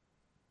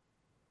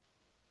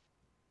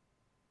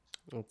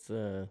 That's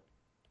an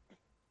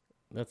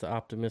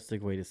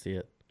optimistic way to see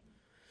it.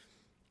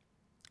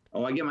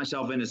 Oh, I get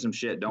myself into some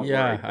shit. Don't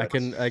Yeah,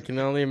 worry. I can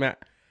only imagine.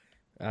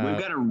 We've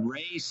got a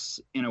race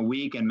in a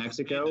week in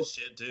Mexico. This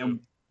shit too.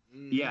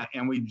 And, yeah,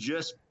 and we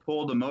just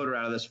pulled the motor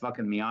out of this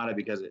fucking Miata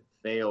because it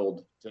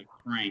failed to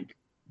crank.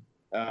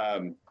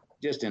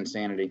 Just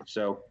insanity.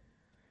 So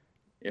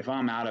if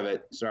I'm out of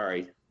it,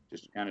 sorry.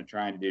 Just kind of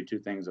trying to do two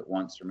things at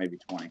once, or maybe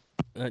 20.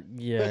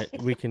 Yeah,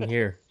 we can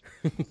hear.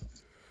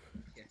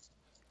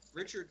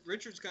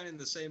 Richard's kind of in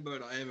the same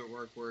boat I am at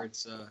work, where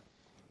it's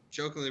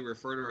jokingly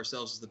refer to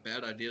ourselves as the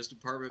bad ideas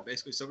department.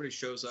 Basically, somebody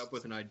shows up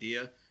with an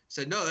idea,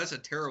 said, "No, that's a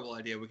terrible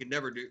idea. We could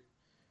never do.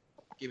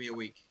 Give me a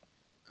week."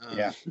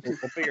 Yeah, we'll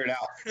figure it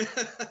out.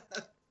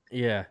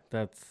 Yeah,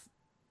 that's.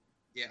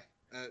 Yeah,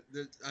 I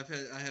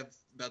have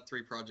about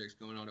 3 projects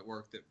going on at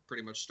work that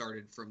pretty much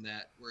started from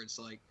that, where it's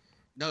like,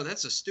 "No,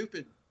 that's a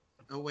stupid.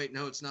 Oh wait,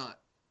 no, it's not.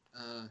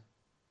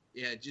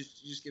 Yeah,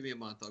 just give me a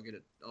month. I'll get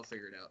it. I'll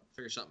figure it out.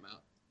 Figure something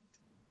out."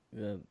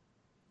 Yeah.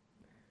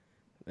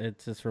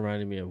 It's just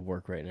reminding me of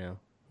work right now.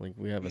 Like,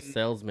 we have a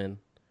salesman.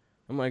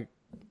 I'm like,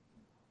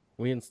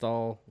 we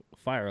install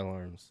fire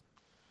alarms.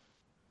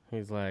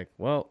 He's like,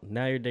 well,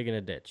 now you're digging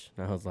a ditch.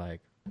 And I was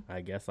like,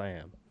 I guess I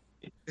am.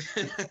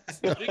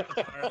 Speaking of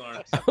fire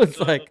alarms, I was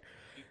like,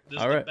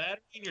 does all the right.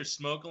 battery in your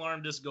smoke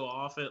alarm just go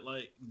off at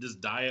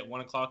just die at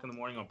 1 o'clock in the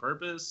morning on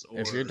purpose? Or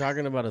If you're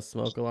talking about a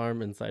smoke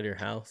alarm inside your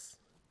house,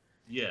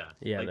 yeah,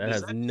 that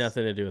does has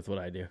nothing to do with what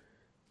I do.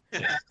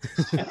 Yeah.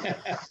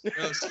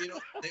 No, so,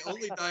 they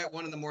only die at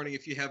 1 in the morning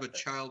if you have a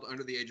child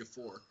under the age of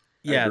 4.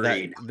 Yeah,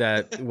 Agreed.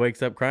 that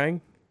wakes up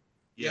crying.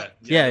 Yeah,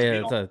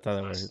 Yeah, that's how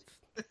that works.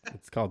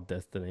 It's called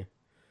destiny.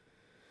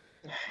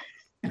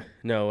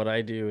 No, what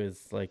I do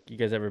is, like, you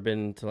guys ever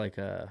been to like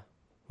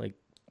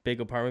big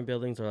apartment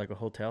buildings or like a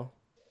hotel?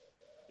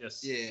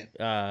 Yes.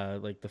 Yeah.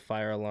 Like the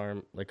fire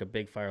alarm, like a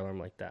big fire alarm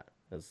like that.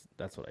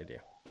 That's what I do.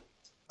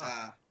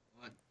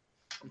 What?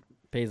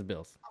 Pays the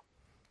bills.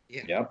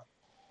 Yeah. Yep.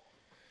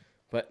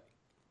 But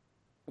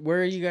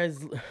where are you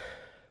guys? What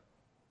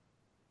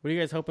are you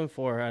guys hoping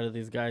for out of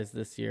these guys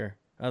this year,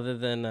 other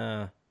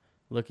than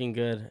looking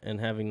good and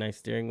having nice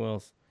steering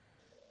wheels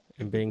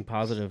and being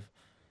positive?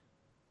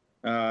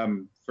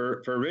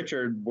 For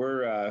Richard,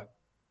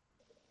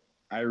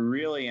 I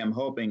really am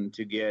hoping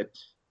to get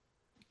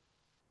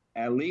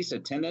at least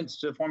attendance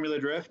to Formula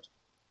Drift.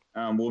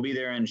 We'll be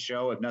there in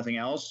show if nothing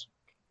else.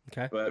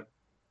 Okay. But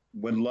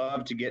would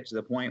love to get to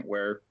the point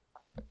where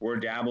we're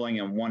dabbling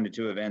in 1 to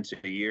 2 events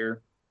a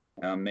year.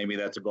 Maybe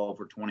that's a goal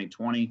for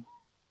 2020.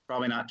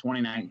 Probably not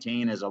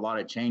 2019, as a lot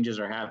of changes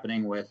are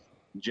happening with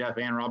Jeff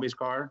and Robbie's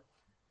car.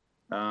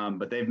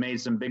 But they've made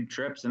some big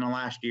trips in the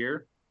last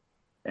year.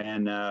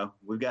 And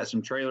we've got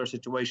some trailer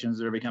situations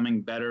that are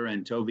becoming better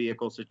and tow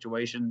vehicle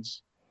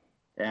situations.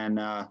 And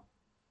I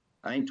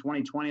think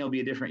 2020 will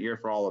be a different year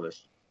for all of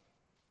us.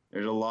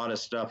 There's a lot of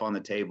stuff on the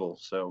table.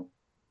 So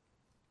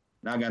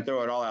not going to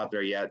throw it all out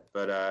there yet,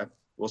 but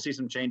we'll see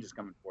some changes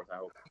coming forth, I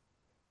hope.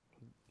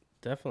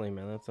 Definitely,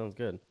 man. That sounds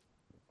good.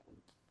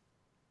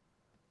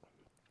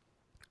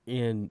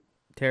 And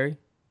Terry?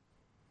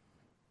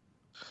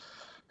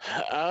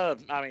 I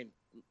mean,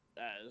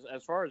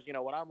 as far as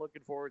what I'm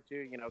looking forward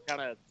to,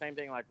 kind of same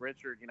thing like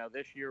Richard.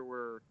 This year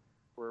we're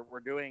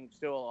doing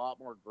still a lot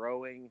more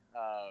growing.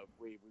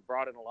 We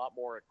brought in a lot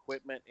more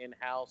equipment in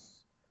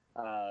house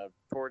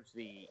towards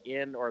the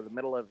end or the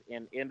middle of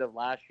end of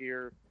last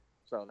year.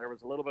 So there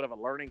was a little bit of a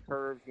learning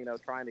curve,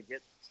 trying to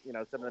get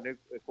some of the new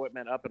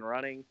equipment up and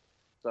running.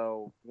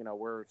 So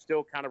we're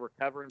still kind of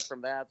recovering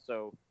from that.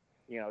 So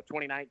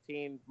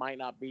 2019 might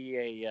not be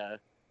a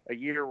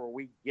year where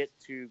we get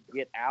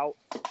out.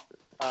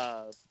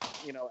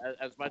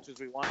 As much as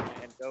we want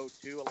and go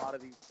to a lot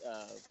of these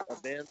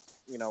events,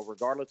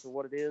 regardless of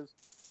what it is.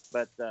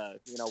 But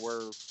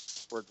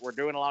we're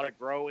doing a lot of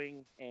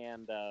growing,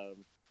 and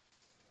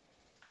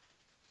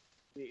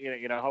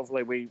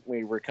hopefully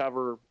we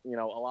recover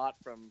a lot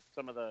from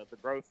some of the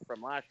growth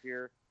from last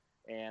year,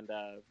 and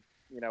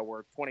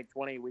we're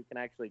 2020 we can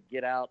actually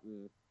get out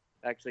and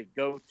actually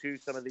go to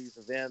some of these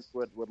events.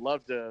 Would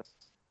love to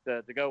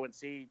go and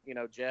see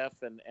Jeff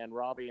and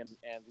Robbie and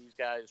these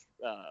guys.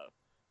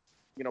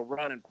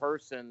 Run in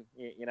person,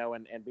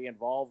 and be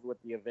involved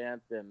with the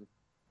event.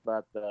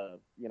 But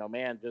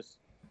man, just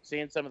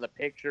seeing some of the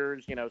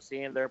pictures,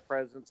 seeing their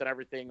presence and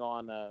everything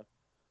on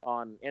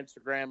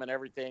Instagram and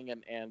everything,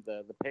 and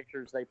the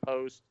pictures they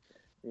post,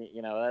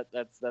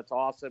 that's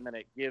awesome. And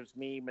it gives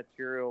me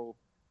material,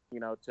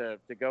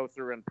 to go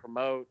through and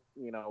promote,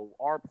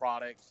 our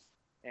products,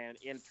 and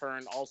in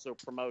turn also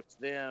promotes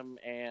them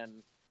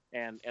and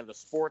the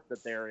sport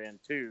that they're in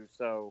too.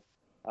 So,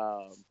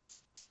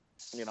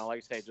 like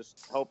I say,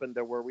 just hoping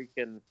to where we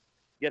can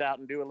get out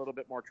and do a little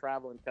bit more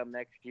traveling come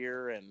next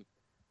year, and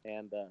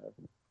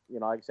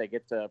like I say,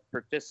 get to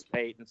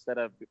participate instead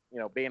of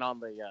being on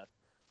the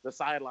the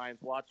sidelines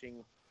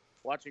watching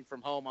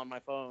from home on my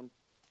phone.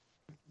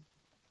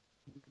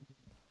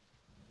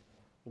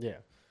 Yeah,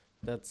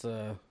 that's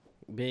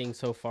being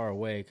so far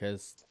away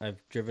because I've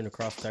driven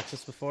across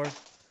Texas before,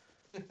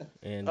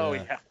 and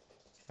Yeah.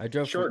 I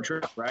drove Short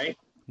trip, right?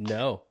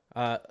 No,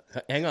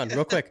 hang on,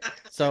 real quick.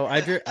 So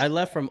I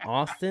left from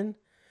Austin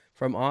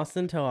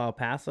to El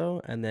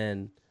Paso, and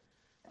then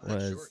That's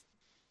was short.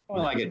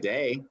 Only like a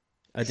day.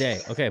 a day.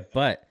 Okay,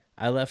 but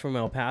I left from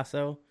El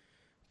Paso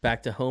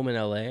back to home in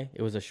LA.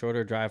 It was a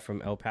shorter drive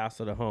from El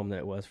Paso to home than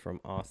it was from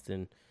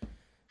Austin.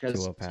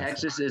 Because El Paso.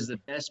 Texas is the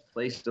best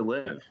place to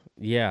live.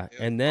 Yeah,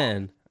 Yeah. and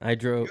then I You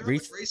drove. know how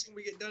much racing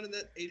we get done in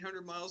that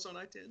 800 miles on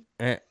I-10?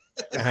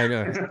 I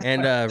know.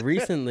 And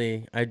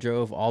recently, I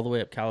drove all the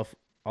way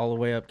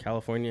up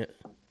California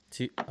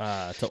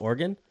to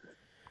Oregon.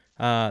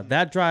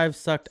 That drive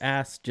sucked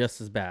ass just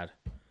as bad.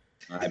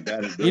 I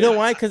bet it You know did.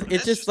 why? Because it's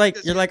That's just just like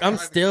because you're you like I'm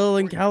drive in still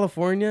in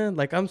California. California.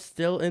 Like I'm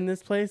still in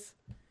this place.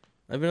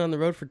 I've been on the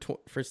road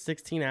for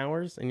 16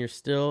 hours, and you're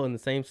still in the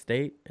same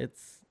state.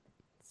 It's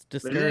But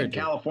isn't discouraging.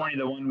 California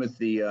the one with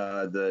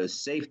the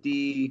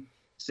safety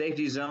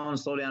zone,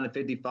 slow down to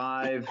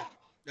 55?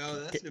 No,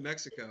 that's New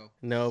Mexico.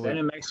 No, Is that but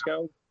in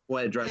Mexico?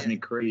 Boy, it drives me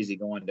crazy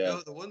going to.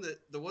 No, the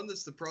one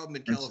that's the problem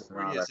in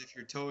California Ensenada. is if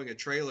you're towing a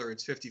trailer,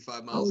 it's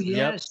 55 Oh, miles. an hour.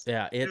 yep, yes.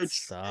 yeah, it Dude,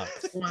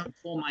 sucks. I wanted to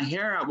pull my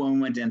hair out when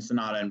we went to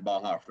Ensenada and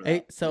Baja for that.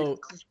 Hey, so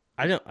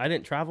I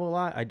didn't travel a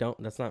lot.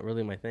 That's not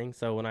really my thing.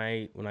 So when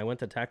I went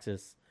to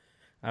Texas,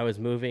 I was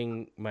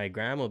moving my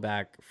grandma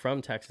back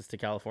from Texas to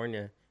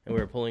California, and we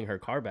were pulling her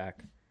car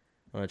back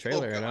on a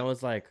trailer, and I God.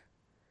 was like,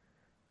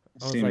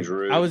 Seems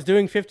rude. I was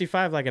doing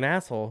 55 like an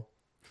asshole,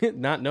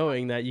 not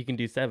knowing that you can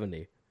do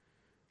 70.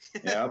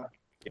 Yep.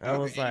 I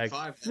was like,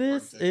 85 that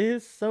this part,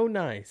 is so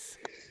nice.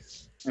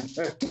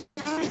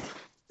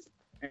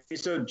 Hey,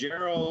 so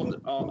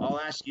Gerald, I'll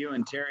ask you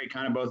and Terry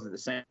kind of both at the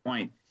same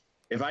point.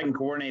 If I can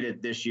coordinate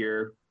it this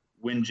year,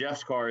 when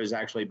Jeff's car is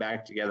actually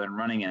back together and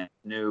running a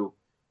new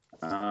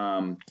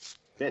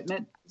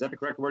fitment, is that the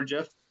correct word,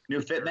 Jeff? New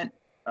fitment.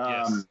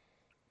 Yes.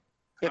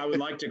 I would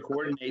like to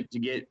coordinate to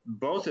get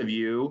both of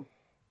you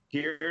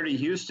here to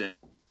Houston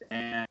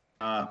and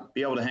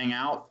be able to hang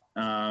out,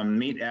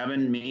 meet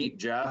Evan, meet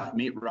Jeff,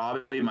 meet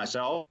Robbie,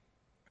 myself.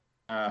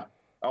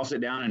 I'll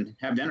sit down and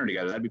have dinner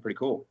together. That'd be pretty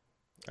cool.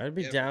 I'd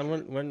be Yeah, for down.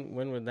 sure.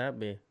 When would that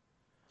be?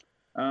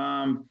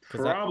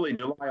 Probably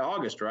July,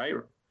 August, right?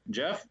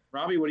 Jeff,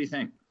 Robbie, what do you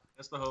think?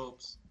 That's the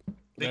hopes.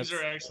 Things That's-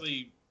 are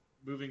actually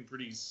moving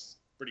pretty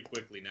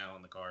quickly now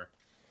in the car.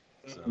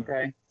 So,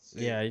 Okay.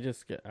 Yeah, you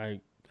just get.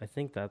 I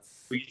think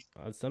that's We-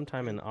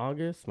 sometime in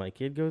August. My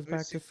kid goes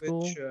back to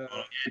school.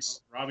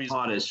 It's Robbie's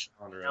hot as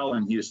hell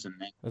in Houston,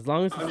 man. As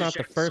long as I'll it's just not the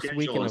check first schedule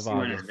weekend and of see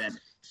when August. it ends.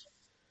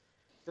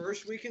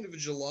 First weekend of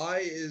July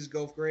is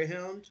Gulf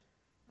Greyhound.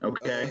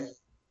 Okay.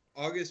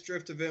 August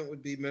drift event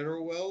would be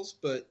Mineral Wells,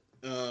 but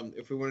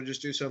if we want to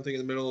just do something in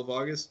the middle of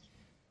August,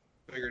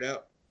 figure it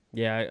out.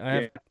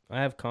 Yeah, I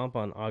have comp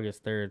on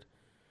August 3rd.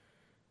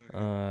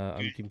 I'm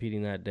Okay.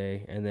 competing that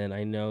day, and then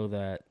I know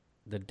that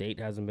the date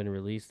hasn't been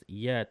released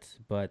yet,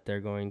 but they're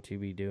going to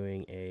be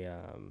doing a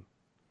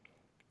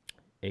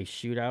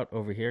shootout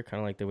over here, kind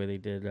of like the way they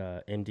did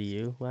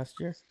NDU last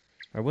year,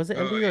 or was it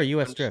Oh, NDU or yeah.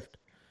 US Drift?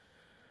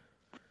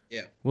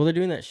 Yeah. Well, they're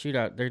doing that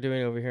shootout. They're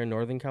doing it over here in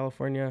Northern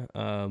California.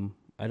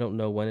 I don't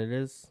know when it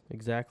is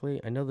exactly.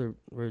 I know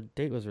the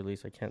date was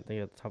released. I can't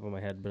think at the top of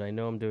my head, but I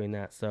know I'm doing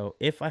that. So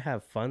if I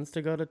have funds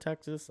to go to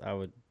Texas, I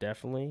would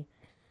definitely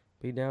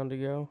be down to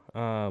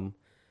go.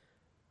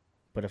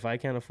 But if I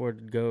can't afford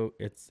to go,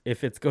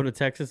 if it's go to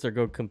Texas or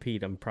go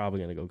compete, I'm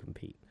probably gonna go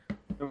compete.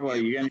 Well,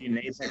 you gonna need an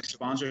Apex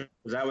sponsor?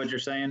 Is that what you're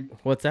saying?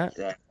 What's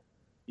that?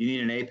 You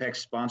need an Apex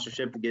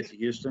sponsorship to get to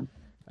Houston?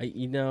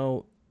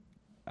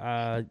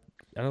 I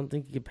don't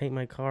think you can paint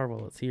my car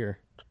while it's here,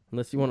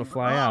 unless you want to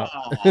fly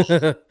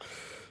Oh.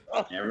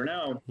 out. Never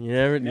know. You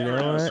never Never know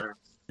know, what? sir.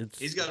 It's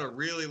He's got a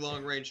really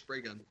long range spray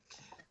gun.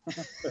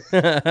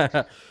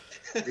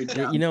 Reach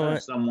You out know and what?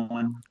 touch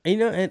Someone.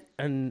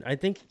 and I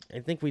think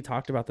we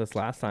talked about this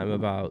last time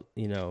about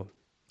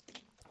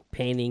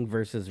painting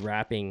versus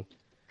wrapping.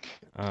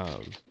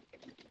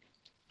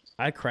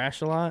 I crash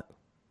a lot,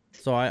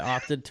 so I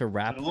opted to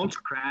wrap. Don't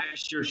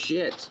crash your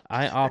shit.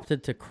 I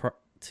opted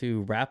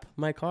to wrap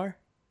my car.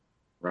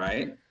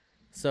 Right?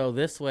 So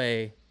this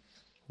way,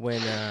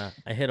 when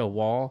I hit a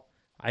wall,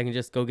 I can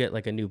just go get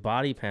like a new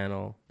body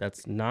panel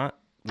that's not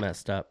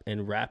messed up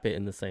and wrap it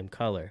in the same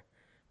color,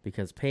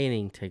 because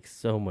painting takes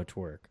so much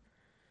work.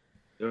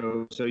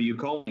 So you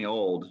call me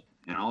old,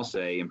 and I'll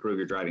say improve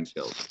your driving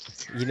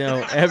skills.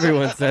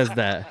 Everyone says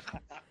that.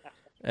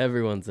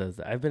 Everyone says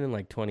that. I've been in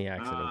like 20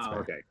 accidents. man.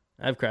 Okay.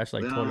 I've crashed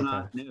like Then 20 I'm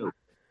times. not new.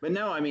 But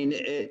no, I mean,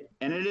 it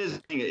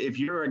is, if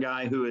you're a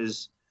guy who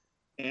is,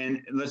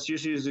 and let's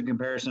just use a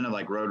comparison of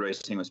like road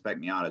racing with Spec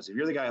Miatas. If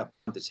you're the guy up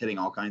front that's hitting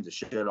all kinds of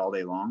shit all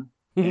day long,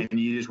 and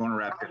you just want to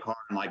wrap your car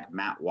in like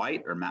matte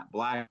white or matte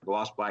black,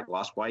 gloss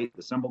white,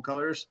 the simple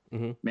colors,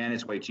 Mhm. man,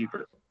 it's way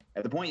cheaper.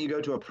 At the point you go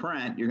to a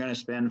print, you're going to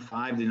spend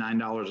 $5 to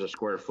 $9 a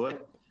square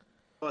foot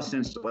plus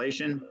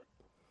installation.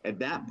 At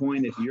that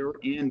point, if you're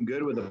in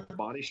good with a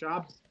body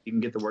shop, you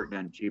can get the work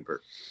done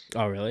cheaper.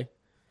 Oh, really?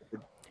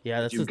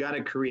 Yeah, that's You've got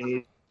to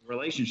create a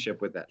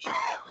relationship with that shop.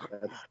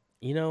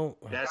 you know,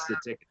 That's the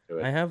ticket to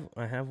it.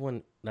 I have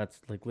one that's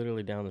like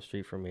literally down the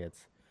street from me.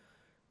 It's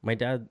my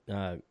dad.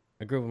 I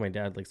grew up with my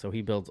dad, like, so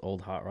he builds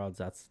old hot rods.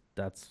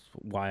 That's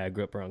why I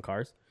grew up around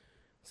cars.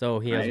 So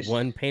he has Nice.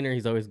 one painter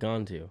he's always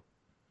gone to.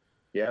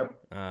 Yep.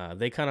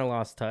 They kind of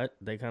lost touch.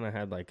 They kind of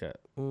had like a,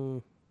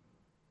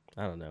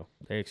 I don't know.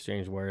 They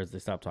exchanged words. They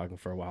stopped talking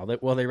for a while.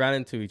 They ran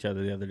into each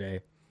other the other day,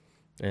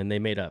 and they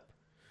made up.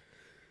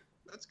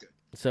 That's good.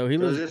 So he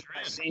So lives. is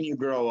this seeing you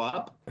grow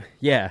up?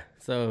 Yeah.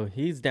 So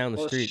he's down the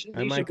Well, street. shit,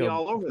 I you might should be go.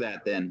 all over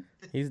that then.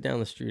 He's down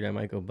the street. I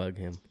might go bug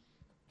him,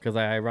 because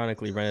I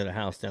ironically rented a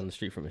house down the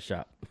street from his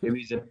shop. If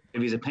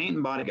he's a paint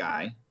and body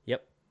guy,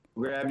 Yep.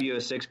 grab you a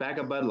 6-pack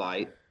of Bud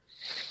Light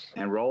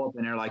and roll up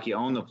in there like you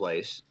own the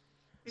place.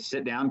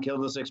 Sit down, kill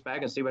the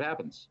 6-pack, and see what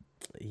happens.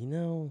 You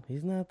know,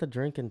 he's not the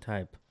drinking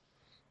type.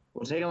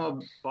 We'll take him a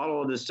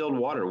bottle of distilled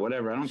water,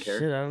 whatever. I don't care.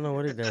 Shit, I don't know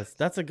what he does.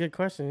 That's a good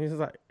question. He's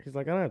like,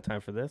 I don't have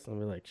time for this. And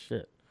I'll be like,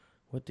 shit,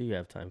 what do you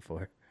have time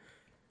for?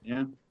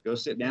 Yeah, go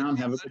sit down,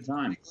 have a good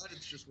time. I'm glad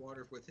it's just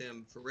water with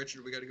him. For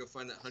Richard, we got to go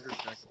find that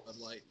 100-pack of Bud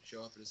Light and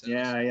show up at his house.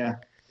 Yeah.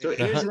 So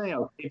here's the thing: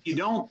 though. If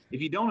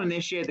you don't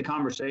initiate the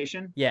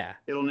conversation, Yeah.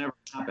 it'll never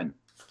happen.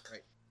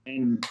 Right.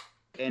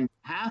 And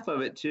half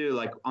of it too,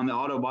 like on the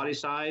auto body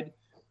side,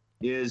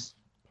 is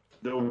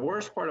the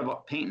worst part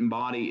of paint and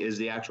body is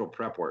the actual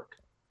prep work.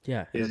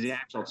 Yeah. Is the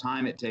actual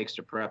time it takes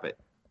to prep it.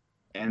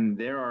 And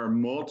there are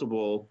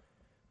multiple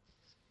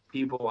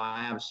people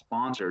I have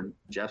sponsored.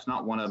 Jeff's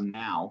not one of them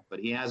now,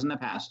 but he has in the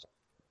past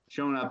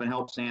shown up and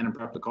helped sand and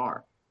prep the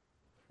car.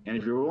 And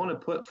if you're willing to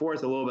put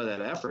forth a little bit of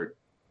that effort,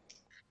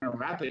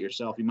 wrap it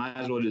yourself, you might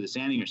as well do the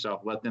sanding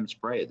yourself, let them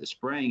spray it. The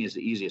spraying is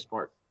the easiest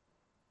part.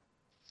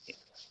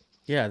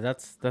 Yeah,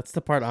 that's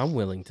the part I'm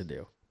willing to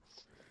do.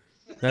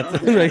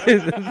 That's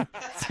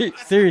like,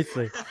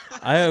 seriously,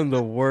 I am the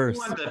You worst.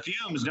 want the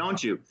fumes,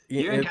 don't you?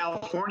 Yeah, You're in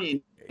California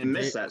and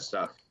miss that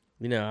stuff.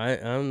 You know,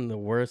 I'm the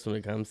worst when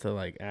it comes to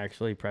like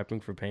actually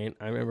prepping for paint.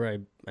 I remember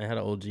I had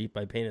an old Jeep.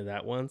 I painted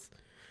that once.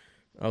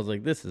 I was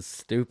like, this is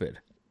stupid.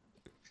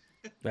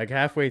 Like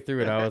halfway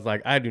through it, I was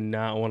like, I do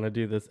not want to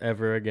do this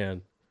ever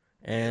again.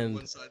 And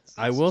One side says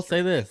I will say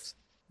straight this: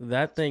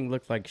 that thing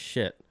looked like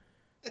shit,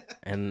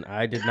 and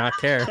I did not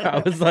care. I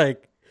was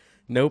like,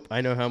 nope.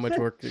 I know how much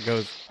work it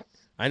goes.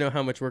 I know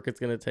how much work it's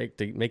gonna take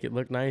to make it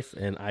look nice,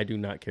 and I do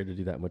not care to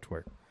do that much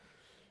work.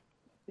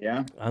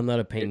 Yeah. I'm not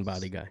a paint and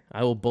body guy.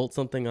 I will bolt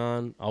something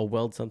on. I'll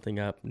weld something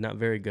up. Not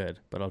very good,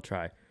 but I'll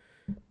try.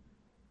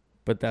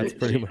 But that's So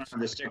pretty you much. have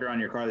the sticker on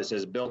your car that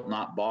says "built,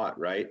 not bought,"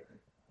 right?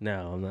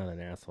 No, I'm not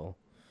an asshole.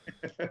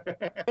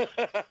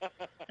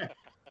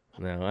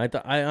 No,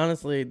 I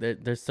honestly,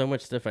 there's so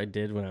much stuff I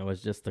did when I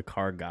was just the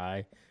car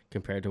guy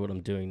compared to what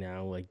I'm doing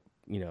now. Like,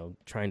 you know,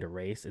 trying to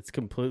race, it's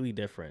completely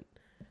different.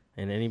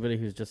 And anybody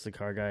who's just a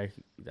car guy,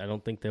 I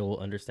don't think they will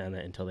understand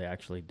that until they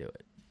actually do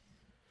it.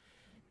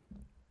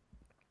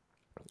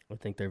 I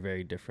think they're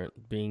very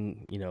different.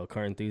 Being, you know, a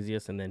car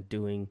enthusiast and then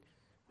doing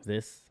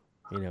this,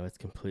 you know, it's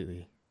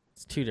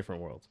two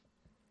different worlds,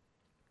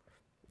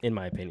 in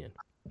my opinion.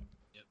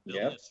 Yep.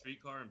 Building Yep. a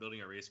street car and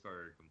building a race car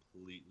are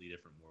completely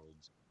different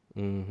worlds.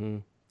 Mm-hmm.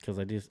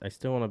 Because I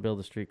still want to build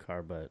a street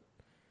car, but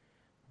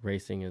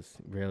racing is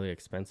really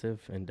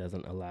expensive and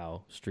doesn't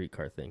allow street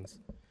car things.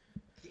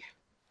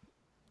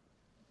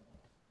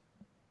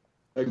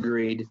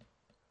 Agreed.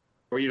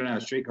 Or you don't have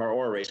a street car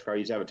or a race car;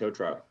 you just have a tow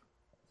truck.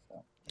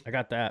 I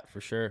got that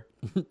for sure.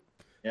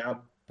 Yeah.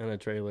 And a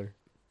trailer.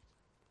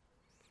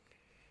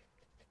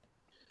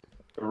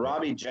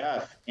 Robbie,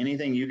 Jeff,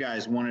 anything you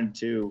guys wanted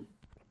to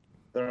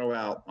throw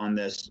out on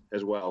this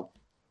as well?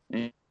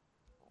 Any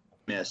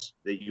miss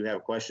that you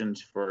have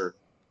questions for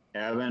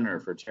Evan or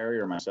for Terry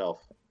or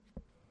myself?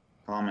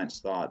 Comments,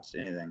 thoughts,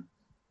 anything?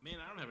 Man,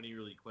 I don't have any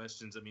really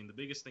questions. I mean, the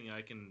biggest thing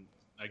I can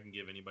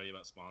give anybody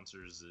about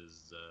sponsors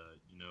is,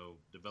 you know,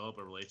 develop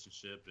a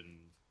relationship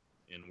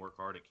and work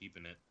hard at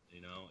keeping it.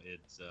 You know,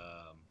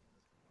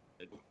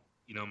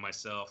 you know,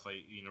 myself,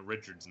 you know,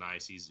 Richard's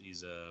nice. He's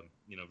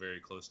you know, very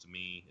close to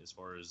me as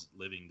far as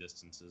living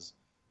distances.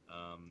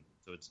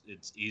 So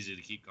it's easy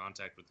to keep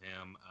contact with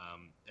him.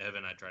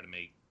 Evan, I try to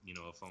make, you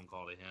know, a phone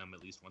call to him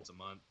at least once a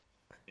month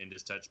and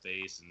just touch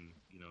base and,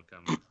 you know,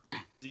 come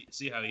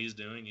see how he's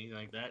doing, anything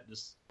like that.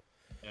 Just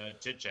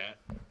chit chat.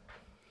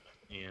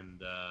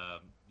 And,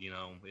 you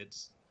know,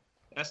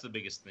 that's the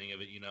biggest thing of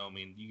it. You know, I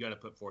mean, you got to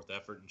put forth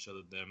effort and show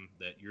them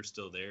that you're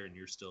still there and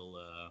you're still,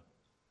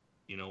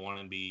 you know,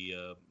 wanting to be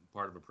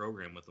part of a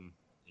program with them.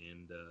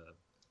 And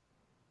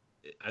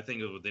I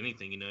think with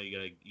anything, you know,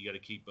 you gotta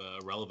keep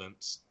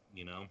relevance.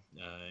 You know,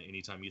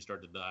 anytime you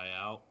start to die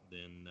out,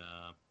 then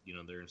you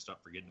know, they're gonna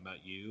stop forgetting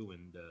about you,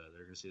 and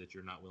they're gonna see that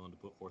you're not willing to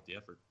put forth the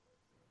effort.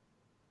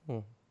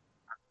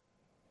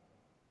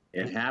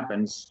 It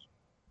happens.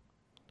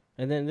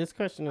 And then this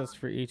question is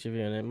for each of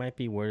you, and it might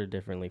be worded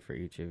differently for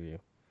each of you.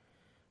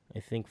 I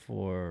think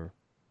for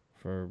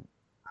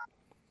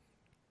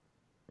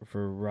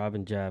Rob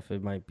and Jeff,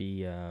 it might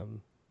be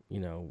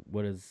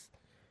what is,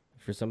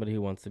 for somebody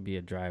who wants to be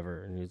a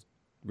driver and who's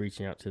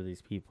reaching out to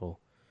these people,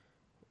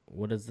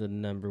 what's the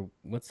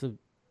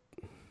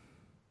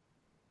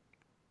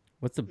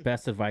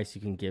best advice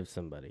you can give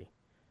somebody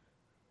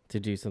to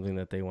do something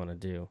that they want to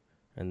do?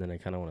 And then I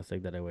kind of want to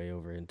segue that away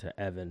over into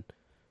Evan,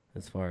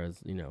 as far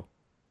as,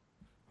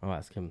 I'll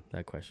ask him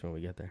that question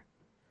when we get there.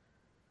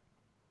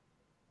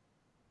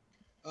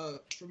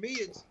 For me,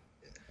 it's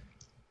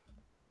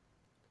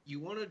you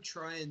want to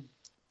try and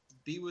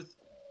be with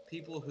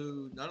people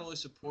who not only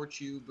support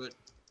you, but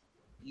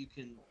you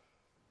can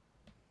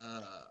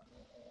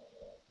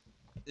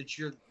that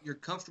you're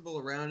comfortable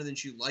around and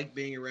that you like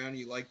being around and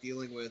you like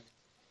dealing with.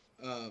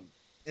 And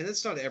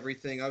it's not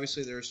everything.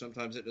 Obviously, there are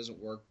sometimes it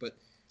doesn't work, but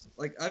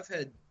like I've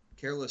had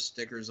careless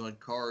stickers on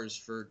cars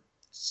for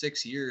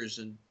 6 years,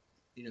 and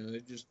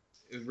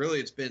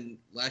it's been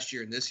last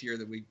year and this year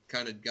that we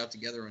kind of got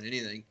together on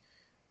anything.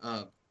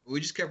 We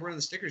just kept running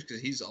the stickers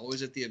because he's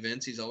always at the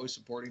events. He's always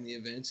supporting the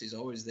events. He's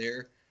always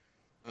there.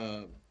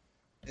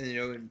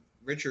 And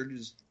Richard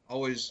is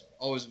always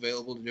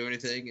available to do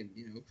anything, and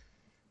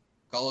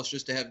call us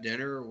just to have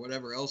dinner or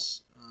whatever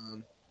else.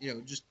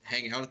 Just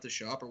hang out at the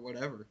shop or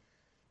whatever.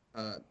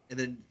 And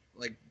then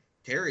like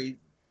Terry,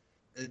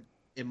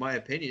 in my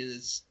opinion,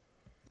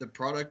 the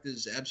product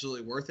is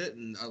absolutely worth it,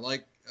 and I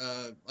like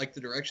the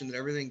direction that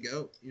everything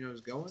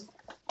is going.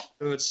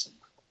 So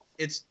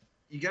it's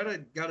you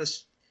gotta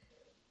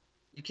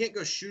you can't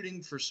go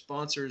shooting for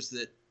sponsors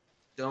that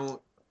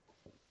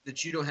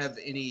you don't have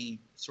any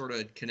sort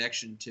of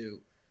connection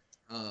to,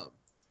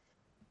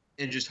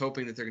 and just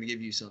hoping that they're going to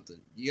give you something.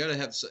 You got to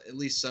have at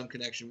least some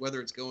connection,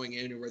 whether it's going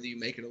in or whether you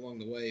make it along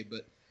the way.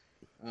 But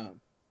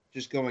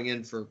just going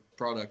in for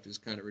product is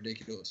kind of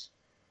ridiculous.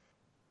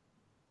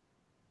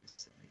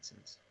 Does that make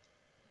sense?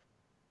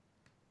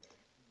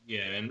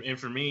 Yeah, and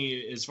for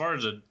me, as far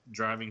as a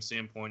driving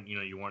standpoint,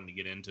 you wanted to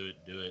get into it,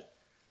 do it.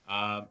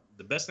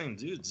 The best thing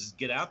to do is just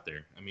get out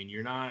there. I mean,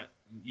 you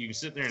can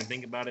sit there and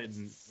think about it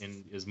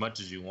and as much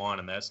as you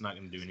want, and that's not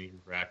going to do anything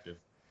for active.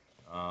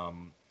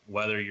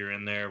 Whether you're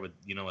in there with,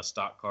 a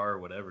stock car or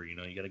whatever, you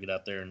got to get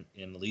out there and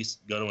at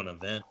least go to an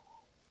event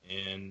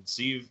and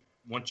see if,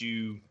 once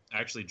you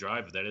actually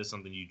drive, if that is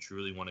something you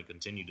truly want to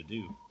continue to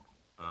do.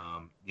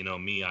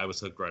 Me, I was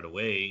hooked right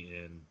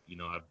away, and,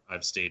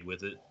 I've stayed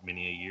with it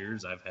many a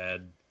years. I've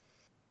had,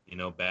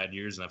 bad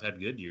years and I've had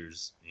good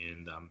years,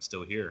 and I'm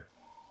still here.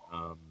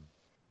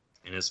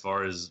 And as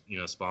far as,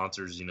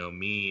 sponsors,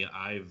 me,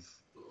 I've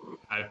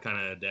kind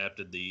of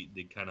adapted the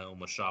kind of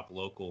almost shop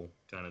local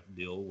kind of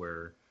deal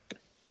where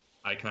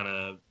I kind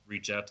of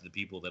reach out to the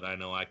people that I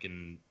know I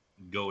can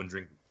go and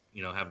drink,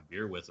 have a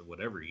beer with or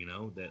whatever,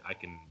 that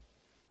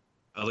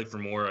I look for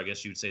more, I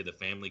guess you'd say, the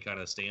family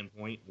kind of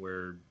standpoint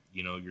where,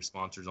 your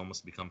sponsors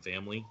almost become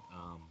family,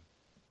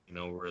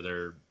 where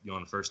they're,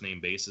 on a first name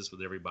basis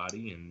with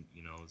everybody, and,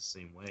 the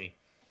same way.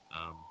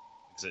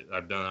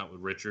 I've done that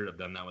with Richard. I've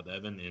done that with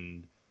Evan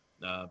and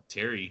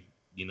Terry.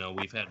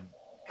 We've had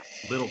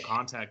little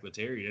contact with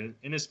Terry,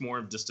 and it's more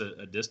of just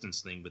a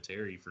distance thing. But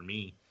Terry, for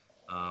me,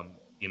 I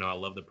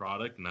love the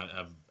product, and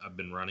I've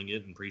been running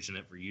it and preaching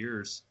it for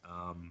years.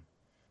 And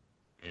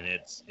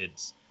it's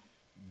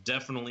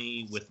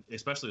definitely,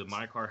 especially with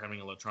my car having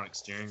an electronic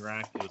steering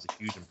rack, it was a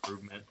huge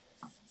improvement.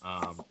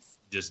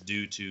 Just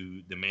due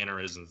to the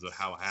mannerisms of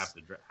how I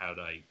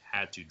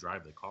had to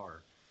drive the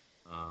car.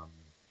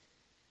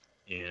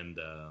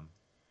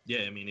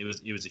 Yeah, I mean, it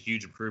was a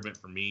huge improvement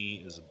for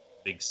me. It was a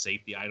big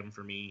safety item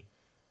for me.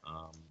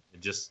 It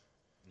just,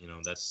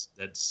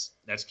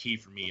 that's key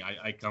for me.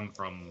 I come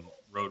from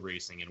road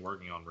racing and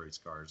working on race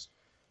cars.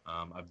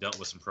 I've dealt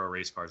with some pro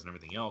race cars and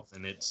everything else,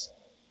 and it's,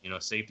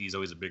 safety is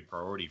always a big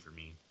priority for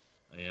me.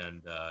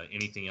 And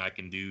anything I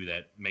can do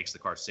that makes the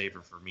car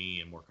safer for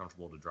me and more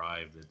comfortable to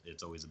drive,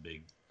 it's always a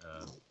big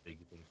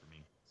thing for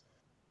me.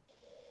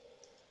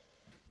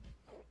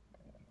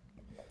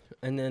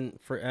 And then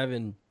for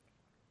Evan,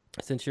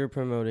 since you're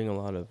promoting a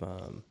lot of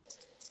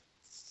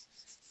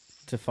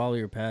to follow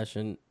your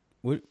passion,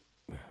 I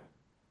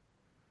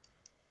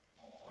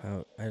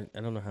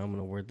don't know how I'm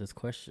gonna word this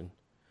question.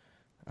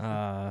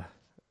 What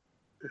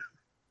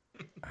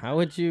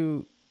would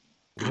you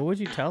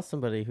tell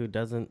somebody who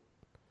doesn't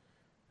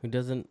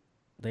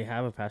they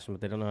have a passion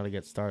but they don't know how to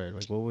get started?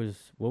 Like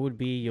what would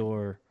be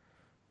your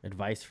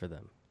advice for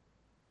them?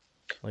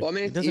 Like, well, I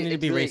mean, it doesn't need to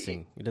be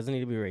racing. It doesn't need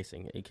to be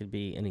racing. It could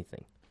be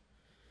anything.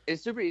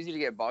 It's super easy to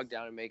get bogged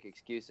down and make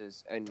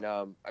excuses. And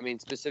I mean,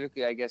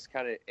 specifically, I guess,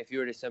 kind of if you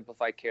were to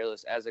simplify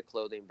Careless as a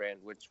clothing brand,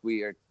 which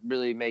we are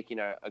really making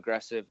an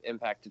aggressive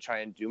impact to try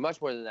and do much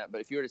more than that.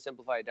 But if you were to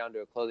simplify it down to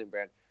a clothing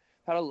brand,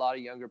 I've had a lot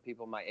of younger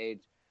people my age.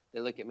 They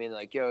look at me and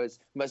like, yo, it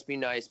must be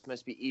nice,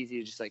 must be easy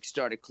to just like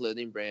start a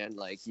clothing brand.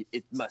 Like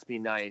it must be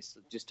nice.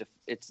 Came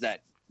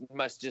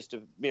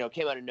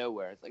out of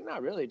nowhere. It's like,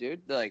 not really,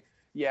 dude. They're like,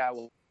 yeah,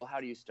 well, how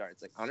do you start?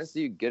 It's like,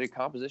 honestly, you get a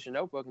composition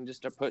notebook and just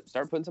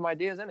start putting some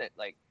ideas in it.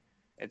 Like,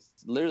 It's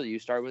literally, you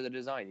start with a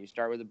design, you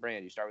start with a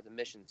brand, you start with a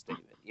mission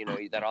statement. You know,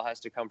 that all has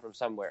to come from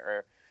somewhere.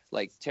 Or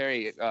like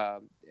Terry,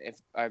 if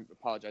I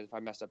apologize if I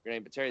messed up your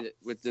name, but Terry,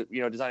 with the,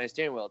 you know, designing a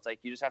steering wheel, it's like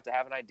you just have to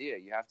have an idea.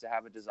 You have to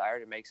have a desire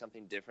to make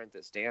something different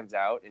that stands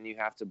out, and you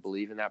have to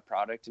believe in that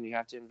product, and you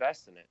have to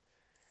invest in it.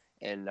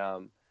 And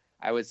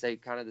I would say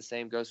kind of the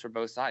same goes for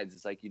both sides.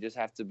 It's like you just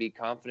have to be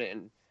confident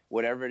in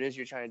whatever it is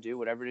you're trying to do,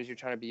 whatever it is you're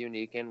trying to be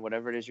unique in,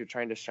 whatever it is you're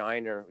trying to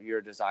shine, or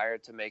your desire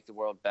to make the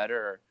world better.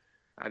 Or,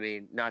 I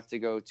mean, not to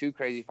go too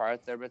crazy far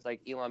out there, but it's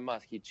like Elon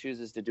Musk. He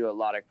chooses to do a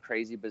lot of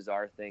crazy,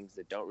 bizarre things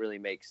that don't really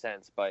make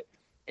sense. But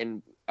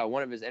in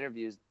one of his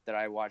interviews that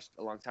I watched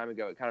a long time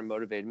ago, it kind of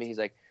motivated me. He's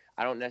like,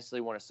 I don't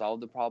necessarily want to solve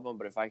the problem,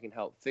 but if I can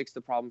help fix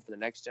the problem for the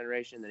next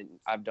generation, then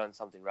I've done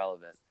something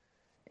relevant.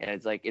 And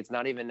it's like, it's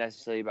not even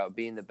necessarily about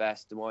being the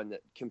best, the one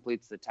that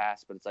completes the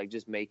task, but it's like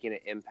just making an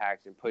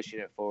impact and pushing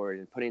it forward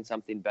and putting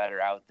something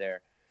better out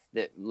there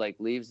that like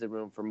leaves the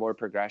room for more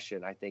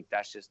progression. I think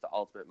that's just the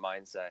ultimate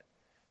mindset,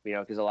 you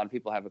know, because a lot of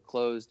people have a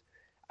closed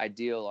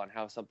ideal on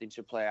how something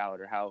should play out,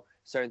 or how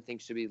certain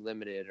things should be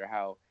limited, or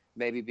how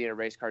maybe being a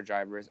race car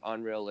driver is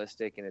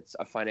unrealistic and it's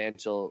a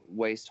financial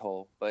waste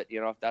hole. But, you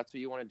know, if that's what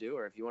you want to do,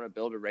 or if you want to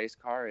build a race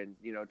car and,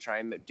 you know, try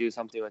and do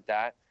something with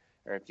that,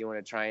 or if you want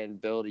to try and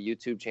build a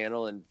YouTube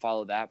channel and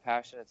follow that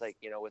passion, it's like,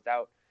 you know,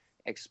 without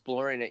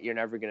exploring it, you're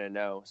never going to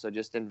know. So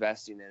just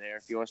investing in it. Or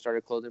if you want to start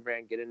a clothing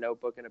brand, get a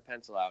notebook and a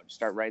pencil out,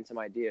 start writing some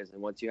ideas.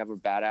 And once you have a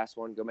badass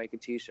one, go make a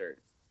t-shirt.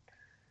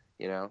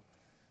 You know,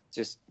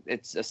 just,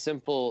 it's as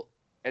simple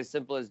as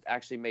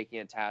actually making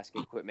a task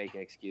and quit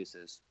making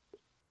excuses.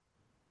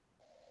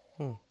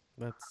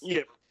 That's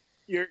Yeah,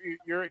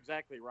 you're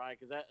exactly right,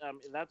 because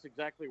that's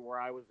exactly where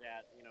I was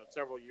at. You know,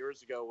 several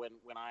years ago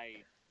when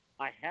I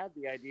had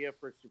the idea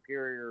for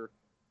Superior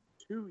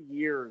 2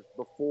 years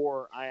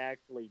before I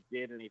actually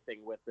did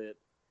anything with it,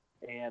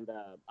 and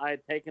I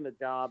had taken a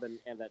job and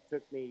that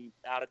took me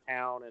out of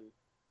town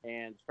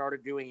and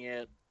started doing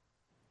it,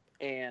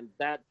 and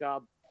that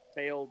job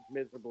failed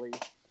miserably.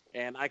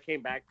 And I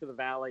came back to the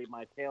valley,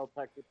 my tail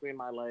tucked between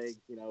my legs,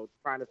 you know,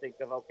 trying to think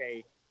of,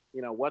 okay,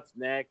 you know, what's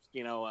next?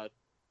 You know,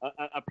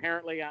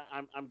 apparently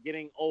I'm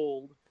getting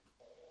old,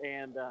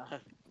 and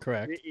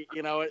correct.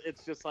 you know,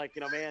 it's just like,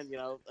 you know, man, you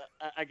know,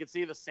 I could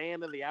see the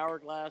sand in the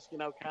hourglass, you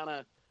know, kind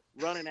of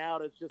running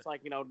out. It's just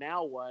like, you know,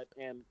 now what?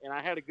 And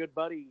I had a good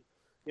buddy,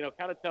 you know,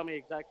 kind of tell me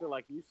exactly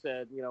like you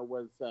said, you know,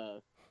 was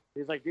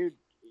he's like, dude,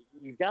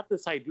 you've got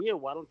this idea,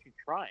 why don't you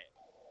try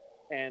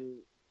it? And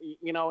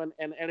you know, and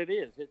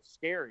it's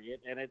scary,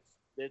 and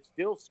it's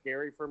still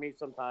scary for me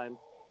sometimes,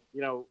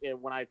 you know,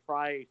 when I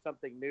try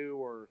something new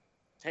or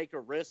take a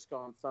risk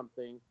on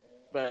something.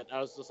 But I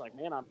was just like,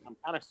 man, I'm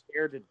kind of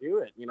scared to do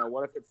it. You know,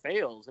 what if it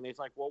fails? And he's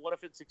like, well, what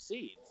if it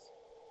succeeds?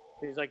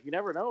 He's like, you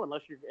never know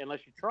unless you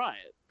try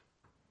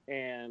it.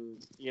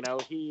 And you know,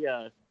 he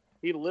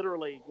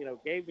literally, you know,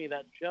 gave me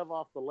that shove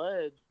off the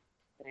ledge,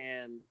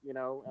 and you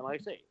know, and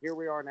like I say, here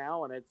we are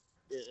now, and it's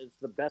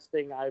the best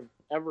thing I've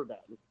ever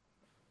done.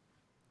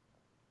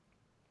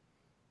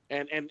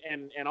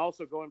 And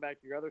also going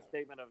back to your other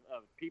statement of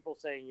people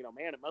saying, you know,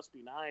 man, it must be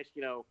nice,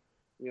 you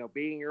know,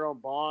 being your own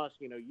boss,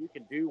 you know, you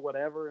can do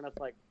whatever. And it's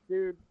like,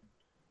 dude,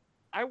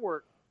 I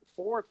work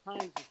 4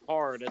 times as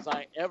hard as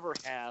I ever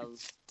have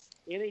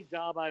any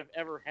job I've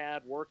ever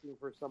had working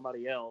for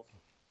somebody else,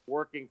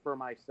 working for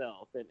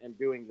myself and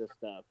doing this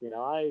stuff. You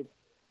know,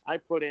 I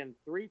put in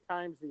 3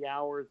 times the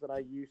hours that I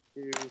used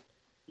to,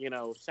 you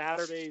know,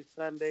 Saturdays,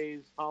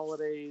 Sundays,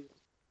 holidays,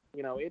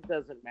 you know, it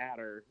doesn't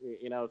matter,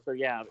 you know. So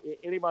yeah,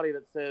 anybody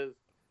that says,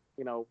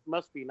 you know,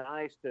 must be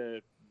nice to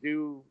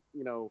do,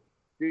 you know,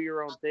 do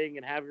your own thing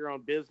and have your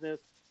own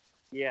business,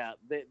 yeah,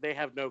 they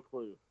have no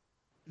clue.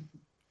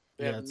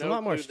 They have it's no a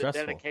lot more clue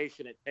stressful. the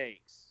dedication it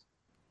takes.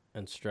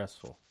 And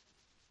stressful.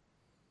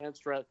 And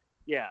stress.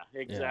 Yeah,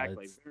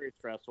 exactly. Yeah, very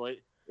stressful.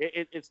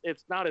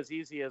 It's not as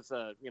easy as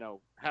you know,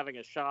 having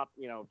a shop,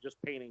 you know,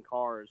 just painting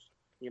cars.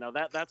 You know,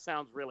 that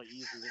sounds really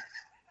easy.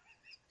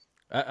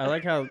 I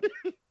like how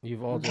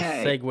you've all just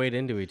Okay. segued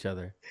into each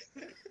other.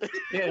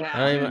 Yeah,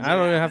 I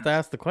don't even have to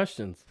ask the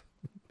questions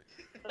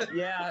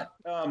Yeah.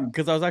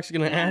 because I was actually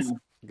going to ask.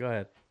 Go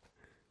ahead.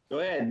 Go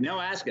ahead. No,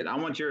 ask it. I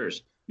want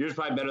yours. Yours is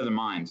probably better than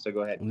mine. So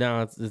go ahead.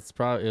 No, it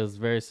was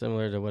very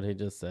similar to what he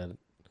just said.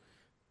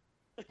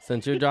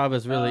 Since your job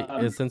is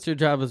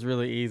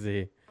really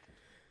easy.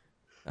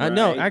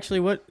 No, Right. actually,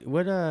 what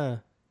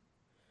I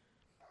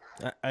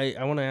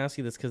want to ask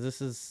you this because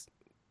this is.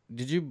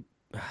 Did you?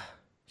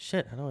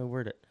 Shit, how do I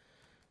word it?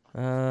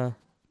 How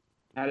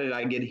did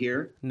I get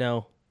here?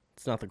 No,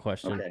 it's not the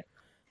question. Okay.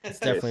 It's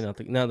definitely not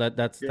the. No,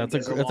 that's That's a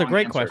a long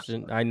great answer.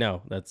 question. I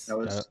know that's. That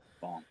was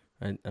long.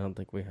 I don't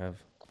think we have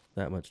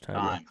that much time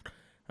Time.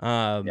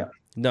 left. Yeah.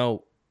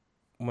 No,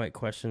 my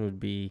question would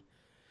be,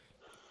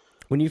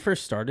 when you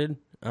first started,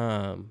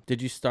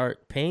 did you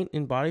start paint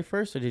and body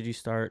first, or did you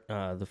start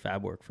the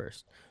fab work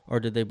first, or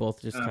did they both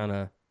just kind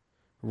of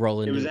roll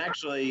into? It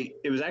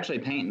was actually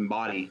paint and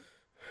body,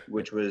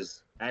 which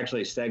was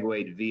actually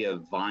segued via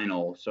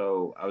vinyl.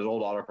 So I was an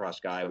old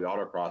autocross guy. We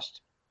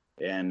autocrossed,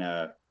 and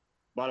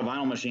bought a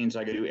vinyl machine so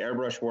I could do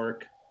airbrush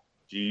work.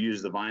 So you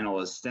use the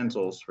vinyl as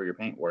stencils for your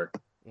paint work.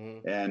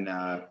 Mm-hmm. And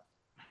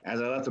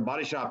as I left the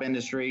body shop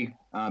industry,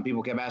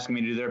 people kept asking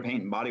me to do their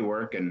paint and body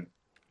work, and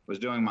was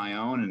doing my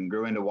own and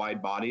grew into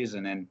wide bodies.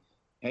 And then,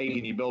 hey,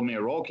 can you build me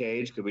a roll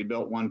cage? Because we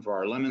built one for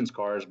our Lemons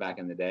cars back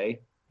in the day.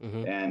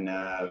 Mm-hmm. And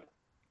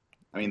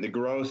I mean, the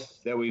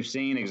growth that we've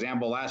seen,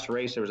 example, last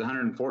race, there was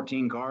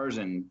 114 cars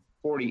and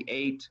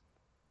 48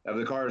 of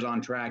the cars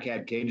on track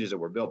had cages that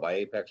were built by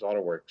Apex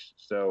Auto Works.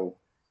 So,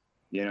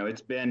 you know,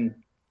 it's been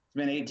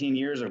 18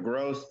 years of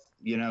growth,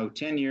 you know,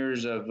 10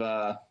 years of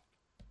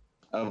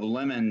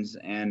Lemons,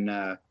 and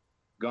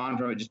gone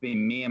from it just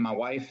being me and my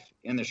wife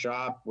in the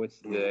shop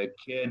with the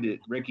kid,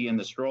 Ricky, in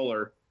the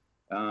stroller,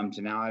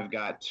 to now I've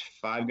got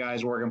 5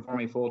 guys working for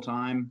me full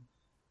time.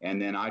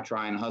 And then I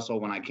try and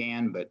hustle when I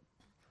can, but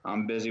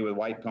I'm busy with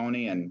White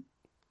Pony, and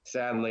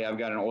sadly, I've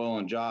got an oil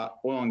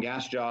and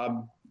gas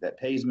job that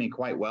pays me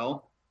quite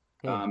well.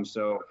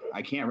 So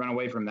I can't run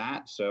away from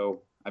that.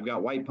 So I've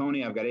got White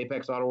Pony, I've got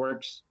Apex Auto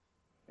Works,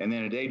 and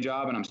then a day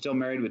job, and I'm still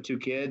married with 2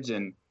 kids.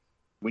 And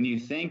when you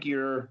think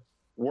you're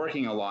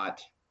working a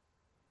lot,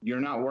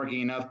 you're not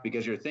working enough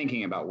because you're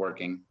thinking about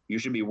working. You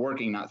should be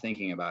working, not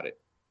thinking about it.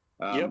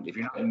 If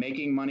you're not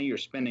making money, you're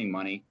spending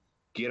money.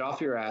 Get off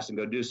your ass and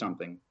go do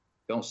something.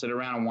 Don't sit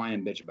around and whine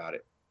and bitch about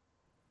it.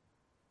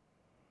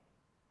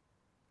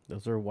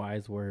 Those are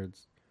wise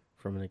words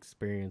from an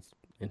experienced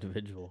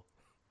individual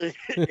With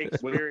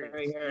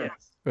gray hair.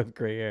 Yes. with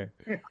gray hair.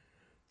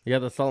 You got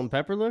the salt and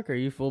pepper look, or are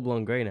you full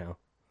blown gray now?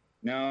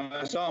 No,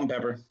 salt and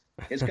pepper.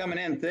 It's coming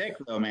in thick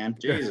though, man.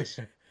 Jesus.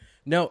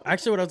 No,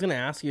 actually, what I was gonna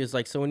ask you is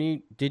like, so when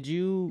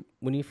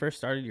you first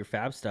started your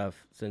fab stuff,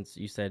 since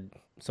you said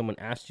someone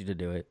asked you to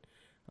do it,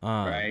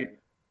 Right.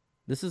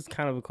 This is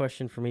kind of a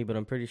question for me, but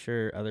I'm pretty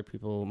sure other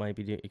people might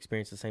be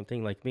experience the same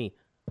thing like me.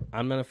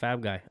 I'm not a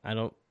fab guy. I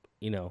don't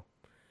know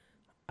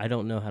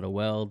how to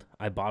weld.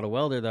 I bought a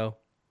welder though.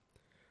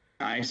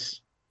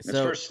 Nice. That's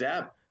So- first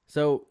step.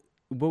 So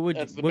what would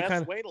That's the what best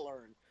kind way to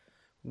learn.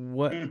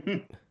 what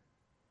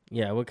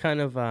yeah, what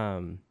kind of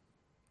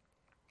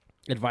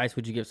advice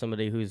would you give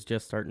somebody who's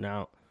just starting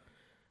out,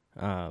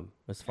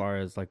 as far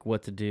as like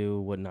what to do,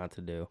 what not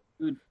to do?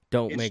 Dude,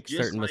 Don't it's make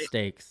just certain like-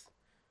 mistakes.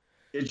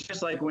 It's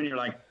just like when you're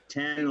like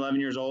 10, 11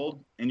 years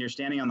old and you're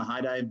standing on the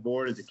high dive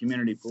board at the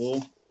community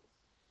pool,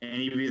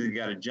 and you've either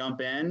got to jump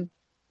in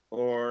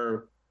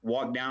or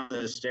walk down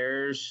the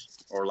stairs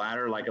or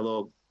ladder like a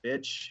little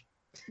bitch.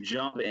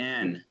 Jump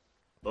in,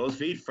 both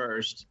feet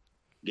first,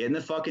 get in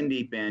the fucking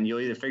deep end. You'll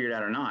either figure it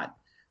out or not.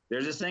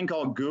 There's this thing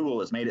called Google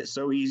that's made it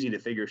so easy to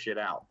figure shit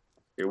out.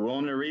 If you're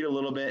willing to read a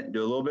little bit, do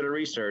a little bit of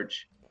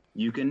research,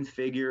 you can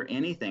figure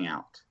anything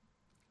out.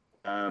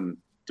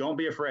 Don't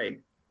be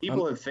afraid.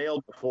 People have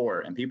failed before,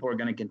 and people are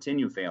going to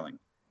continue failing.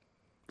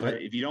 But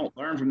if you don't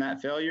learn from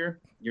that failure,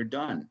 you're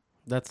done.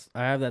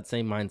 I have that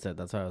same mindset.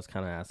 That's why I was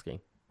kind of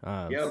asking.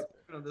 Yep.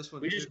 On this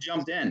one, We just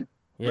jumped in,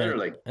 Yeah.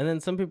 literally. And then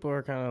some people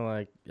are kind of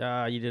like,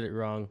 you did it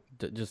wrong.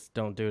 Just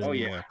don't do it Oh,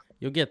 yeah. anymore.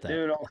 You'll get that.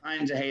 Dude, all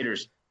kinds of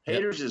haters. Yep.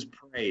 Haters is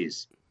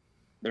praise.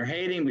 They're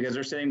hating because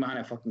they're sitting behind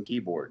a fucking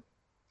keyboard.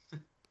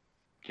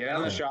 Get out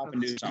of the Yeah. shop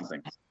and do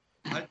something.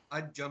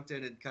 I jumped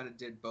in and kind of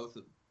did both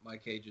of my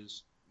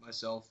cages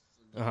myself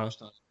for the Uh-huh. first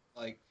time.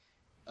 Like,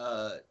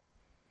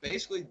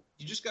 basically,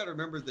 you just got to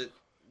remember that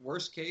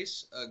worst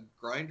case, a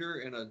grinder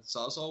and a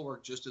sawzall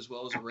work just as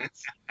well as a wrench.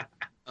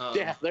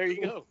 Yeah, there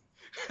you go.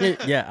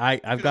 Yeah,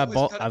 I've could got always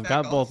both. cut it I've back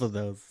got both off. of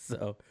those.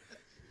 So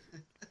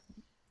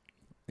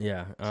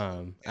yeah.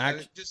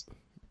 Just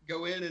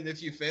go in, and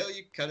if you fail,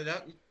 you cut it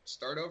out and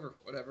start over.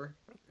 Whatever.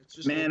 It's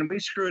just Man, we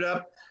screwed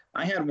up.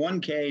 I had one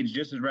cage,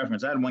 just as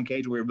reference. I had one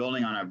cage we were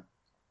building on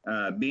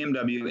a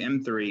BMW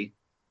M3,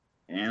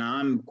 and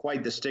I'm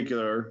quite the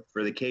stickler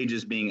for the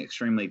cages being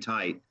extremely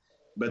tight.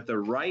 But the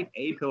right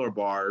A-pillar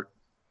bar,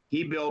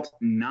 he built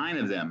 9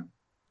 of them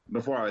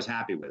before I was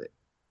happy with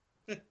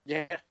it.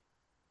 Yeah.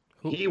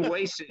 He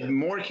wasted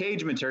more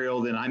cage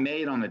material than I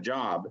made on the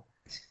job.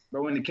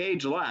 But when the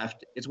cage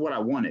left, it's what I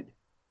wanted.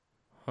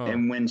 Huh.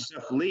 And when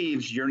stuff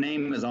leaves, your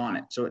name is on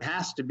it. So it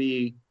has to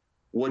be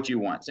what you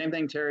want. Same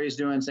thing Terry's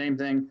doing, same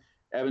thing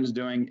Evan's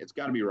doing. It's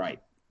got to be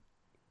right.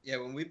 Yeah,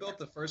 when we built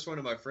the first one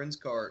of my friend's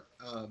car,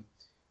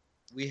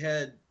 we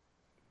had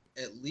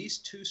at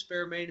least 2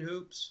 spare main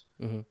hoops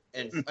Mhm.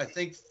 and I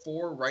think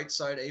 4 right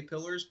side A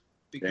pillars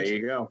There because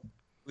you go.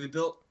 we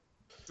built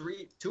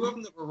 2 of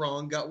them that were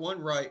wrong, got one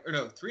right, or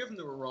no, 3 of them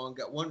that were wrong,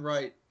 got one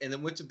right, and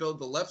then went to build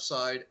the left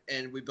side,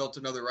 and we built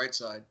another right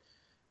side.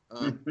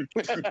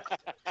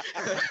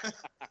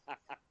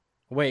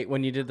 Wait,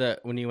 when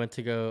you went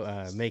to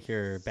go make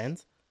your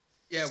bends?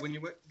 Yeah, when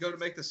you go to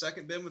make the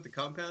second bend with the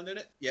compound in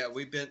it, yeah,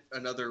 we bent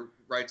another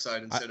right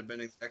side instead of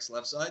bending the next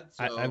left side.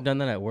 So I've done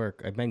that at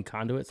work. I bend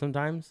conduit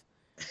sometimes,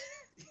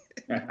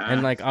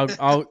 and like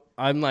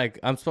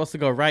I'm supposed to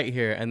go right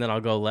here, and then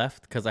I'll go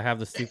left because I have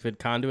the stupid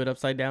conduit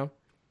upside down.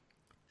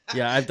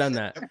 Yeah, I've done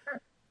that.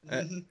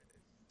 Mhm.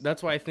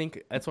 That's why I think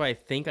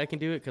I can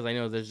do it because I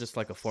know there's just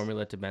like a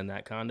formula to bend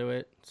that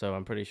conduit. So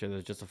I'm pretty sure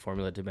there's just a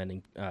formula to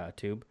bending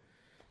tube.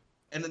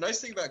 And the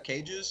nice thing about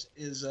cages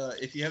is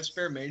if you have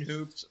spare main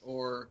hoops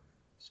or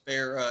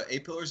spare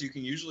A-pillars, you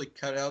can usually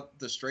cut out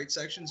the straight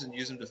sections and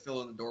use them to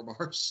fill in the door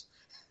bars.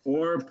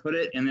 Or put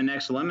it in the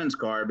next Lemons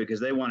car because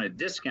they want a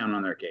discount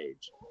on their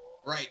cage.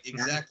 Right, That's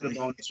exactly. the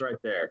bonus right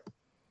there.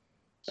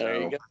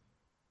 There you go.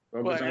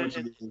 Focus Well, on what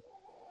you do.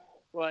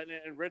 Well,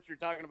 and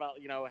Richard talking about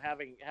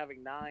having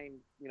 9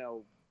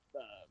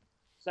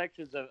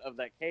 sections of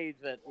that cage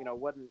that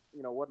wasn't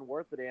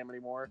worth the damn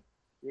anymore.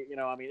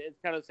 I mean, it's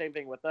kind of the same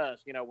thing with us.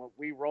 When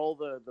we roll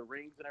the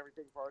rings and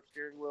everything for our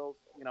steering wheels,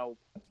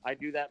 I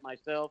do that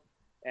myself,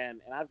 and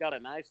I've got a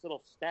nice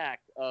little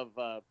stack of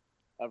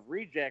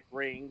reject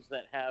rings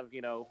that have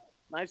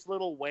nice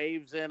little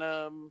waves in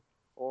them,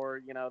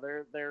 or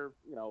they're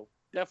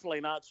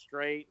definitely not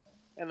straight.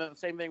 And then the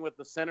same thing with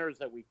the centers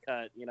that we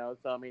cut.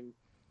 So I mean,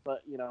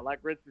 but like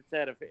Richard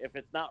said, if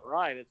it's not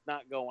right, it's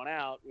not going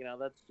out.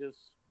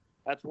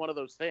 That's one of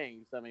those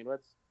things. I mean,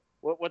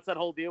 what's that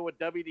whole deal with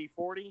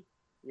WD-40?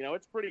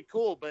 It's pretty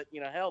cool, but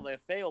hell, they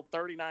failed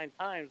 39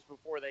 times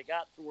before they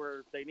got to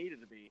where they needed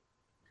to be.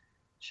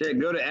 Shit,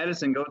 go to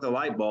Edison, go with the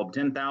light bulb,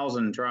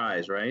 10,000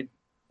 tries, right?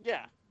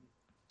 Yeah.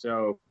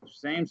 So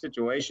same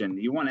situation.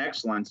 You want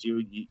excellence.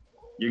 You're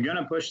going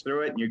to push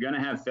through it, and you're going to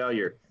have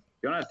failure.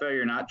 You're going to have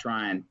failure not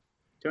trying.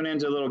 Tune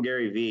into little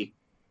Gary V.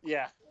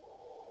 Yeah.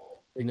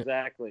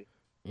 Exactly.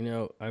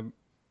 I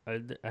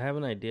have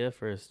an idea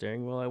for a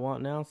steering wheel I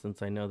want now,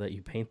 since I know that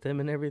you paint them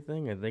and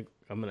everything. I think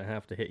I'm going to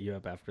have to hit you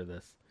up after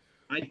this.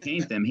 I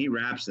paint them. He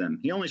wraps them.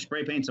 He only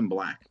spray paints them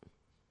black.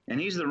 And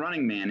he's the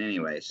running man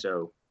anyway,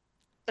 so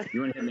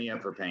you want to hit me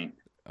up for paint.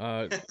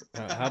 How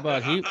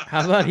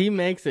about he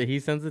makes it? He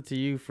sends it to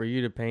you for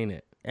you to paint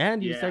it.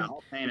 And you said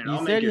I'll paint it. you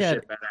I'll said make your you had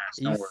shit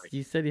badass. Don't worry.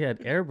 you said you had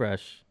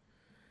airbrush.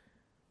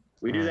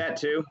 We do that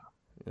too.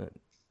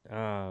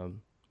 No,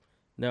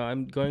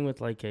 I'm going with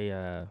like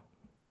a.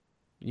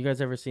 You guys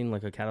ever seen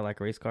like a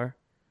Cadillac race car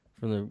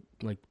from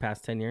the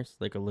past 10 years,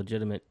 like a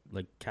legitimate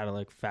like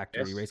Cadillac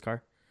factory race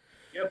car?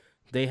 Yep.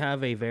 They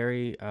have a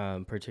very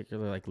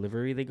particular like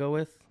livery they go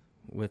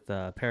with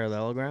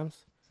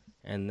parallelograms,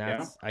 and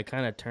that's I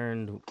kind of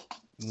turned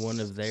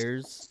one of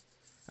theirs.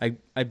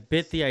 I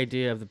bit the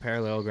idea of the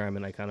parallelogram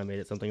and I kind of made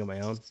it something of my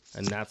own,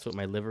 and that's what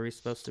my livery is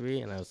supposed to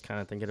be. And I was kind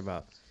of thinking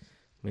about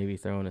maybe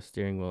throwing a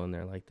steering wheel in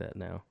there like that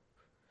now.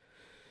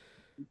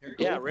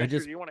 Yeah,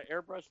 Richard, do you want to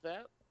airbrush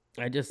that?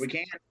 We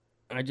can.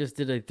 I just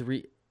did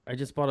I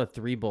just bought a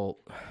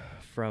 3-bolt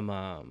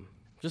from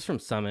just from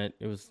Summit.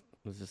 It was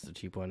just a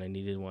cheap one. I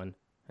needed one,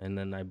 and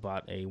then I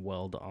bought a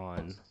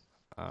weld-on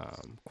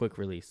quick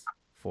release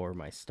for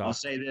my stock. I'll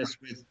say this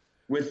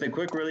with the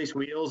quick release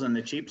wheels and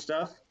the cheap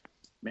stuff,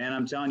 man.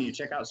 I'm telling you,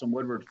 check out some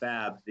Woodward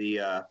Fab.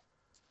 The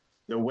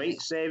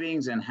weight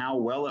savings and how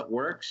well it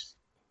works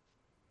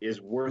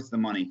is worth the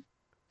money.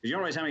 Because you don't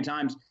realize how many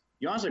times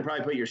you honestly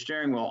probably put your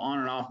steering wheel on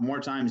and off more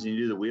times than you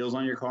do the wheels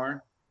on your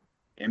car,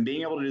 and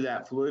being able to do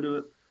that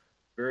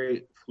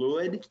very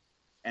fluid.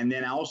 And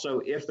then also,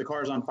 if the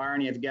car's on fire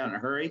and you have to get out in a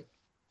hurry,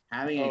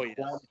 having a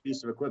quality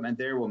piece of equipment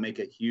there will make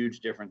a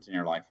huge difference in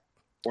your life,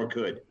 or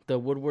could. The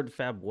Woodward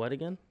Fab what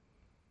again?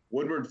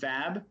 Woodward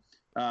Fab,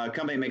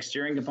 company that makes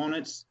steering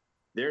components.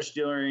 Their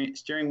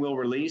steering wheel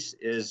release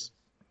is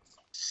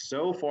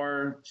so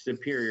far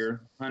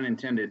superior, pun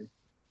intended,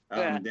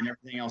 than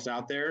everything else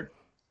out there.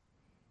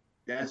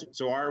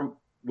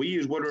 We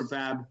use Woodward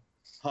Fab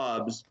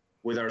hubs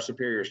with our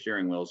superior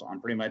steering wheels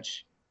on pretty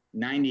much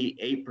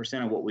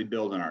 98% of what we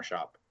build in our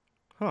shop.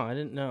 Huh, I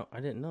didn't know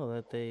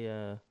that they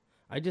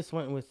I just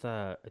went with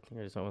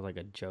like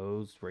a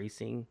Joe's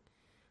Racing.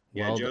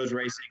 Yeah, Joe's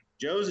Racing.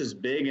 Joe's is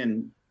big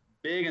and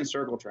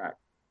circle track.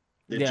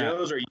 The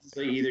Joe's are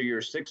usually either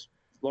your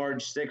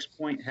large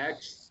 6-point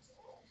hex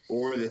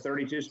or the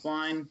 32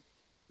 spline,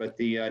 but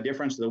the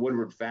difference of the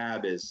Woodward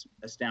Fab is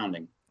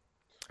astounding.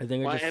 I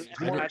think it's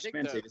more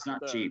expensive. It's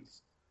not cheap.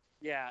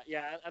 Yeah.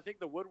 I think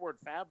the Woodward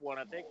Fab one,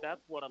 I think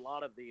that's what a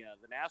lot of the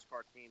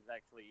NASCAR teams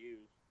actually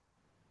use.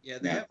 Yeah,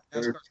 they have a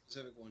NASCAR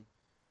specific one.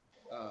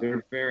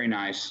 They're very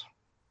nice.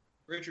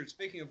 Richard,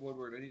 speaking of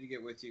Woodward, I need to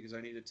get with you because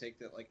I need to take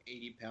that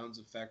 80 pounds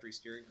of factory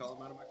steering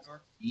column out of my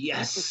car.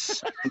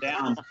 Yes,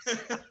 down.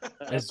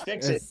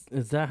 Fix it.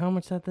 Is that how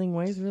much that thing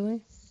weighs,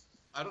 really?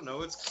 I don't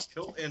know. It's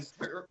tilt and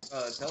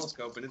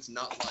telescope, and it's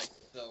not light.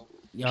 So.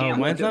 Yeah,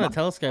 mine's not a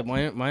telescope.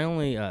 Mine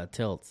only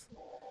tilts.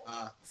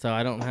 So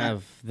I don't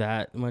have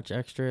that much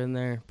extra in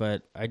there.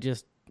 But I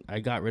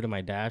got rid of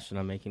my dash, and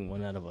I'm making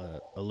one out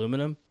of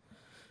aluminum.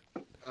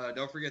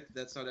 Don't forget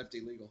that's not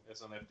FD legal.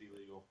 That's not FD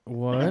legal.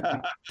 What?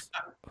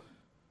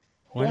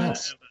 Why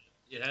not?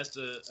 It has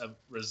to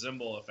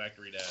resemble a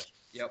factory dash.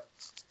 Yep.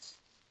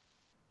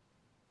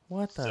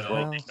 What the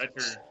hell?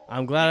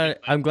 I'm glad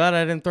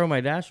I didn't throw my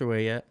dash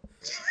away yet.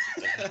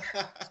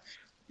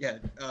 Yeah.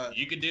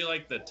 You could do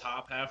like the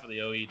top half of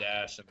the OE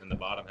dash and then the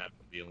bottom half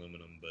would be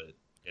aluminum, but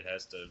it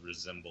has to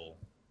resemble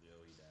the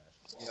OE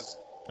dash. Yep.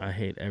 I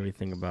hate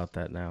everything about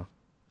that now.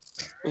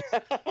 And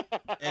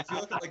if you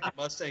look at like the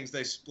Mustangs,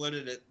 they split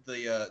it at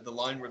the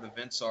line where the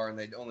vents are, and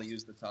they only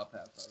use the top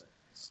half of it.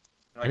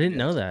 I didn't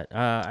know that.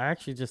 I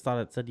actually just thought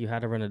it said you had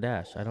to run a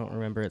dash. I don't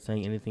remember it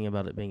saying anything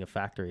about it being a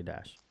factory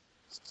dash.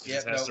 It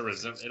just has to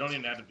resemble. It don't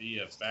even have to be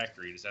a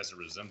factory. It just has to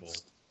resemble.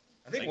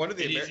 I think like, one of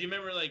the. You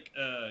remember like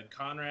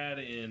Conrad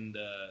and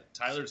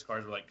Tyler's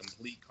cars were like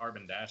complete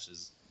carbon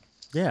dashes.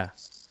 Yeah,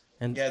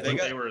 and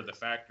they were the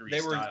factory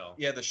style.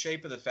 Yeah, the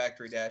shape of the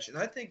factory dash, and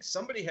I think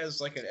somebody has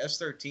like an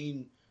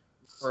S13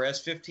 or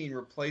S15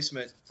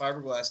 replacement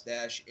fiberglass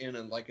dash in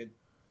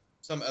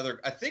some other.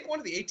 I think one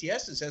of the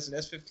ATSs has an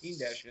S15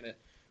 dash in it,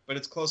 but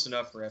it's close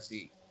enough for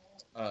FD.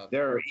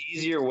 There are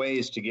easier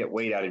ways to get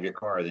weight out of your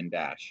car than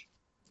dash.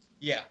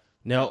 Yeah.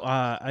 No,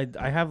 I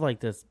have like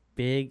this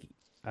big.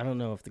 I don't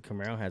know if the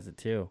Camaro has it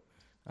too.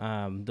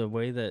 The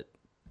way that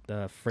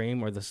the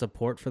frame or the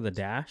support for the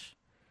dash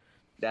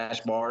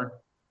bar.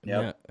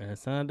 Yep. Yeah, and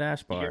it's not a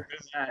dash bar.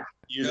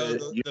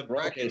 The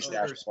brackets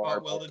that are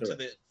spot welded to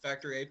the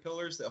factory A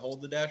pillars that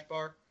hold the dash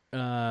bar.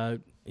 I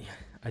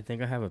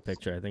think I have a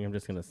picture. I think I'm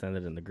just gonna send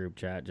it in the group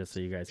chat just so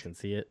you guys can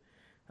see it.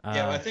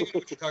 Yeah, I think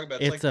what you're talking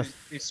about. It's like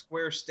these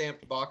square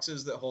stamped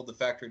boxes that hold the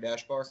factory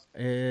dash bar.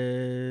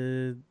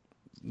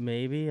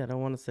 Maybe. I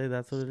don't want to say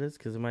that's what it is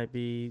because it might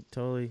be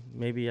totally.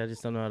 Maybe I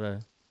just don't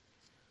know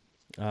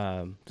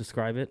how to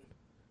describe it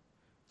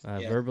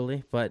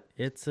verbally. But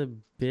it's a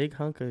big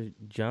hunk of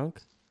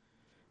junk,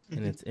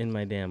 and it's in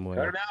my damn way.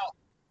 Cut it out.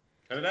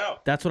 Cut it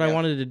out. That's what I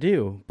wanted to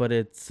do, but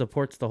it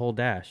supports the whole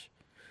dash.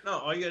 No,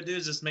 all you gotta do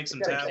is just make some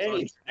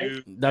tabs.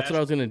 That's what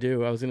I was gonna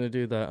do. I was gonna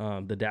do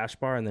the dash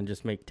bar and then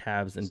just make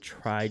tabs and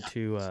try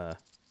to.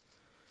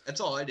 That's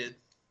all I did.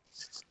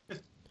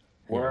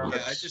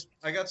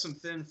 I got some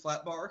thin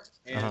flat bar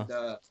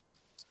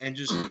and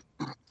just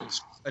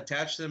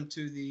attached them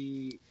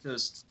to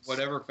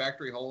whatever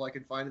factory hole I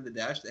could find in the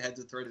dash that had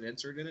the threaded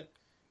insert in it,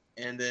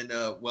 and then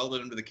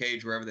welded them to the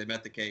cage wherever they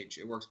met the cage.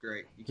 It works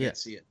great. You can't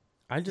see it.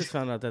 I just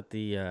found out that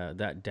the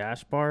that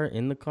dash bar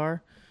in the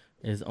car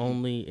is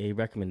only a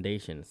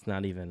recommendation. It's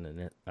not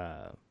even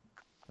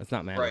it's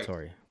not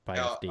mandatory by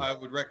FD. I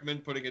would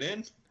recommend putting it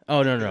in.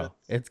 Oh no,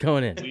 it's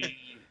going in.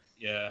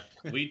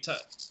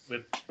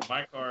 With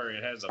my car,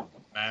 it has a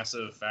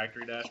massive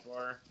factory dash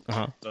bar.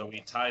 So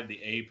we tied the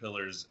A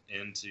pillars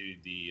into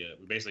we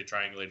basically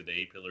triangulated the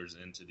A pillars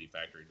into the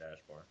factory dash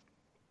bar.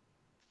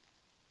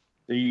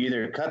 So you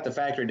either cut the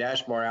factory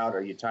dash bar out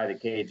or you tie the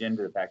cage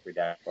into the factory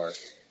dash bar.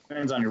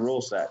 Depends on your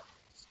rule set.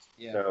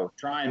 Yeah. So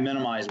try and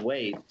minimize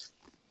weight,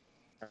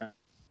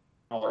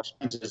 all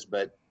expenses,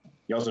 but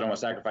you also don't want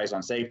to sacrifice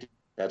on safety.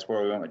 That's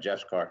where we went with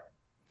Jeff's car.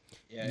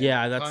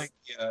 Yeah, that's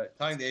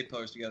tying the A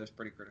pillars together is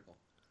pretty critical.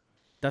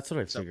 That's what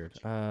I figured.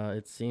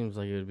 It seems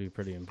like it would be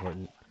pretty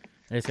important.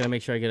 I just gotta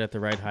make sure I get it at the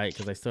right height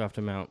because I still have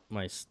to mount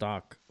my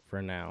stock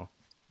for now.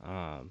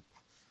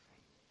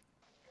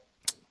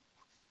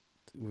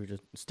 We're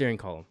just steering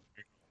column.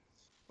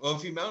 Well,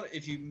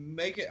 if you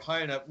make it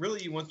high enough,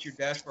 really you want your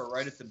dash bar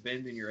right at the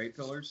bend in your A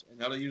pillars, and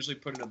that'll usually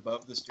put it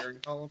above the steering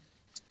column.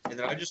 And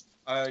then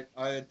I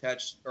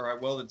attached or I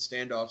welded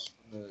standoffs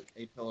from the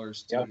A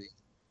pillars to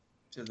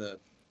the,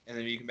 and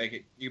then you can make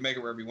it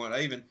wherever you want.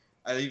 I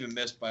even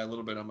missed by a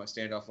little bit on my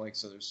standoff length,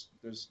 so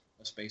there's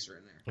a spacer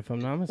in there. If I'm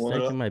not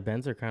mistaken, my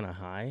bends are kind of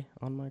high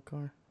on my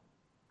car.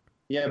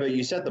 Yeah, but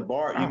you set the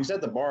bar. You can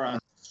set the bar on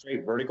the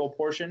straight vertical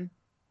portion,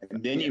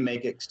 and then you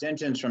make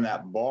extensions from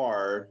that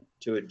bar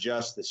to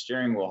adjust the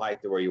steering wheel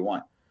height to where you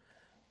want.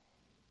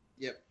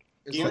 Yep.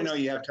 Even though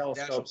you have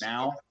telescope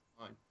now.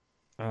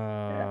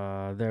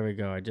 There we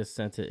go. I just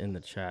sent it in the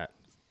chat,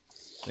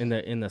 in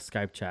the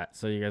Skype chat,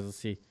 so you guys will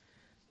see.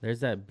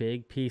 There's that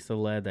big piece of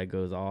lead that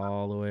goes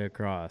all the way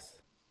across,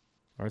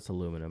 or it's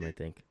aluminum, I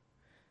think.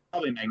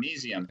 Probably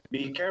magnesium.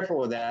 Be careful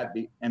with that.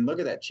 And look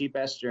at that cheap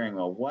ass steering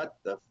wheel. What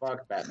the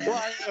fuck, Batman?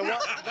 That was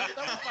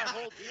my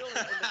whole deal in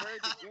the very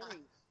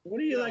beginning. What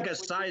are you, like a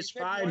size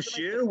 5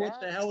 shoe? What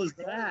the hell is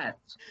that?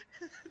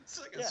 It's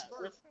like a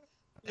Smurf.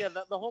 Yeah,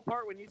 the whole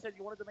part when you said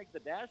you wanted to make the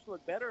dash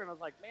look better, and I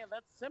was like, man,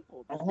 that's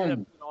simple. Just get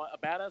a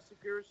badass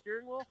Superior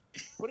steering wheel,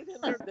 put it in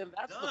there, then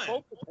that's the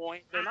focal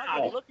point. They're not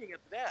going to be looking at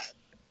the dash.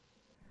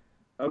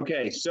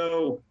 Okay,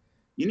 so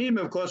you need to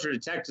move closer to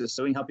Texas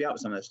so we can help you out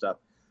with some of this stuff.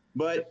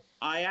 But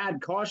I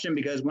add caution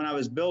because when I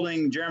was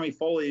building Jeremy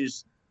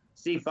Foley's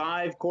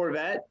C5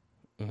 Corvette,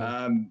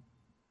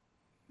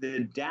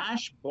 the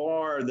dash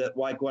bar that,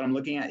 like what I'm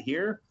looking at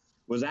here,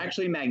 was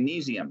actually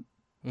magnesium.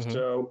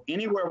 So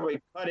anywhere we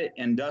cut it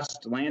and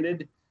dust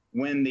landed,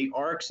 when the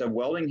arcs of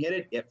welding hit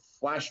it, it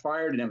flash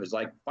fired and it was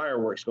like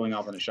fireworks going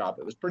off in the shop.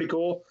 It was pretty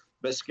cool,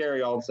 but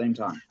scary all at the same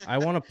time. I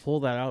want to pull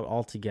that out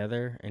all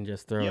together and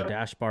just throw a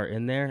dash bar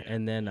in there,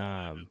 and then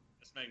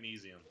it's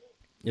magnesium.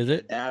 Is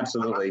it?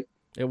 Absolutely.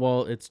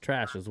 It's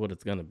trash is what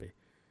it's gonna be.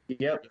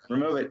 Yep,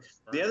 remove it.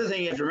 The other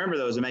thing you have to remember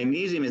though is the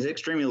magnesium is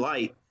extremely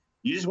light.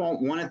 You just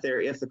won't want it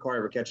there if the car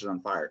ever catches on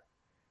fire.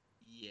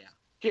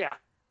 Yeah.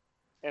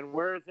 And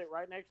where is it?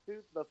 Right next to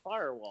the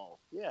firewall.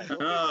 Yeah.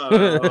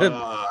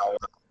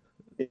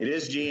 It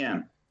is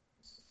GM.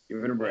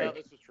 Give it a break.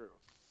 Yeah, this is true.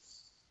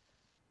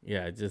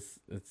 Yeah,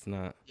 it's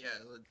not.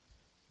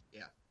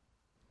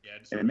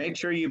 And make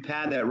sure you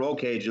pad that roll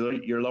cage,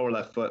 your lower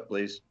left foot,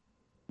 please.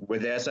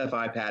 with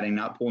SFI padding,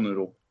 not pool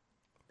noodle.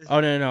 Oh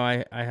no,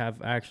 I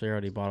actually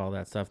already bought all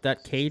that stuff.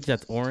 That cage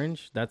that's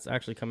orange, that's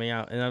actually coming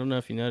out. And I don't know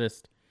if you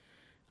noticed,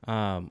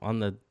 on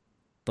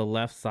the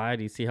left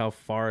side, you see how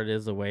far it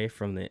is away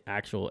from the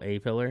actual A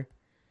pillar.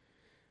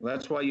 Well,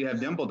 that's why you have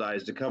dimple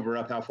dyes to cover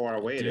up how far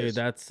away it is.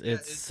 Dude,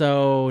 it's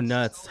so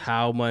nuts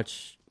how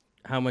much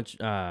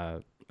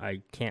I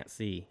can't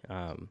see.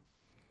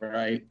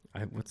 Right.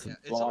 What's the,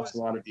 It's Lost always, a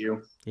lot of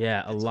you. yeah,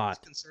 a it's always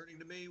lot. concerning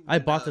to me. I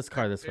when, bought this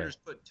car this way. players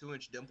put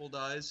 2-inch dimple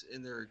dyes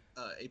in their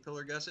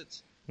A-pillar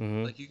gussets.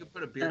 Hmm. Like you could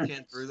put a beer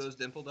can through those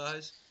dimple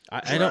dyes.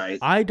 Right.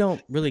 I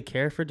don't really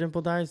care for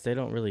dimple dyes. They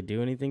don't really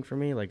do anything for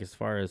me, like as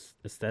far as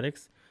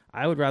aesthetics.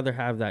 I would rather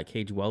have that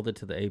cage welded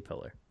to the A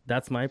pillar.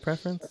 That's my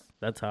preference.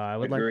 That's how I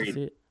would like to Agreed.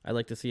 see it. I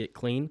like to see it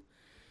clean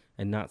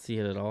and not see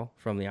it at all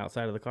from the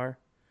outside of the car.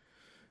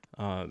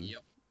 Yep.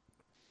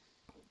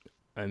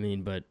 I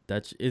mean, but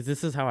this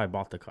is how I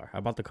bought the car. I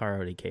bought the car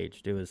already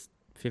caged. It was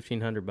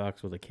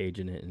 $1,500 with a cage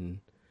in it, and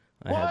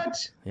I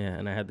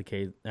had the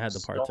cage. I had the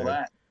parts. Stole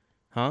that.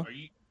 Huh? Are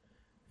you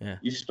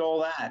You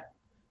stole that.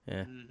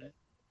 Yeah.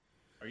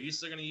 are you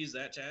still gonna use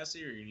that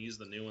chassis, or are you gonna use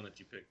the new one that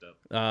you picked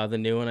up? The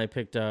new one I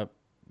picked up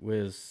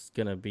was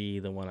gonna be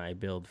the one I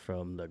build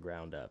from the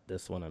ground up.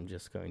 This one I'm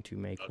just going to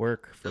make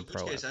work for In which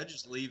Pro. case, I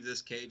just leave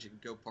this cage and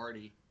go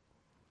party.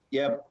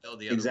 Yep. Tell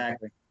the other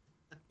Exactly.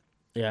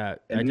 Yeah,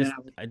 And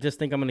I just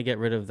think I'm gonna get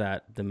rid of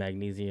the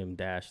magnesium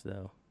dash though.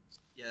 one.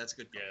 Yeah, that's a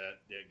good.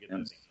 Yeah, get that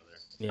thing out of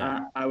there.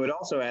 Yeah. I would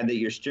also add that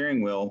your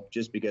steering wheel,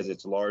 just because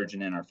it's large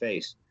and in our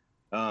face,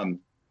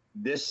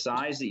 this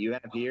size that you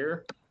have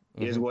here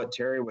is what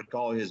Terry would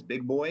call his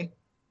big boy.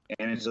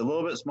 And it's a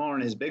little bit smaller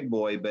than his big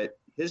boy, but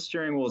his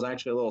steering wheel is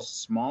actually a little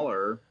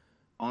smaller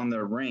on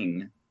the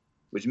ring,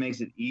 which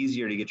makes it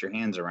easier to get your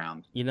hands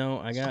around. You know,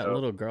 I got So-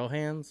 little girl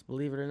hands,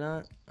 believe it or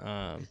not.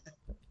 I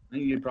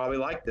think you'd probably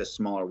like this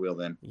smaller wheel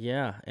then.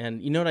 Yeah,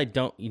 and you know what I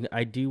don't?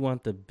 I do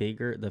want the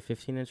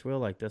 15-inch wheel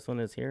like this one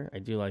is here. I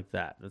do like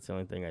that. That's the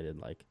only thing I did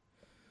like.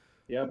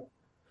 Yep.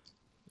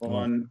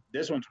 Well, and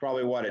this one's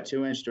probably what, a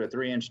 2-inch to a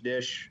 3-inch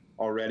dish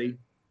already.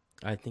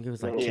 I think it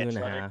was like Yeah,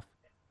 2.5,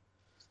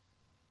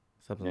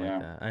 something Yeah.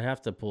 like that. I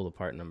have to pull the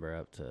part number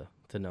up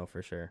to know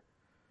for sure.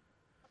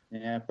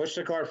 Yeah, push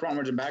the car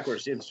frontwards and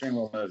backwards. See if the steering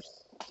wheel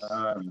moves.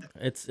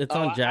 It's Oh,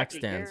 on I jack can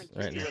stands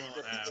right guarantee now.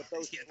 you that with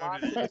those Yeah,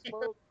 slots don't do that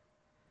smoke,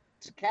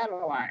 It's a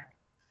Cadillac.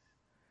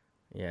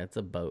 Yeah, it's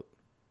a boat.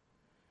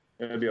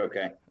 It'll be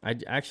okay. I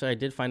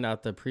did find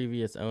out the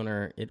previous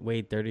owner, it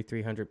weighed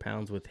 3,300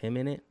 pounds with him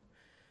in it,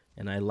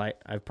 and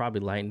I've probably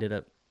lightened it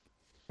up.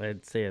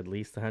 I'd say at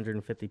least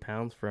 150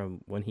 pounds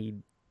from what he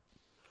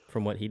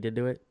did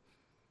to it.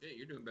 Yeah,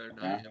 you're doing better than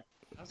I am.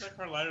 How's that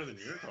car lighter than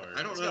your car?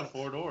 I don't It's know. got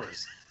 4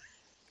 doors.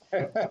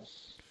 It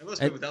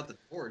must be without the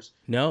doors.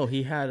 No,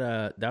 he had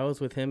that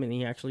was with him, and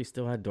he actually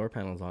still had door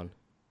panels on.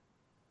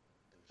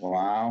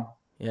 Wow.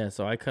 Yeah,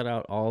 so I cut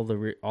out all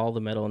the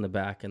metal in the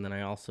back, and then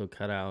I also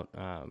cut out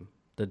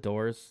the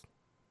doors.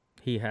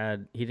 He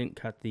didn't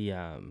cut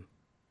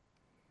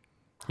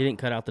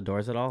out the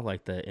doors at all,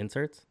 like the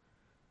inserts,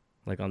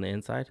 like on the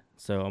inside.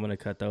 So I'm gonna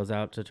cut those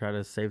out to try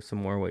to save some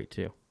more weight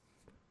too.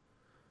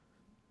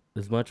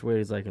 As much weight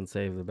as I can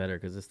save, the better,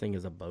 because this thing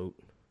is a boat.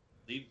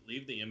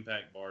 Leave the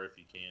impact bar if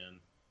you can.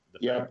 The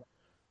Yep.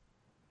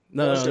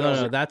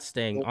 No, that's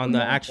staying on Open the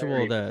that actual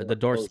area. the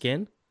door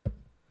skin.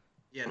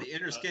 Yeah, the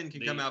inner skin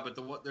can come out, but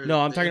the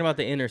No, I'm talking about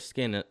the inner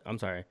skin. I'm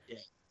sorry. Yeah.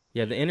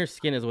 Yeah, the inner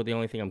skin is the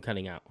only thing I'm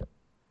cutting out.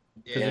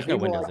 Yeah, there's no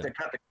People windows like in to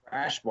cut the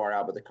crash bar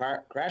out, but the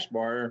crash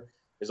bar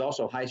is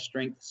also high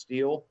strength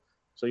steel,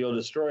 so you'll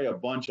destroy a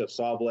bunch of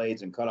saw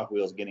blades and cutoff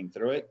wheels getting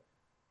through it.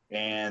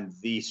 And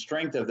the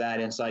strength of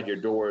that inside your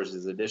doors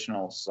is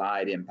additional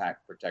side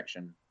impact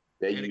protection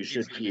that and it you keeps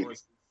should the keep.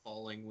 doors from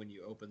falling when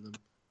you open them.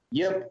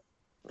 Yep.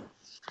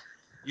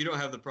 You don't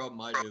have the problem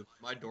I do.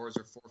 My doors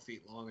are 4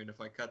 feet long, and if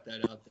I cut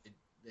that out,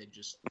 they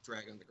just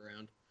drag on the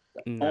ground.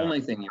 No. Only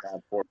thing you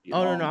have 4 feet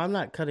Oh long. no, I'm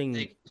not cutting.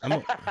 Thank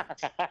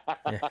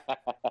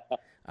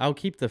I'll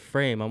keep the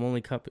frame. I'm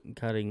only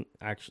cutting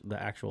the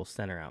actual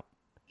center out.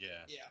 Yeah.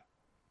 Yeah.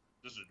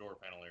 Just a door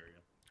panel area.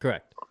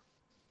 Correct.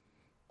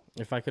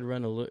 If I can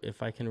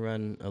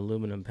run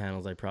aluminum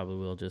panels, I probably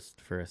will,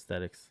 just for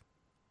aesthetics.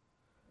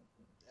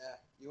 Yeah,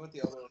 you want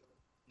the other.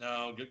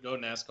 No, go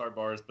NASCAR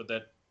bars, but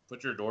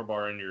put your door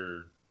bar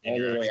in All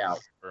the way actual out.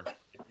 door.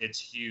 It's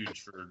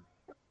huge for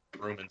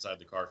room inside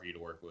the car for you to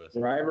work with.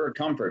 Driver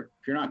comfort.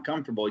 If you're not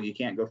comfortable, you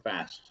can't go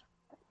fast.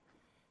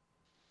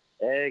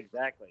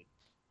 exactly.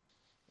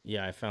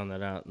 Yeah, I found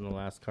that out in the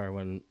last car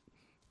when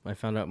I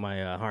found out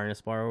my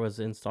harness bar was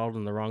installed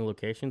in the wrong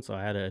location, so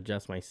I had to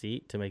adjust my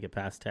seat to make it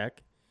past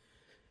tech,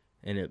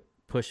 and it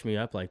pushed me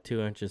up like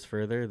 2 inches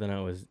further than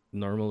I was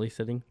normally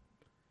sitting,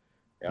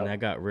 and I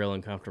got real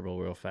uncomfortable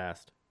real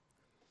fast.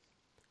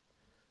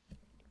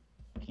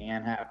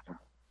 Can happen.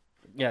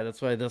 Yeah,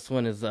 that's why this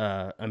one is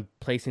I'm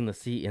placing the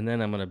seat, and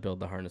then I'm gonna build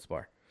the harness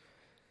bar.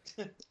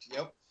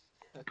 Yep.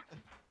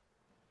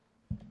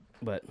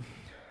 But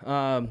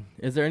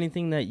is there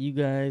anything that you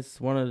guys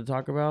wanted to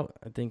talk about?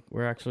 I think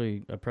we're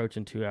actually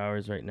approaching 2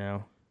 hours right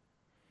now.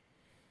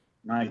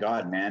 My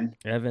God, man.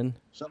 Evan.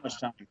 So much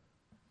time.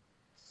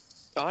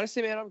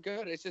 Honestly, man, I'm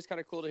good. It's just kind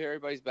of cool to hear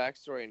everybody's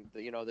backstory and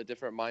the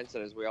different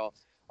mindset as we all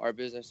are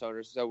business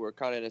owners. So we're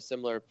kind of in a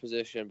similar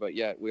position, but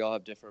yet we all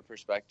have different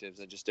perspectives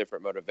and just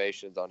different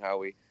motivations on how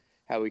we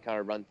kind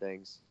of run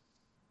things.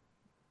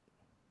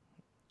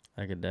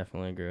 I could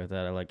definitely agree with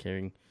that. I like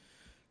hearing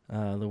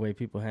the way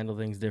people handle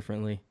things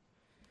differently.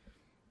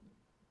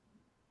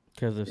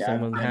 Because if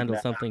someone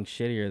handles something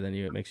shittier than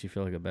you, it makes you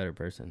feel like a better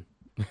person.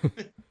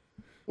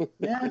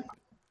 Yeah.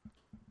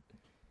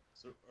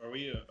 So are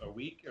we a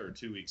week or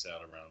 2 weeks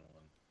out of round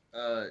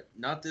one?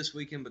 Not this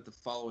weekend, but the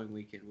following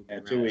weekend will be Yeah,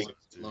 2 round weeks. one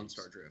with Lone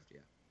Star Drift.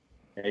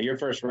 Yeah. Yeah, your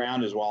first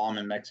round is while I'm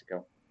in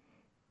Mexico.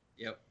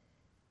 Yep.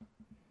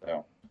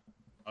 So.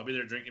 I'll be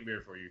there drinking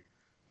beer for you.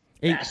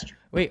 Hey, Bastard.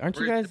 wait, aren't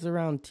you guys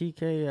around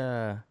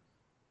TK?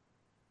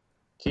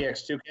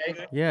 TX2K?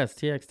 Yes, Yeah, that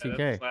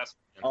TX2K. was last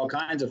weekend. All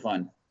kinds of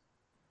fun.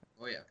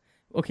 Oh yeah.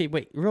 Okay,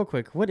 wait, real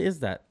quick. What is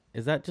that?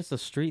 Is that just a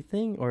street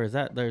thing, or is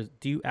that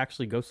do you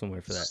actually go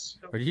somewhere for that?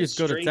 Or do you just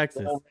go to Street,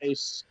 Texas? roll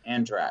race,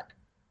 and track.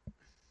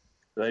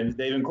 They've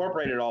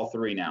incorporated all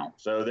three now.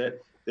 So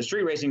the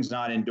street racing's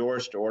not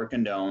endorsed or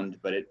condoned,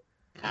 but it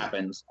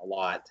happens a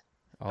lot.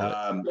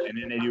 And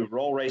then they do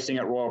roll racing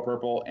at Royal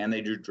Purple, and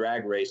they do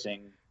drag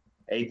racing,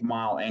 8th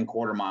mile and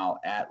quarter mile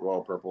at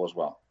Royal Purple as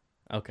well.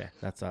 Okay,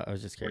 that's I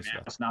was just curious Now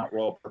about. it's not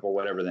Royal Purple,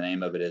 whatever the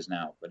name of it is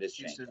now, but it's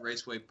changed. Houston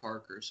Raceway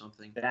Park or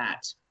something.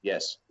 That,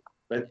 yes.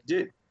 But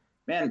dude,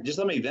 man, just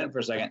let me vent for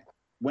a second.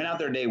 Went out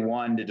there day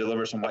one to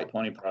deliver some White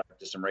Pony product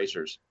to some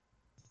racers.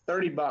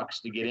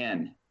 $30 to get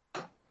in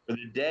for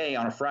the day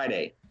on a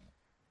Friday.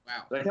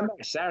 Wow. So I come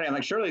back Saturday. I'm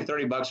like, surely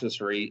 $30 was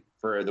free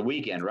for the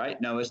weekend, right?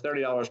 No, it's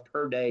 $30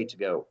 per day to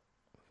go.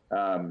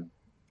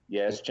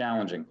 Yeah, it's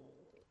challenging.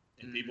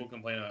 And people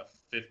complain about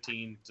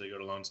 15 to go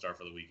to Lone Star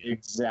for the weekend.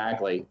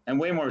 Exactly. And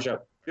way more show.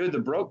 Dude, the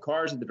broke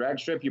cars at the drag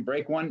strip, you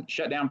break one,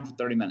 shut down for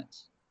 30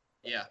 minutes.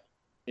 Yeah.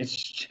 It's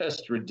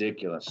just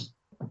ridiculous.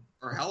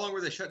 Or how long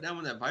were they shut down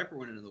when that Viper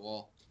went into the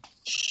wall?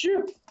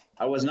 Shoot.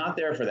 I was not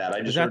there for that. I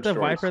just Is that heard the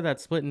stories. Viper that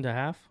split into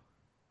half?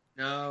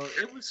 No,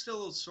 it was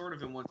still sort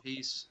of in one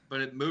piece, but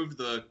it moved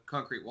the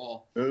concrete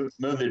wall. Move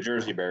the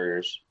Jersey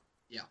barriers.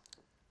 Yeah.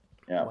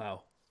 Yeah.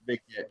 Wow. Big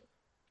hit.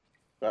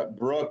 But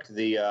Brooke,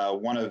 the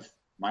one of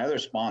my other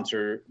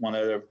sponsor,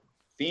 my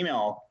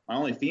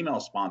only female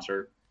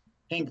sponsor,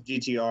 Pink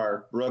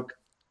GTR, Brooke,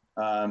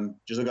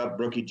 just look up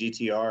Brookie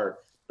GTR,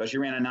 but she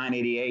ran a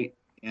 988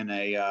 in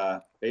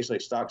a basically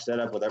stock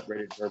setup with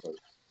upgraded turbos.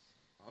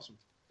 Awesome.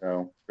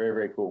 So very,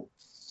 very cool.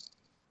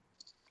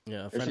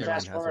 Yeah, a There's friend some of mine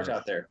fast has cars one.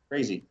 out there.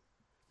 Crazy.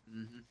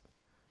 Mm-hmm.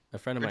 A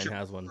friend of mine Richard,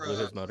 has one. for, Blew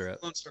his motor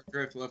up. Lone Star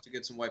Drift, we'll have to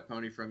get some White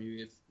Pony from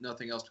you, if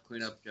nothing else, to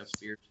clean up Jeff's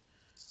beard.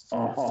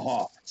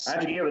 Oh, I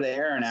have to get with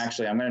Aaron,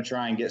 actually. I'm going to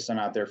try and get some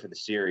out there for the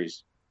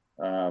series.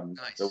 Nice.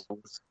 So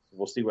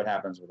we'll see what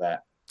happens with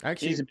that.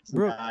 Actually, He's a busy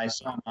guy,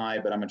 so am I,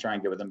 but I'm going to try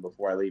and get with him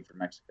before I leave for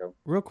Mexico.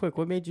 real quick,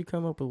 what made you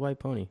come up with White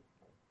Pony?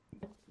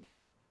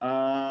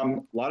 A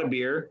lot of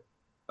beer.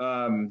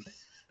 I'm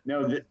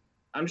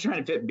just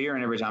trying to fit beer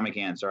in every time I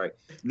can. Sorry.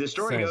 The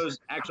story Same. goes,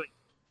 actually,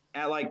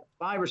 at like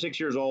 5 or 6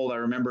 years old, I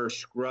remember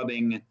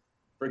scrubbing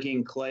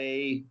freaking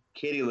clay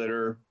kitty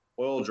litter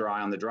oil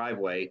dry on the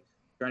driveway,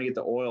 trying to get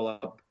the oil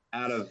up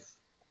out of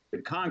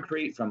the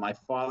concrete from my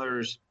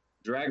father's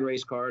drag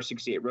race car,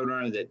 68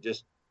 Roadrunner, that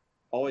just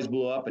always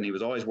blew up, and he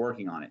was always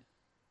working on it.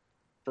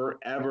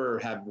 Forever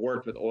have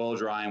worked with oil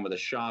drying with a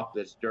shop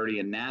that's dirty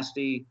and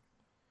nasty.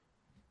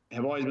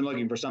 Have always been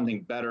looking for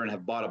something better and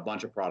have bought a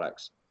bunch of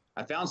products.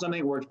 I found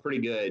something that worked pretty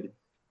good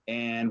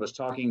and was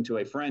talking to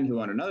a friend who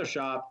owned another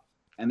shop,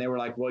 and they were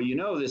like, well,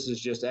 this is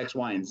just X,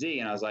 Y, and Z.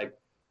 And I was like,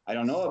 I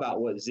don't know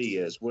about what Z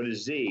is. What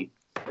is Z?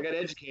 I got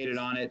educated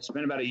on it,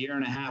 spent about 1.5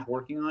 years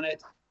working on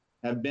it,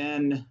 have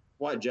been,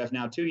 Jeff,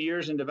 now 2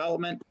 years in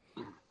development,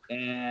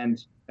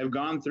 and have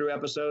gone through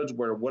episodes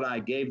where what I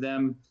gave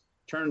them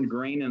turned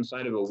green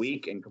inside of a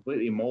week and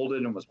completely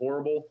molded and was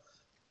horrible.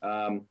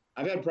 I've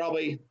had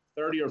probably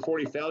 30 or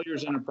 40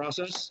 failures in the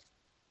process,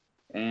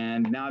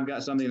 and now I've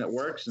got something that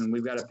works, and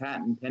we've got a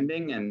patent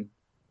pending, and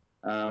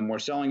we're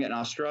selling it in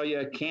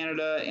Australia,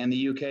 Canada, and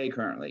the UK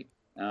currently.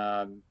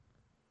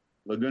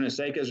 Laguna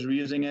Seca is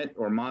using it,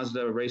 or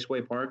Mazda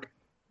Raceway Park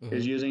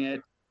is using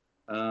it.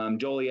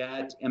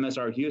 Joliet,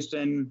 MSR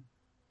Houston,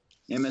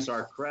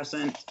 MSR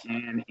Crescent,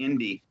 and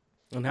Indy.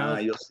 And how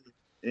You'll see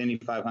Indy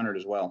 500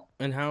 as well.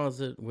 and how is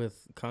it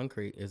with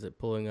concrete? Is it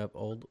pulling up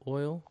old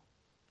oil?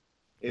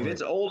 If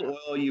it's old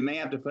oil, you may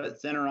have to put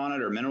thinner on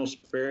it or mineral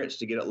spirits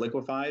to get it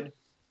liquefied.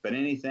 But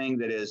anything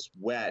that is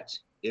wet,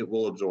 it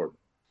will absorb.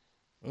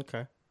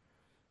 Okay,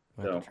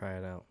 I So- have to try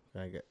it out.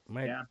 I get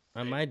Yeah.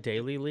 my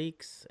daily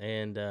leaks,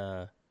 and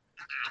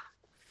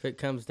if it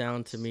comes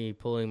down to me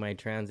pulling my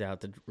trans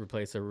out to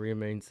replace a rear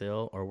main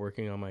seal or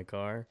working on my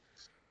car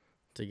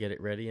to get it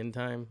ready in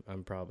time,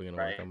 I'm probably gonna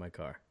work Right. on my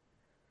car.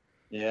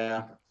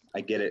 Yeah,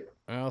 I get it.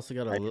 I also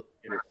got I get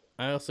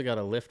it.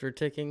 a lifter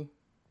ticking,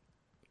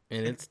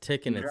 and it's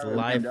ticking. It's You got a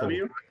live.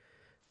 BMW?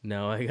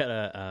 No, I got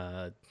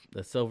a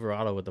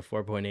Silverado with the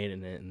 4.8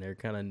 in it, and they're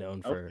kind of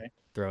known for Okay.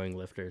 throwing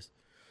lifters.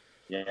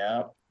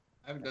 Yeah,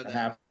 I haven't done that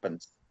that.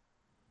 happens.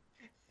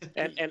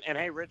 And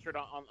hey, Richard,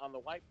 on the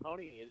White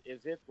Pony,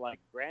 is it like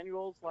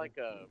granules, like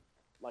a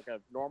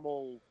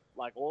normal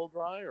like oil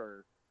dry,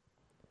 or?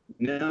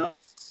 No,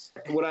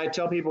 what I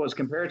tell people is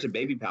compare it to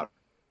baby powder.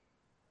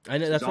 I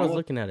know, It's that's why I was almost-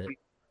 looking at it.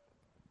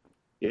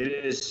 It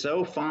is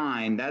so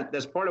fine.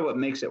 That's part of what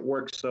makes it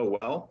work so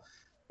well,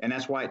 and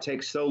that's why it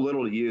takes so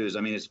little to use.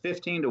 I mean, it's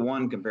 15 to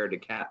 1 compared to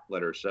cat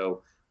litter.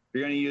 So if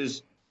you're going to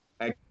use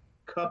a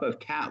cup of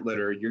cat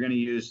litter, you're going to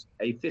use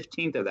a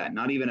 15th of that,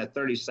 not even a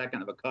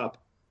 32nd of a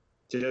cup,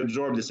 to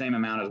absorb the same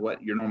amount as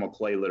what your normal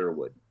clay litter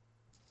would.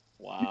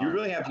 Wow. You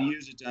really have to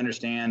use it to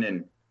understand.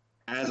 And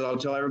as I'll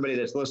tell everybody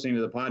that's listening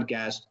to the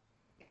podcast,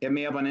 hit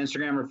me up on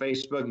Instagram or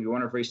Facebook. If you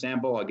want a free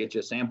sample, I'll get you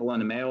a sample in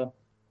the mail.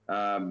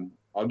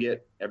 I'll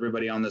get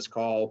everybody on this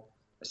call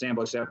a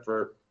sample except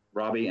for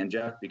Robbie and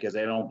Jeff, because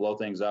they don't blow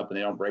things up and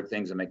they don't break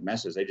things and make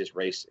messes. They just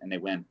race and they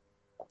win.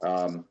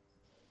 But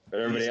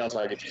everybody else,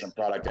 I'll get you some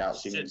product out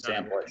so you can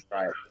sample it and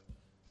try it.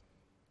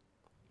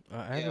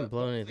 I haven't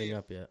blown anything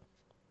up yet.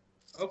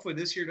 Hopefully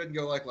this year doesn't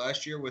go like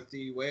last year. With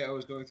the way I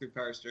was going through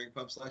power steering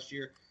pumps last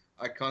year,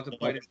 I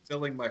contemplated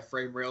filling my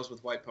frame rails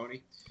with White Pony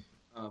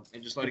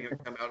and just letting it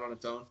come out on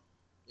its own.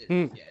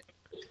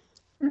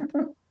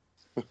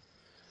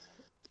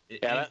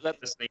 Yeah,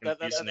 This thing in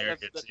Houston area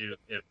too.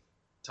 If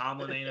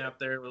Tomlin ain't out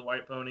there with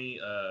White Pony,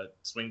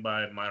 swing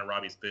by mine and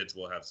Robbie's Bids.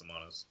 We'll have some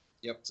on us.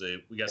 Yep. So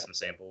we got some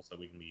samples that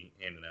we can be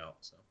handing out.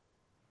 So.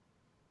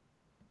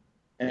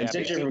 And Yeah,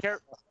 since be you're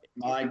careful.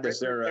 like this,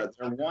 they're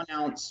 1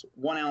 ounce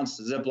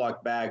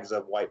Ziploc bags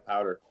of white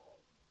powder.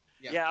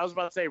 Yeah, I was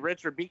about to say,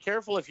 Richard, be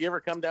careful if you ever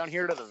come down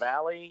here to the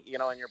valley,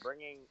 and you're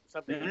bringing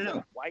something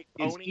No. White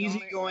It's Pony. easy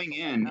on it, going like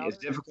in, powder. it's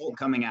difficult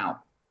coming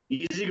out.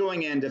 Easy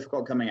going in,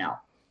 difficult coming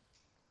out.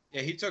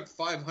 Yeah, he took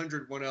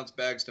 500 1-ounce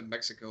bags to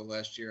Mexico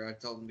last year. I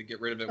told him to get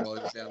rid of it while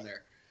he was down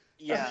there.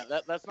 Yeah,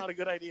 that's not a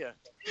good idea.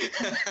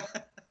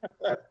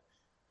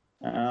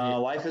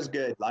 Life is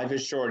good. Life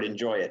is short.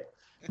 Enjoy it.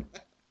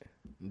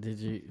 Did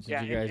you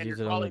Yeah, guys and use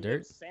you're it on the calling them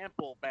dirt?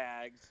 sample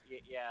bags.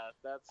 Yeah,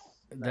 that's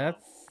no.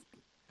 That's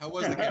How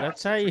was the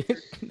that's how you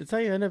that's how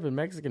you end up in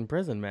Mexican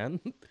prison, man.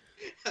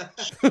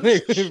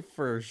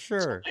 For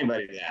sure.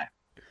 Anybody that.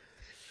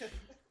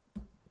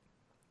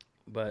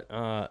 But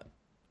I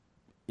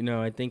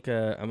think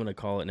I'm gonna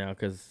call it now,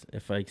 because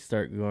if I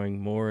start going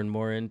more and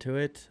more into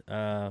it,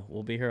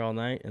 we'll be here all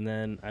night, and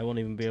then I won't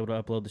even be able to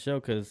upload the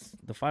show because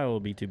the file will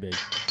be too big.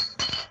 Sorry.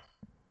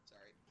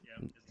 Yeah,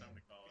 it's time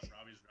to call it.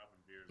 Robbie's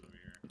dropping beers over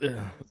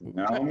here.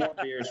 No more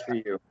beers for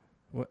you.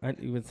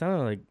 It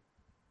sounded like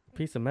a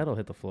piece of metal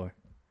hit the floor.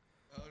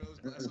 Oh, no,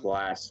 it This was is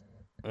glass.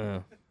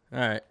 glass. All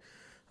right.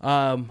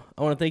 I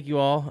want to thank you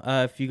all.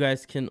 If you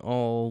guys can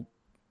all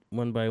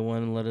one by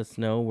one let us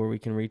know where we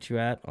can reach you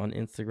at on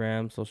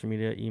Instagram, social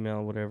media,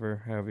 email,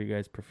 whatever, however you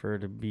guys prefer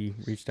to be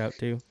reached out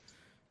to.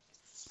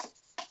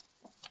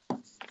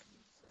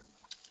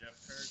 Jeff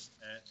Kurt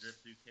at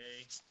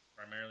Drift2K,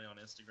 primarily on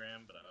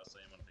Instagram, but I also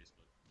am on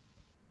Facebook.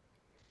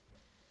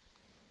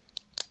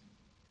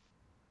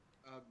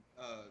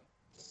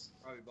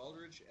 Robbie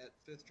Baldridge at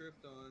Fifth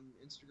Drift on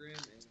Instagram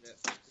and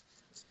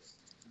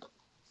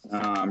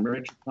at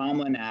Richard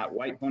Tomlin at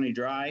White Pony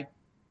Dry,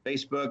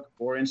 Facebook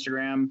or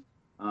Instagram.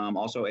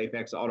 Also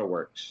Apex Auto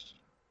Works.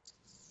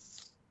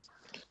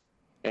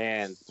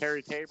 And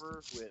Terry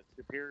Tabor with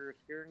Superior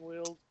Steering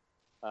Wheels.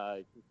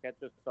 You can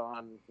catch us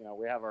on,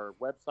 we have our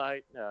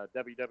website,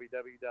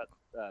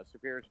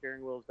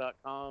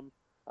 www.superiorsteeringwheels.com.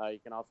 You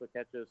can also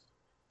catch us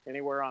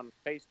anywhere on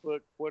Facebook,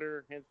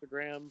 Twitter,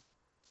 Instagram,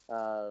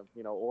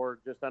 or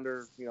just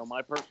under,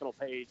 my personal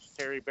page,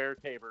 Terry Bear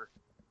Tabor.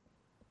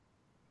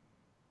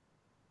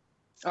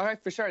 All right,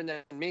 for sure. And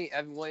then me,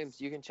 Evan Williams,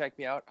 you can check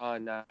me out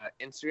on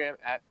Instagram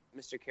at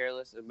Mr.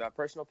 Careless, my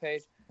personal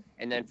page.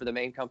 And then for the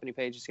main company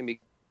page, it's going to be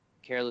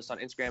Careless on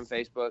Instagram,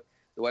 Facebook.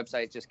 The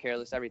website, just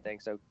Careless everything.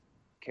 So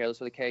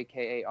Careless with a K,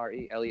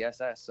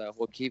 Kareless. So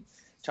we'll keep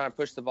trying to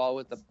push the ball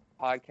with the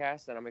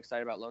podcast. And I'm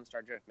excited about Lone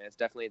Star Drift, man. It's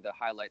definitely the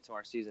highlight to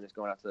our season is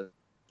going out to the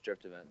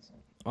drift events.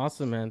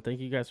 Awesome, man.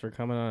 Thank you guys for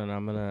coming on, and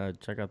I'm going to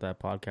check out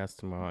that podcast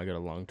tomorrow. I got a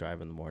long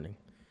drive in the morning.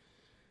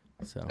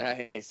 So,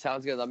 Hey,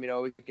 sounds good. Let me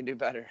know what we can do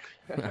better.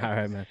 all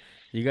right, man.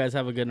 You guys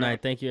have a good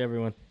night. Thank you,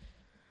 everyone.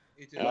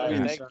 You too.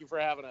 Thank you for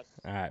having us.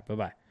 All right,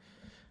 bye-bye.